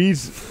the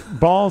boobies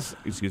balls?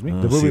 Excuse me.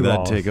 The booby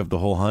balls. That take up the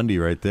whole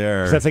hundy right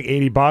there. So that's like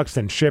 $80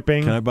 and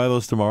shipping. Can I buy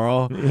those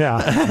tomorrow? Yeah.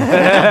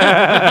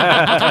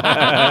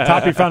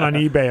 Toppy found on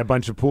eBay a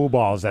bunch of pool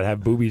balls that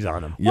have boobies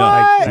on them.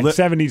 Yeah, like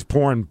 70s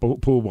porn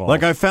pool balls.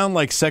 Like I found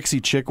like sexy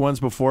chick ones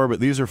before,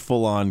 but these are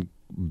full on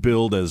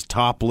billed as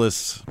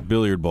topless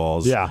billiard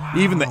balls. Yeah.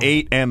 Even the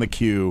 8 and the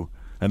Q,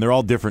 and they're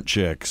all different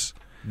chicks.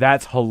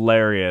 That's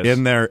hilarious.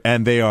 In there,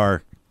 and they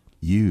are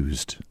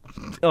used.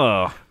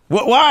 Ugh.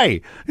 What?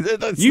 Why?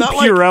 It's You not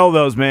Purell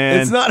those, man.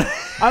 It's not.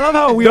 I love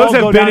how we those all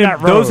have go been down in, that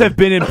road. Those have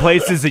been in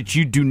places that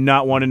you do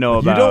not want to know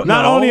about. don't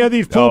Not know. only are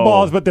these pool Oh.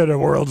 balls, but they're the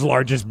world's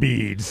largest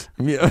beads.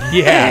 Yeah.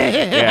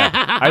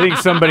 I think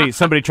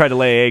somebody tried to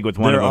lay egg with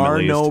one There of them. are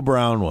at least. no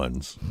brown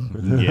ones.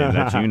 Yeah,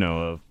 that you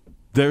know of.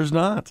 There's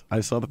not. I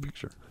saw the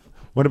picture.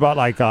 What about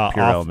like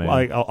Purell,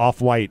 man.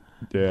 off-white?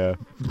 Yeah.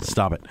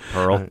 Stop it.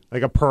 Pearl.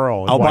 Like a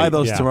pearl. I'll buy white,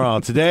 those yeah.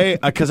 tomorrow. Today,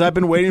 because I've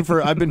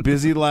been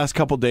busy the last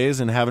couple days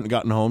and haven't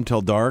gotten home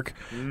till dark.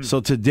 So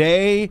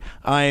today,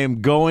 I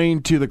am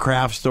going to the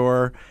craft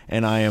store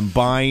and I am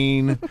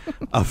buying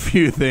a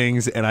few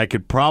things, and I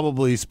could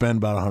probably spend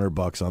about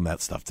 $100 on that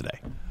stuff today.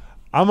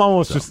 I'm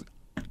almost just.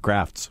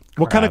 Crafts.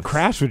 What kind of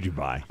crafts would you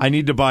buy? I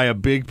need to buy a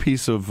big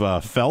piece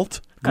of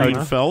felt.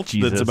 Green felt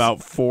Jesus. that's about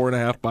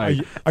 4.5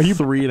 by Are you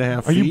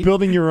 3.5 feet. Are you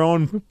building your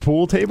own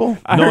pool table?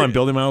 No, I'm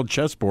building my own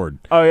chessboard.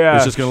 Oh, yeah.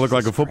 It's just going to look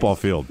like a football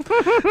field. God,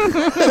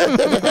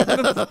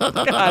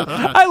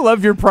 I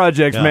love your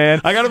projects,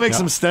 man. I got to make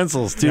some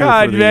stencils too.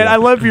 God, for the, man, I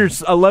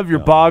love your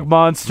bog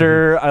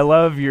monster. I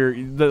love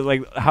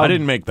how I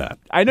didn't make that.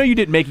 I know you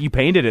didn't make it. You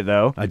painted it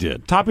though. I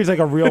did. Toppy's like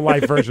a real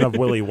life version of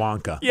Willy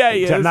Wonka. Yeah,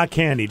 he is. Not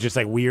candy, just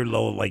like weird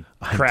little like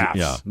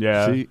crafts.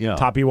 Yeah. See? Yeah.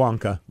 Toppy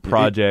Wonka.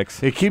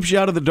 Projects. It keeps you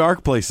out of the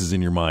dark places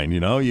in your mind. You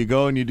know, you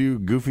go and you do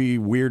goofy,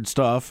 weird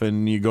stuff,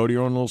 and you go to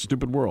your own little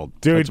stupid world.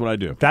 Dude, that's what I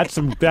do. That's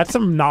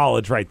some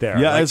knowledge right there.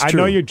 Yeah, like, it's I true.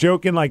 know you're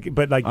joking,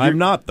 but I'm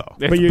not though.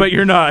 But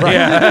you're not. Right.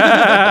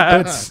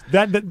 Yeah.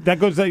 But that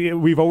goes. Like,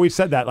 we've always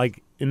said that.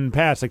 Like in the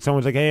past, like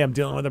someone's like, "Hey, I'm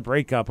dealing with a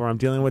breakup," or "I'm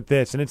dealing with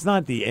this," and it's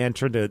not the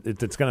answer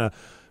that's gonna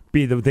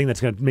be the thing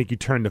that's gonna make you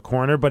turn the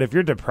corner. But if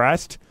you're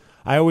depressed,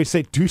 I always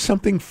say do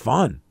something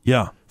fun.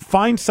 Yeah.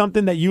 Find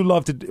something that you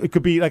love to do. It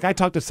could be like I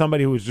talked to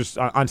somebody who was just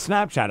on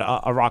Snapchat,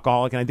 a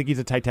rockaholic, and I think he's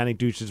a Titanic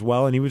douche as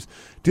well. And he was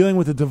dealing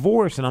with a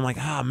divorce, and I'm like,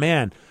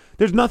 man,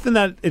 there's nothing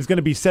that is going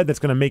to be said that's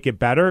going to make it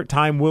better.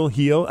 Time will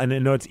heal, and I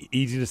know it's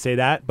easy to say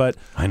that, but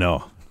I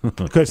know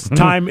because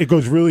time it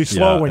goes really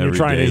slow when you're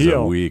trying to every day's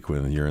heal. a week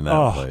when you're in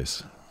that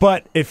place.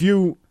 But if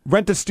you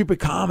rent a stupid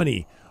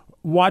comedy,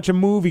 watch a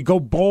movie, go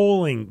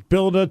bowling,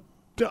 build a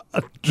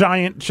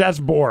giant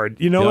chessboard.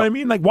 You know what I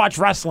mean? Like watch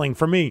wrestling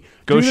for me.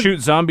 Go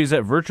shoot zombies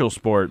at Virtual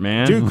Sport,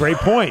 man. Dude, great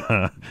point.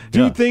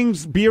 Do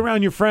things, be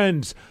around your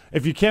friends.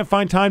 If you can't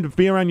find time to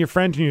be around your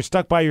friends and you're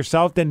stuck by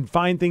yourself, then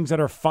find things that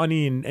are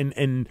funny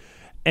and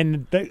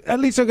at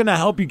least they're going to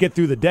help you get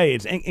through the day.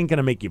 It ain't going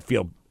to make you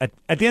feel, at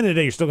the end of the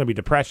day, you're still going to be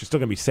depressed. You're still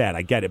going to be sad.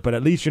 I get it. But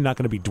at least you're not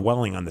going to be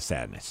dwelling on the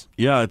sadness.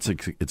 Yeah, it's a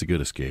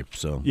good escape.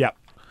 So yeah.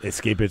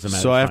 Escapism.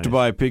 So I have to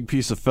buy a big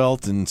piece of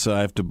felt, and so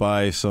I have to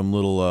buy some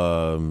little.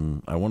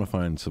 I want to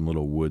find some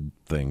little wood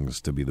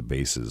things to be the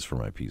bases for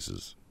my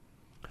pieces.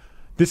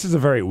 This is a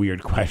very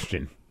weird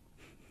question,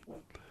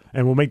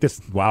 and we'll make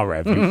this. Wow,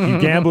 Rev, you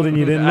gambled and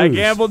you didn't lose. I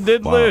gambled,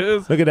 did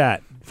lose. Look at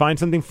that. Find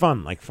something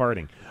fun like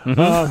farting.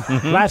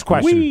 Last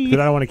question, because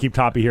I don't want to keep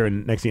Toppy here,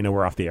 and next thing you know,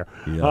 we're off the air.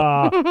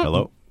 Yeah.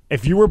 Hello.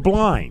 If you were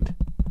blind,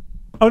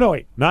 oh no,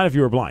 wait, not if you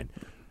were blind.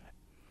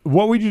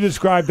 What would you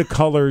describe the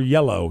color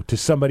yellow to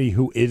somebody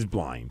who is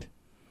blind?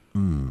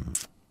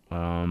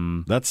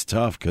 That's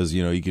tough because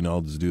you can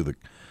all just do the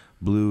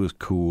blue is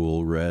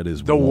cool, red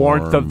is The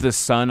warm. warmth of the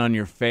sun on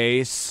your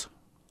face.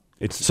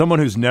 It's someone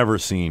who's never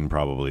seen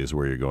probably is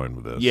where you're going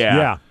with this.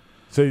 Yeah.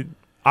 So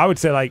I would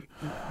say like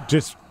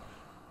just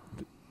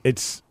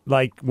it's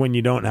like when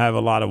you don't have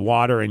a lot of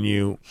water and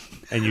you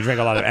drink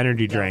a lot of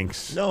energy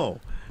drinks.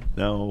 No.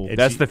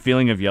 That's the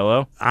feeling of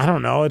yellow? I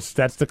don't know.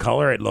 That's the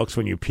color it looks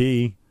when you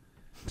pee.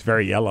 It's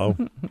very yellow.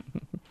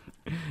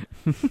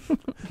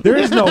 There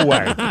is no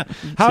way.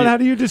 How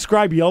do you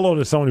describe yellow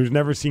to someone who's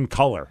never seen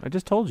color? I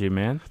just told you,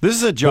 man. This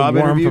is a job The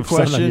warmth interview of sun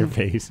on question. your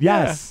face.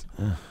 Yes.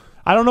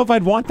 I don't know if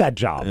I'd want that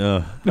job.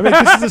 Yeah. I mean,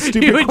 this is a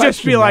stupid You would question,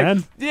 just be like,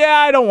 man.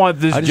 yeah, I don't want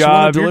this I just job.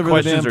 want to Your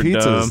deliver the questions damn are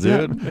pizzas,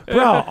 dumb. dude.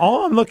 Bro,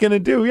 all I'm looking to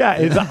do,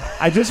 is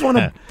I just want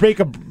to bake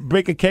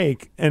a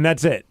cake, and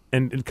that's it,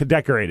 and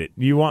decorate it.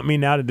 You want me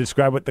now to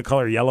describe what the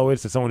color yellow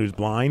is to someone who's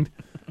blind?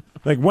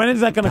 Like, when is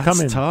that going to come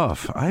in? That's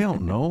tough. I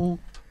don't know.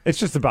 It's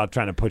just about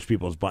trying to push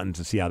people's buttons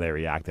to see how they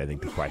react, I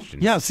think, the question.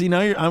 Yeah, see, now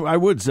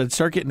I'd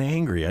start getting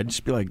angry. I'd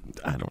just be like,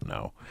 I don't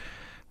know.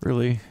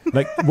 Really?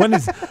 Like, when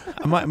is...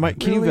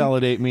 Can you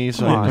validate me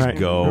so I can just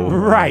go?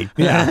 Right,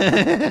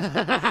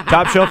 yeah.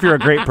 Top shelf, you're a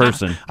great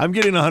person. I'm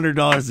getting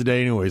 $100 a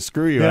day anyway.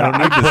 Screw you. Yeah, I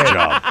don't need this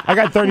job. I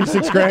got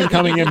 $36,000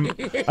 coming in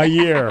a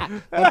year.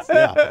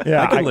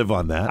 I can live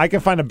on that. I can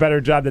find a better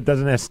job that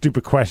doesn't ask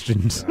stupid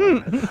questions. All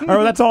right,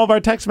 well, that's all of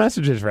our text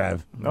messages,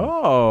 Rev.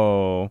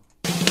 Oh.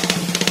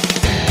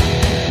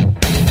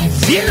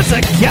 There's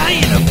a guy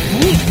in a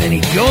booth and he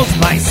goes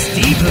by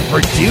Steve the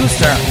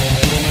producer.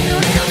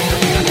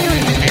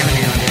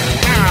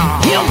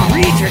 He'll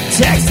read your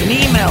texts and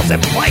emails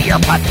and play your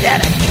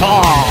pathetic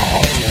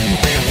calls.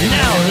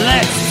 Now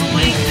let's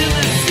swing to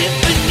the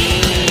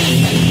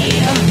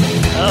symphony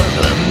of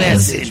the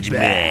message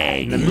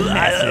bag.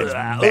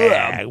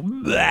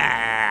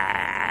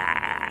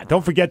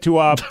 Don't forget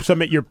to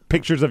submit your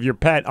pictures of your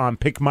pet on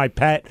Pick My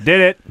Pet.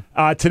 Did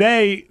it.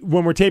 Today,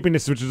 when we're taping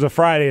this, which is a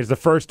Friday, is the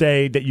first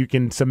day that you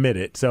can submit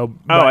it. So,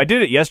 I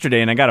did it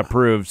yesterday, and I got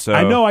approved. So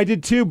I know I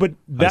did too, but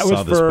that I was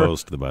saw this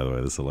post, by the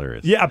way. This is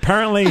hilarious. Yeah,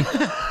 apparently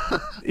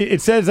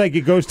it says like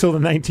it goes till the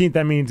 19th.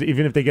 That means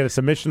even if they get a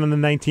submission on the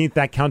 19th,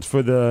 that counts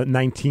for the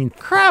 19th.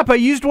 Crap, I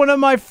used one of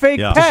my fake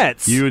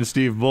pets. You and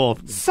Steve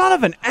both. Son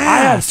of an ass. I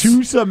have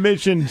 2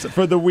 submissions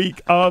for the week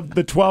of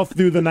the 12th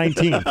through the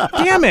 19th.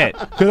 Damn it.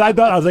 Because I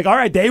was like, all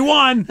right, day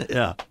 1.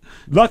 Yeah.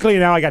 Luckily,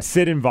 now I got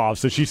Sid involved,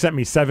 so she sent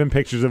me 7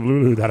 pictures of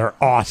Lulu that are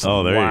awesome.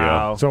 Oh, there you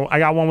go. So I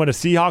got one with a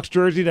Seahawks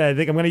jersey that I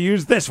think I'm going to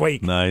use this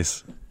week.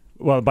 Nice.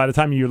 Well, by the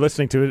time you're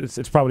listening to it,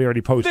 it's probably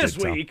already posted. This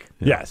week.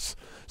 So, yes.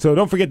 So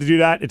don't forget to do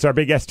that. It's our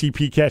big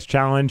sTP-CAST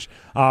challenge.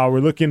 We're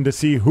looking to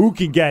see who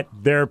can get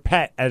their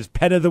pet as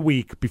pet of the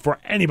week before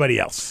anybody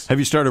else. Have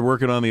you started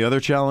working on the other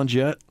challenge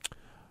yet?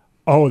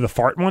 Oh, the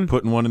fart one?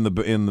 Putting one in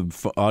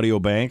the audio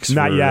banks?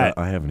 Not yet.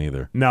 I haven't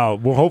either. No,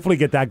 we'll hopefully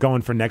get that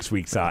going for next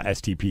week's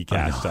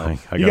sTP-CAST. So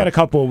you got a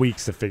couple of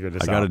weeks to figure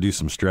this out. I got to do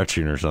some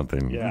stretching or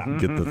something. Yeah.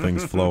 Get the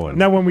things flowing.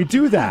 Now, when we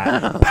do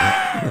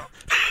that,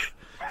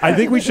 I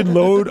think we should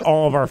load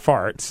all of our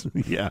farts.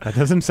 Yeah. That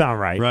doesn't sound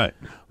right. Right.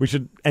 We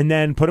should, and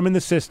then put them in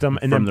the system.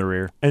 And From then, the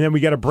rear. And then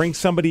we got to bring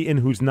somebody in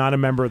who's not a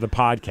member of the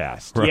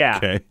podcast. Right. Yeah.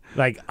 Okay.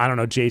 Like, I don't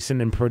know,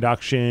 Jason in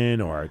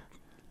production or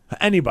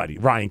anybody,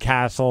 Ryan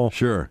Castle.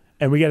 Sure.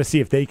 And we got to see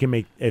if they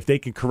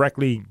can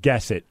correctly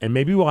guess it. And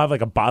maybe we'll have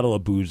like a bottle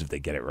of booze if they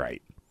get it right.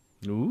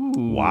 Ooh.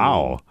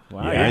 Wow.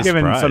 Yeah. You're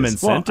giving some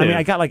incentive. Well, I mean,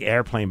 I got like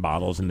airplane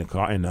bottles in the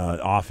car, in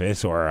the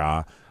office, or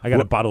I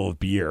got a bottle of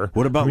beer.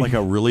 What about like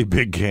a really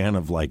big can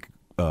of like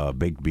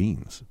baked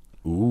beans?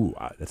 Ooh,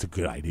 that's a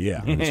good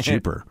idea. It's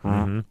cheaper.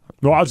 Mm-hmm.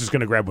 Well, I was just going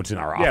to grab what's in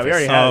our office. Yeah, we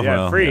already have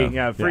well, free. yeah.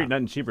 Yeah, free. Yeah.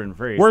 Nothing cheaper than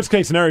free. Worst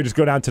case scenario, just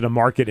go down to the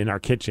market in our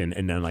kitchen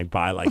and then like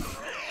buy like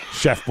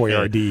Chef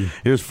Boyardee.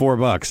 Here's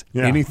 $4.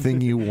 Yeah.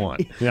 Anything you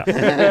want. Yeah,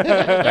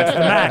 that's the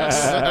max.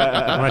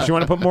 Unless you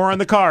want to put more on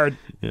the card.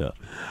 Yeah.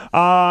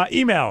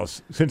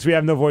 Emails. Since we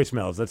have no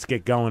voicemails, let's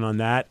get going on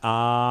that.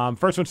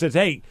 First one says,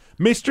 "Hey,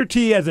 Mr.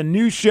 T has a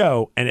new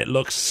show and it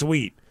looks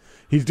sweet.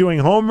 He's doing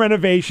home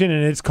renovation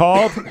and it's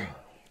called."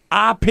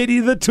 I pity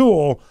the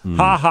tool.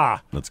 Ha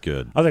ha. That's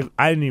good. I was like,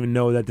 I didn't even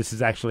know that this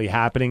is actually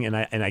happening, and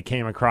I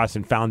came across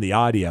and found the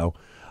audio.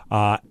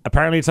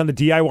 Apparently, it's on the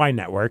DIY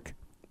network,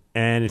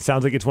 and it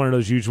sounds like it's one of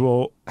those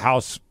usual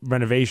house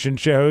renovation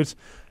shows,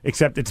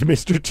 except it's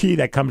Mr. T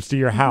that comes to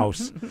your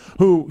house.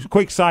 Who,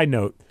 quick side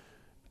note,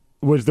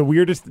 was the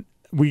weirdest.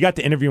 We got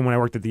to interview him when I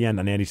worked at the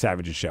end on Andy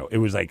Savage's show. It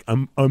was like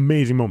an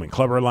amazing moment.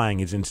 Clubber Lang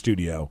is in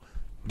studio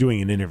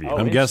doing an interview.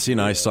 I'm guessing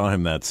I saw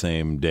him that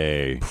same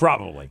day.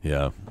 Probably.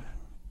 Yeah.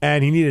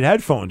 And he needed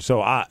headphones.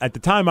 So at the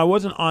time, I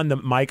wasn't on the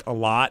mic a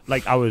lot.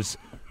 Like I was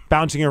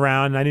bouncing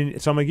around, and I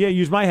didn't. So I'm like, yeah,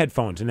 use my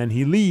headphones. And then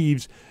he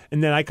leaves,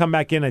 and then I come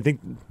back in. I think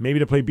maybe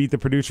to play Beat the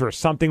Producer or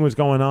something was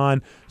going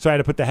on. So I had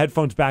to put the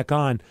headphones back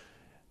on.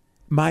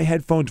 My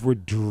headphones were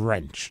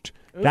drenched.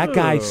 That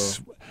guy.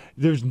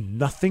 There's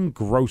nothing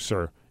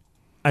grosser.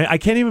 I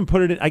can't even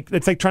put it in.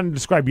 It's like trying to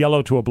describe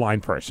yellow to a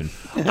blind person.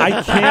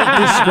 I can't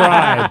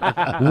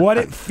describe what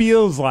it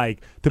feels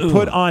like to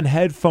put on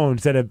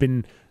headphones that have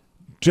been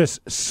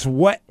just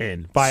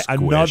sweating by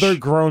another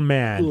grown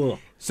man.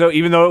 So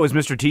even though it was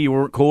Mr. T, you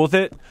weren't cool with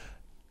it?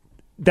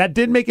 That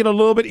did make it a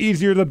little bit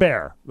easier to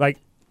bear. Like,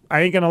 I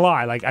ain't going to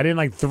lie. Like, I didn't,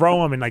 like,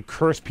 throw them and, like,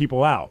 curse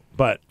people out.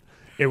 But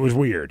it was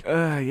weird.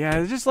 Yeah,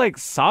 it's just, like,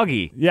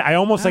 soggy. Yeah, I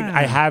almost, like,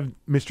 I have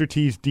Mr.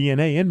 T's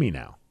DNA in me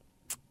now.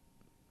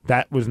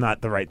 That was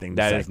not the right thing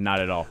to say. That is not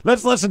at all.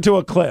 Let's listen to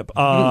a clip.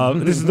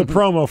 This is the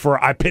promo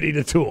for I Pity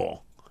the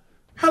Tool.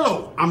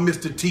 Hello, I'm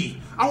Mr.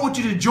 T. I want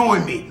you to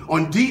join me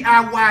on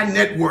DIY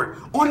Network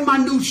on my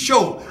new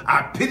show,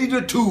 I Pity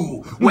the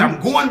Tool, where I'm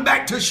going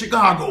back to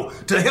Chicago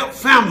to help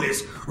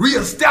families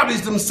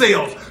reestablish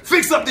themselves,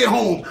 fix up their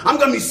homes. I'm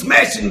going to be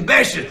smashing,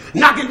 bashing,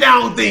 knocking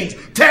down things,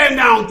 tearing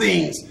down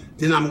things.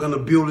 Then I'm going to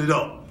build it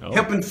up,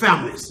 helping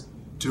families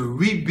to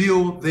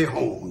rebuild their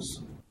homes.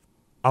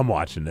 I'm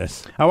watching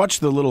this. I watched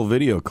the little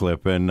video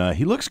clip, and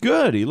he looks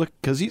good.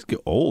 Because he's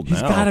old now.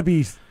 He's got to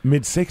be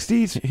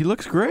mid-60s. He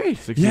looks great.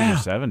 60s Yeah. or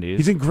 70s.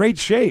 He's in great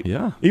shape.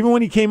 Yeah. Even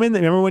when he came in,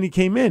 remember when he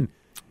came in?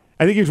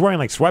 I think he was wearing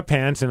like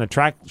sweatpants and a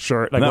track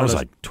shirt. Like And that one was of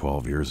those- like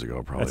 12 years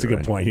ago, probably. That's a good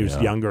right? point. He was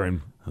Yeah. younger and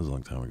That was a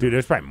long time ago. dude, it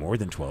was probably more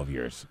than 12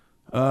 years.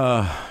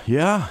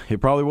 Yeah, he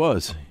probably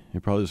was. He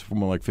probably was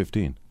more like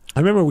 15. I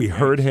remember we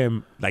heard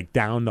him like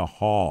down the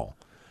hall.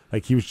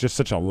 Like he was just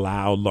such a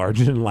loud,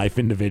 larger-than-life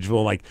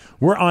individual. Like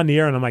we're on the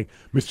air, and I'm like,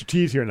 "Mr.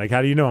 T's here." And like,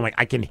 how do you know? I'm like,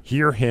 I can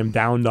hear him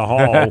down the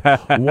hall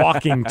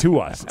walking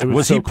to us. It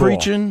was so he cool.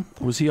 preaching?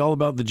 Was he all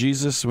about the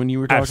Jesus when you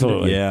were talking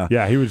Absolutely. to him?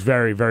 Yeah. He was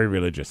very, very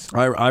religious.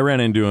 I ran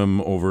into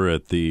him over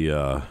at the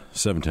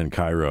 710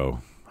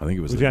 Cairo. I think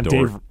it was Was he on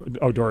Dory.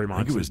 Dory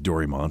Monson? I think it was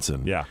Dory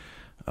Monson. Yeah.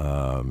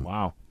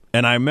 Wow.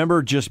 And I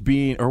remember just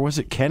being, or was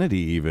it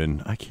Kennedy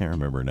even? I can't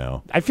remember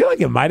now. I feel like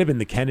it might have been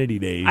the Kennedy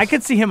days. I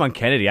could see him on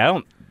Kennedy.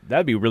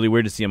 That'd be really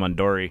weird to see him on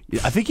Dory.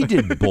 I think he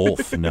did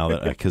both now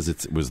that because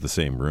it was the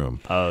same room.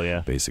 Oh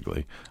yeah,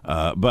 basically.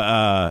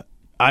 But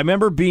I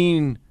remember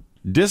being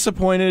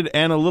disappointed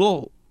and a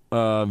little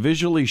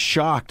visually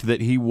shocked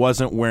that he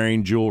wasn't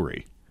wearing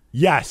jewelry.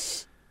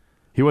 Yes,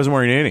 he wasn't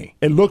wearing any.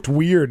 It looked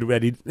weird,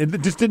 but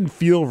it just didn't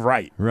feel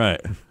right.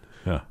 Right.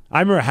 Yeah. I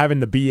remember having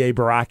the B.A.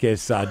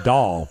 Baracus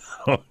doll,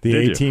 the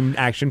A-Team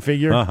action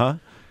figure. Uh-huh.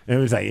 And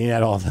it was like he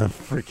had all the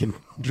freaking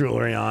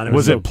jewelry on.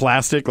 Was it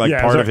plastic, like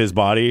part of his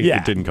body? Yeah.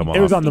 It didn't come off?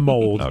 It was on the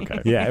mold.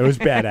 Okay. Yeah, it was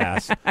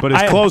badass. But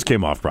his clothes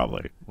came off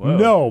probably. Whoa.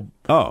 No.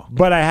 Oh.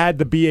 But I had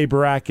the B.A.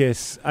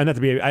 Baracus, not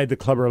the B.A., I had the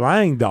Clubber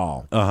Lang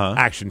doll,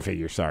 action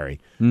figure, for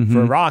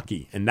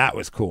Rocky. And that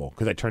was cool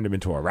because I turned him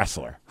into a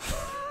wrestler.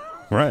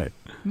 Right.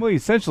 Well, he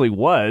essentially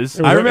was.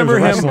 I remember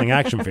him wrestling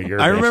action figure.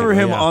 I remember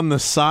him on the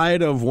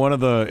side of one of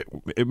the.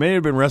 It may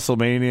have been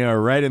WrestleMania,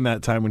 or right in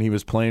that time when he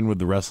was playing with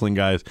the wrestling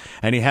guys,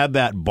 and he had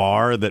that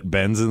bar that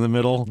bends in the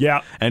middle.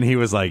 Yeah, and he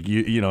was like,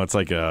 you know, it's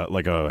like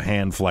a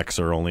hand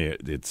flexor, only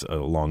it's a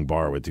long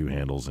bar with two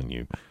handles, and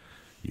you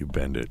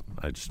bend it.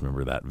 I just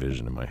remember that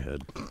vision in my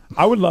head.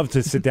 I would love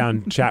to sit down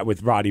and chat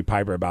with Roddy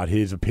Piper about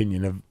his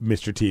opinion of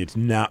Mr. T. It's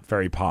not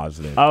very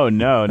positive. Oh,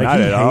 no, like,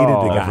 not at all. He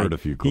hated the guy. I've heard a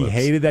few clips. He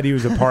hated that he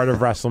was a part of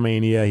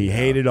WrestleMania. He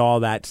hated all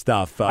that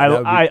stuff.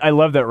 I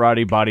love that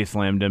Roddy body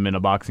slammed him in a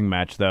boxing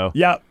match, though.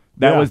 Yep.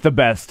 That was the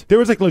best. There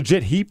was like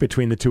legit heat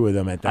between the two of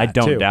them at that. I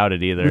don't too, doubt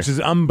it either. Which is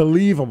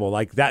unbelievable.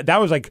 Like that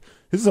was like,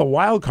 this is a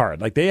wild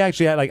card. Like they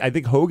actually had I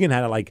think Hogan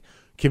had to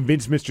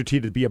convince Mr. T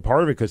to be a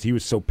part of it because he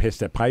was so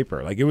pissed at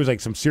Piper. Like it was like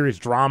some serious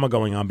drama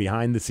going on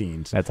behind the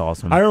scenes. That's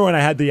awesome. I remember when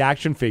I had the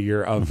action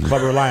figure of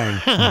Clubber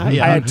Lang. I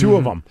had two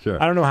of them. Sure.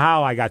 I don't know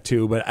how I got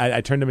two, but I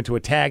turned them into a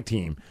tag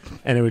team,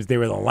 and they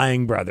were the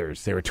Lang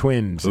brothers. They were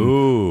twins.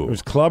 Ooh. It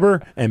was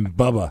Clubber and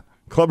Bubba.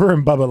 Clubber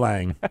and Bubba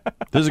Lang.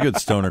 This is a good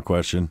stoner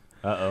question.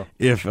 Uh-oh.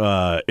 If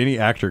any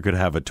actor could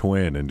have a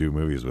twin and do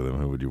movies with him,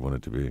 who would you want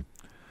it to be?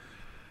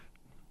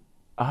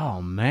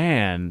 Oh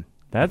man,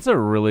 that's a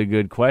really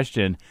good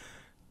question.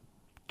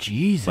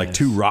 Jesus. Like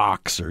two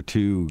Rocks or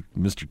two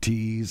Mr.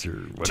 T's or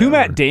whatever. Two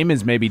Matt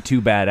Damons may be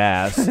too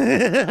badass.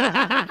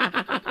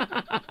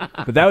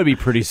 But that would be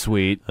pretty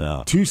sweet.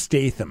 Yeah. Two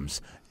Stathams.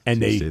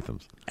 And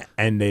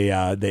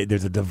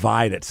there's a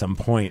divide at some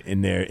point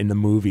in the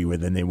movie where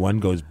then one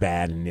goes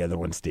bad and the other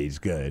one stays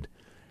good.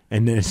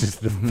 And then it's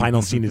just the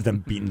final scene is them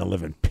beating the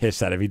living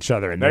piss out of each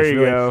other. And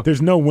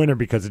there's no winner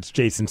because it's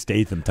Jason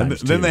Statham times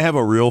two. Then they have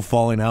a real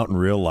falling out in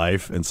real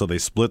life, and so they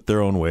split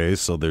their own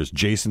ways. So there's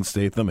Jason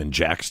Statham and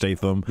Jack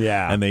Statham.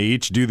 Yeah. And they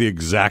each do the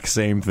exact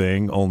same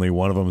thing, only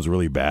one of them is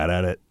really bad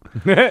at it.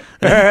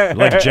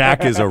 Like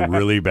Jack is a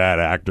really bad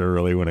actor,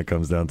 really, when it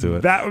comes down to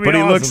it. That would be but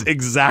he awesome. looks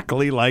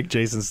exactly like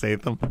Jason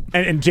Statham.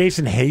 And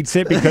Jason hates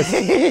it because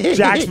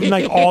Jack's been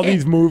like all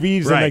these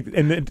movies right.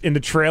 and in the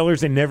trailers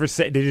they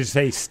just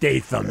say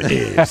Statham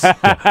is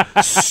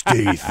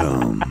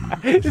Statham.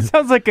 It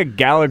sounds like a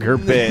Gallagher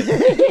bit.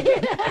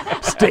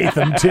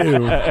 Statham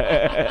too.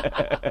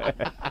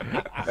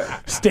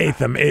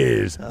 Statham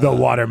is the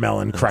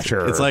watermelon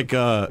crusher. It's like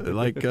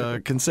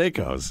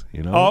Canseco's,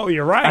 you know. Oh,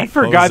 you're right. I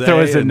forgot Jose there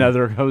was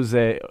another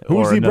Jose.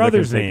 Who's the another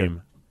brother's Canseco.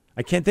 name?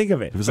 I can't think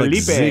of it. It was like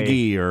Felipe.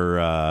 Ziggy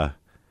or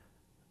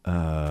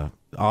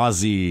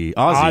Ozzy.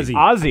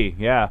 Ozzy,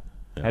 yeah.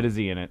 Had a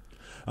Z in it.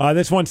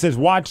 This one says,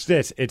 watch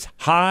this. It's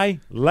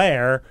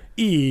Hilarious.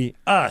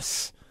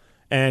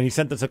 And he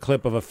sent us a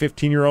clip of a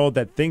 15-year-old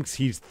that thinks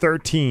he's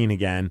 13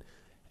 again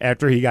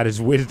after he got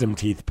his wisdom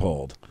teeth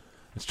pulled.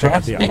 Let's check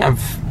out the I'm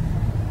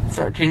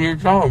 13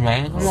 years old,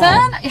 man. Come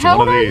Son, on. how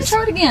old are you?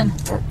 Try it again.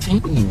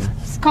 13.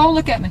 Cole,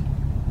 look at me.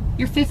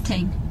 You're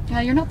 15.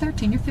 Yeah, you're not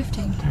 13. You're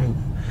 15.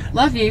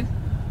 Love you.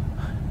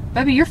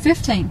 Baby, you're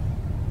 15.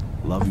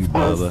 Love you,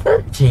 brother.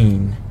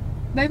 13.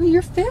 Baby,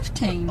 you're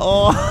 15.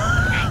 Oh.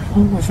 How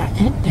long was I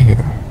in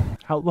there?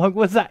 How long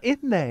was I in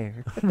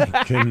there? Oh,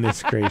 my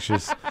goodness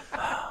gracious.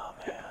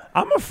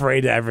 I'm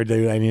afraid to ever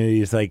do any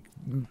of these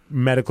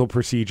medical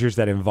procedures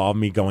that involve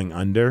me going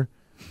under.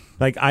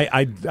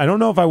 I don't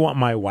know if I want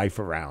my wife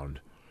around.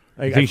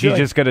 I think she's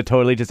just going to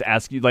totally just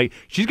ask you,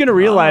 she's going to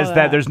realize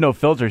that there's no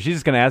filter. She's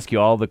just going to ask you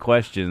all the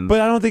questions.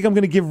 But I don't think I'm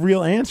going to give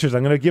real answers.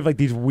 I'm going to give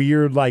these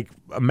weird,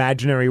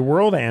 imaginary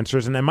world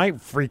answers, and that might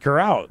freak her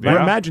out.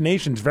 My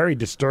imagination's very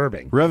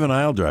disturbing. Rev and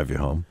I'll drive you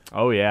home.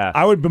 Oh, yeah.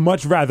 I would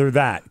much rather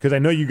that, because I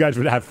know you guys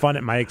would have fun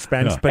at my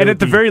expense. Yeah. But and at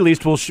the very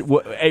least,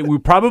 we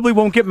probably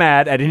won't get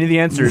mad at any of the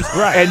answers.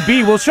 Right. And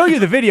B, we'll show you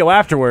the video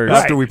afterwards.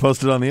 After we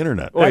post it on the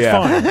internet. That's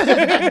fine.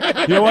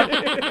 You know what?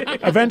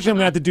 Eventually, I'm going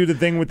to have to do the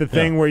thing with the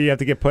thing where you have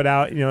to get put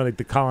out, like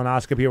the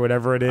colonoscopy or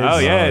whatever it is. Oh,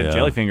 yeah,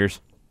 jelly fingers.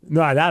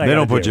 No, that they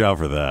don't put you out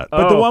for that.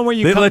 But the one where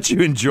they let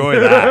you enjoy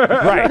that.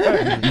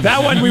 Right.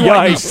 That one we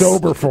want you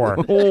sober for.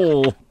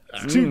 Oh.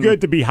 It's too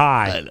good to be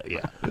high.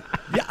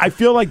 Yeah, I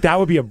feel like that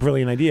would be a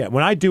brilliant idea.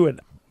 When I do it,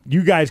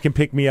 you guys can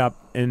pick me up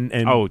and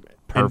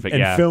perfect,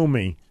 and film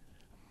me.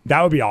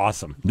 That would be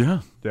awesome. Yeah.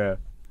 Yeah.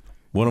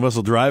 One of us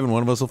will drive and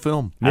one of us will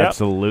film. Yep.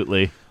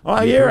 Absolutely. Oh,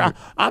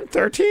 I'm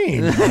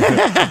 13.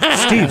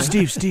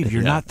 Steve,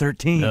 you're not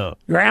 13. No.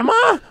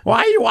 Grandma, why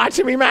are you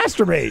watching me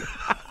masturbate?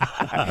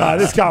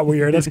 This got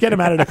weird. Let's get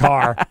him out of the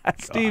car.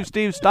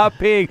 Steve, stop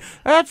peeing.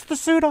 That's the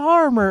suit of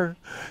armor.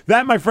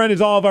 That, my friend, is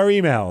all of our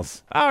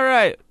emails. All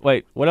right.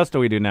 Wait, what else do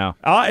we do now?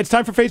 It's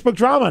time for Facebook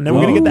drama, and then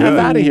we're going to get the F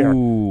out of here.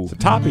 So,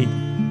 Toppy.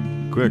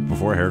 Quick,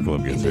 before Hair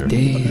Club gets here. I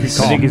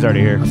think he's already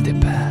here. Of the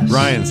past.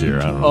 Ryan's here.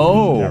 I don't know.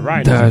 Oh. Yeah,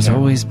 Ryan There's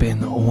always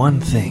been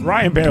one thing.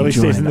 Ryan barely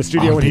stays in the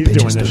studio when he's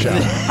doing the show.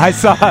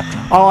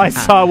 All I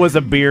saw was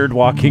a beard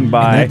walking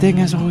by. And that thing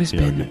has always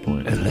been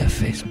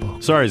left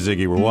Facebook. Sorry,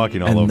 Ziggy. We're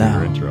walking all over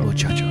your intro.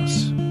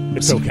 Muchachos.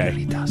 It's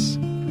okay.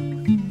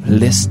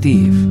 Les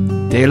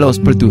Steve, de los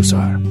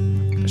producer,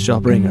 shall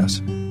bring us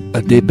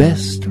the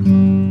best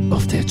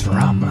of the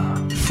drama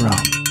from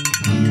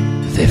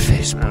the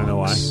Facebook. I don't know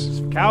why.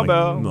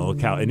 Cowbell.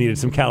 It needed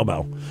some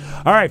cowbell.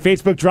 All right,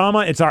 Facebook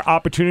drama. It's our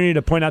opportunity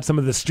to point out some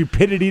of the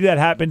stupidity that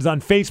happens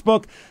on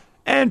Facebook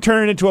and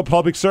turn it into a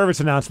public service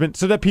announcement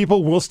so that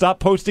people will stop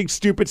posting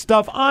stupid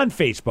stuff on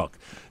Facebook.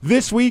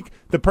 This week,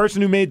 the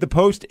person who made the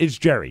post is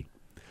Jerry.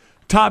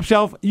 Top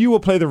Shelf, you will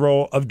play the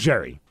role of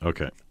Jerry.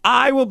 Okay.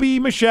 I will be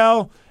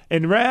Michelle,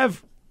 and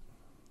Rev,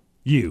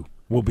 you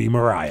will be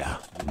Mariah.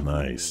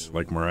 Nice.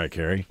 Like Mariah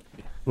Carey?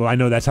 Well, I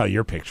know that's how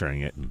you're picturing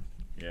it.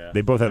 Yeah.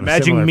 They both have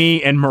Imagine a similar...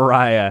 me and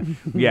Mariah.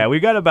 Yeah, we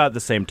got about the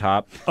same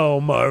top.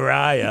 Oh,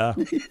 Mariah.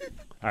 All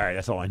right,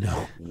 that's all I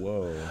know.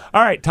 Whoa.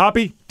 All right,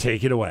 Toppy,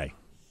 take it away.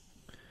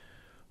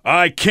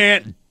 I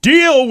can't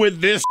deal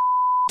with this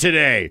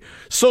today.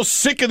 So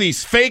sick of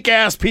these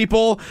fake-ass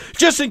people.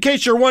 Just in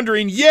case you're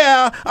wondering,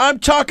 yeah, I'm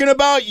talking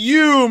about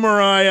you,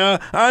 Mariah.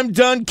 I'm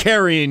done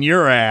carrying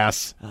your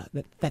ass.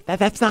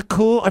 That's not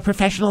cool or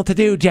professional to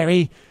do,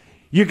 Jerry.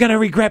 You're going to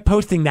regret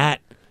posting that.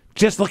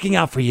 Just looking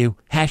out for you.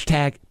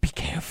 Hashtag be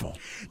careful.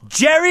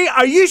 Jerry,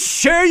 are you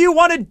sure you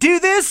want to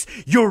do this?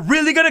 You're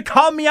really going to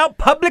call me out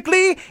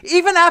publicly?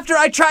 Even after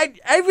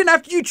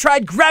you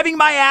tried grabbing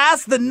my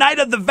ass the night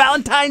of the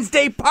Valentine's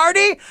Day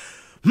party?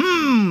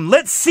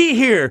 Let's see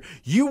here.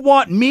 You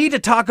want me to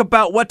talk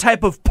about what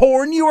type of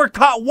porn you were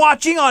caught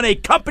watching on a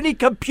company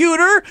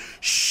computer?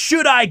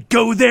 Should I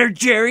go there,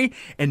 Jerry?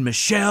 And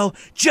Michelle,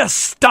 just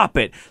stop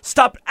it.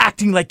 Stop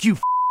acting like you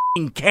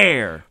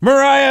care.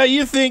 Mariah,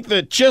 you think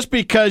that just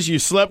because you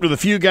slept with a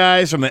few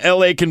guys from the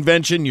LA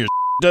convention, your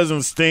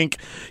doesn't stink?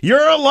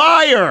 You're a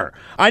liar.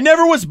 I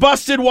never was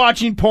busted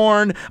watching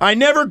porn. I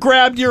never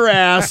grabbed your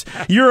ass.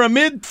 You're a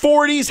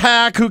mid-40s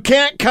hack who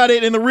can't cut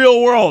it in the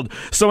real world.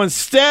 So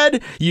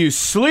instead, you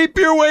sleep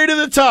your way to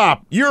the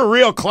top. You're a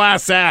real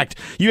class act.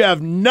 You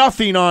have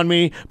nothing on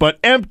me but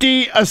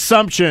empty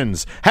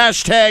assumptions.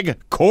 Hashtag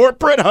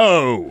corporate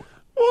hoe.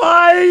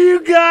 Why are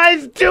you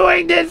guys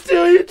doing this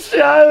to each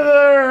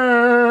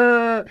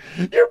other?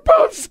 You're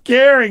both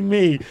scaring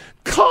me.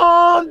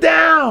 Calm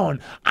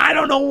down. I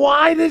don't know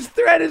why this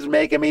thread is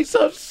making me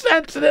so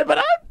sensitive, but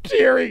I'm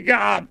tearing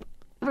up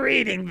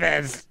reading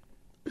this.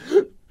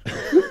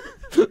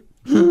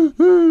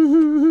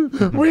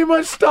 We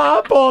must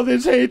stop all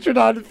this hatred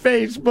on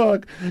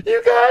Facebook.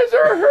 You guys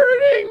are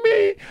hurting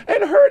me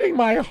and hurting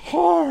my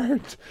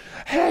heart.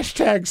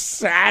 Hashtag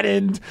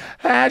saddened.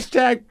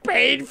 Hashtag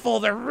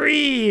painful to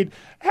read.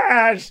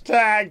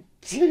 Hashtag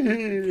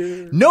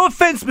No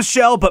offense,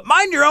 Michelle, but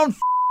mind your own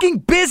f***ing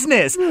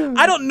business.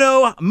 I don't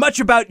know much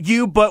about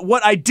you, but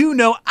what I do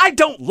know, I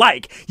don't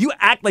like. You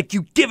act like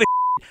you give a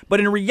shit, but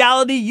in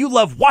reality, you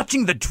love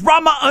watching the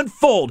drama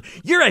unfold.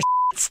 You're a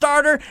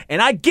starter,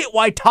 and I get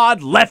why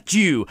Todd left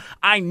you.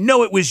 I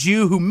know it was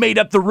you who made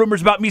up the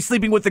rumors about me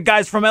sleeping with the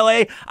guys from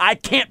LA. I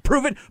can't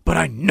prove it, but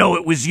I know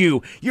it was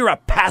you. You're a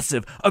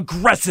passive,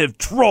 aggressive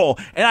troll,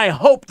 and I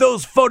hope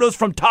those photos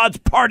from Todd's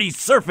party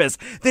surface.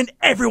 Then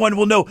everyone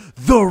will know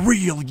the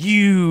real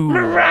you.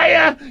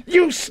 Mariah,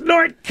 you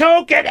snort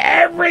coke at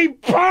every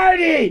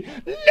party.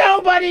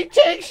 Nobody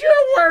takes your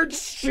words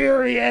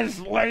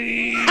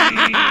seriously.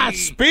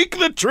 Speak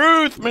the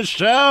truth,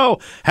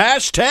 Michelle.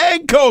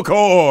 Hashtag coke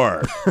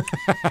whore.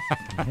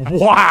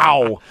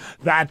 Wow,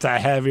 that's a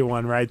heavy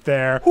one right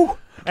there. Whew.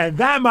 And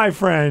that, my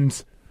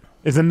friends,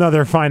 is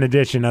another fine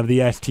edition of the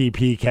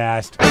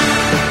sTP-CAST.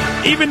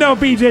 Even though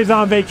BJ's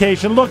on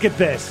vacation, look at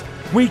this.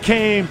 We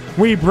came,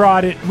 we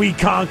brought it, we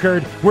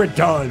conquered, we're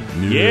done.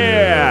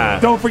 Yeah.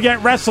 Don't forget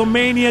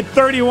WrestleMania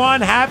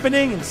 31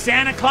 happening in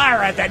Santa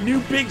Clara at that new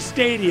big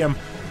stadium.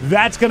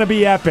 That's going to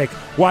be epic.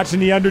 Watching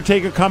The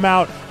Undertaker come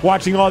out,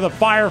 watching all the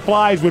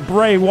Fireflies with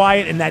Bray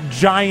Wyatt in that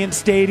giant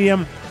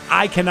stadium.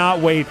 I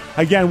cannot wait.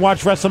 Again,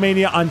 watch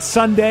WrestleMania on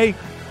Sunday.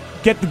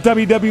 Get the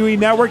WWE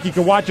Network. You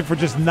can watch it for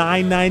just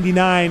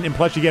 $9.99, and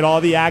plus you get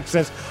all the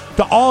access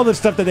to all the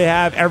stuff that they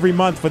have every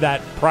month for that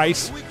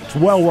price. It's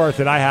well worth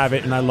it. I have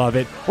it, and I love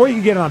it. Or you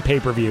can get it on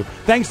pay-per-view.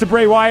 Thanks to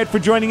Bray Wyatt for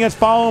joining us.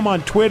 Follow him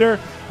on Twitter.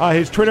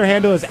 His Twitter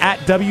handle is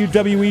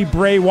 @WWE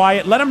Bray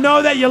Wyatt. Let him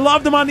know that you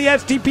loved him on the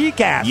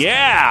sTP-CAST.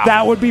 Yeah.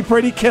 That would be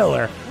pretty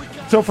killer.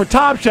 So for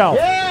Top Shelf,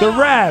 the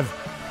Rev,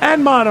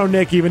 and Mono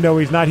Nick, even though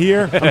he's not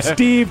here, I'm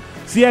Steve.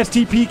 It's the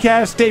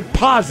sTP-CAST. Stay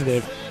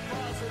positive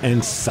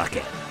and suck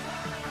it.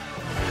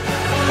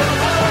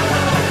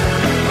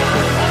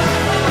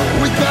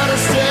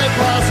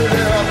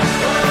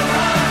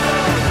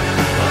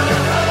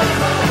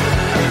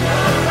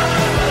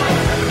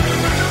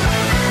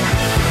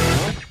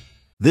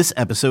 This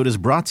episode is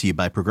brought to you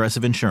by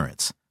Progressive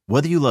Insurance.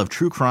 Whether you love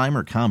true crime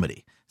or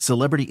comedy,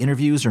 celebrity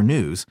interviews or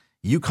news,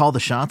 you call the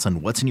shots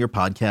on what's in your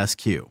podcast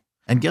queue.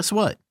 And guess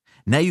what?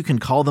 Now you can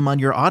call them on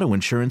your auto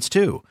insurance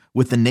too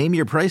with the Name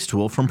Your Price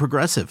tool from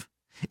Progressive.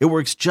 It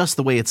works just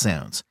the way it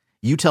sounds.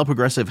 You tell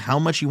Progressive how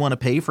much you want to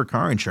pay for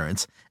car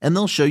insurance, and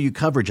they'll show you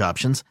coverage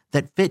options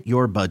that fit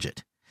your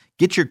budget.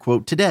 Get your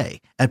quote today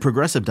at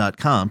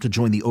Progressive.com to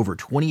join the over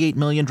 28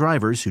 million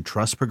drivers who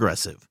trust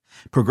Progressive.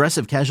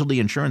 Progressive Casualty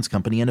Insurance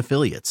Company and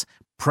Affiliates.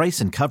 Price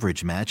and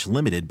coverage match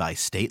limited by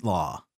state law.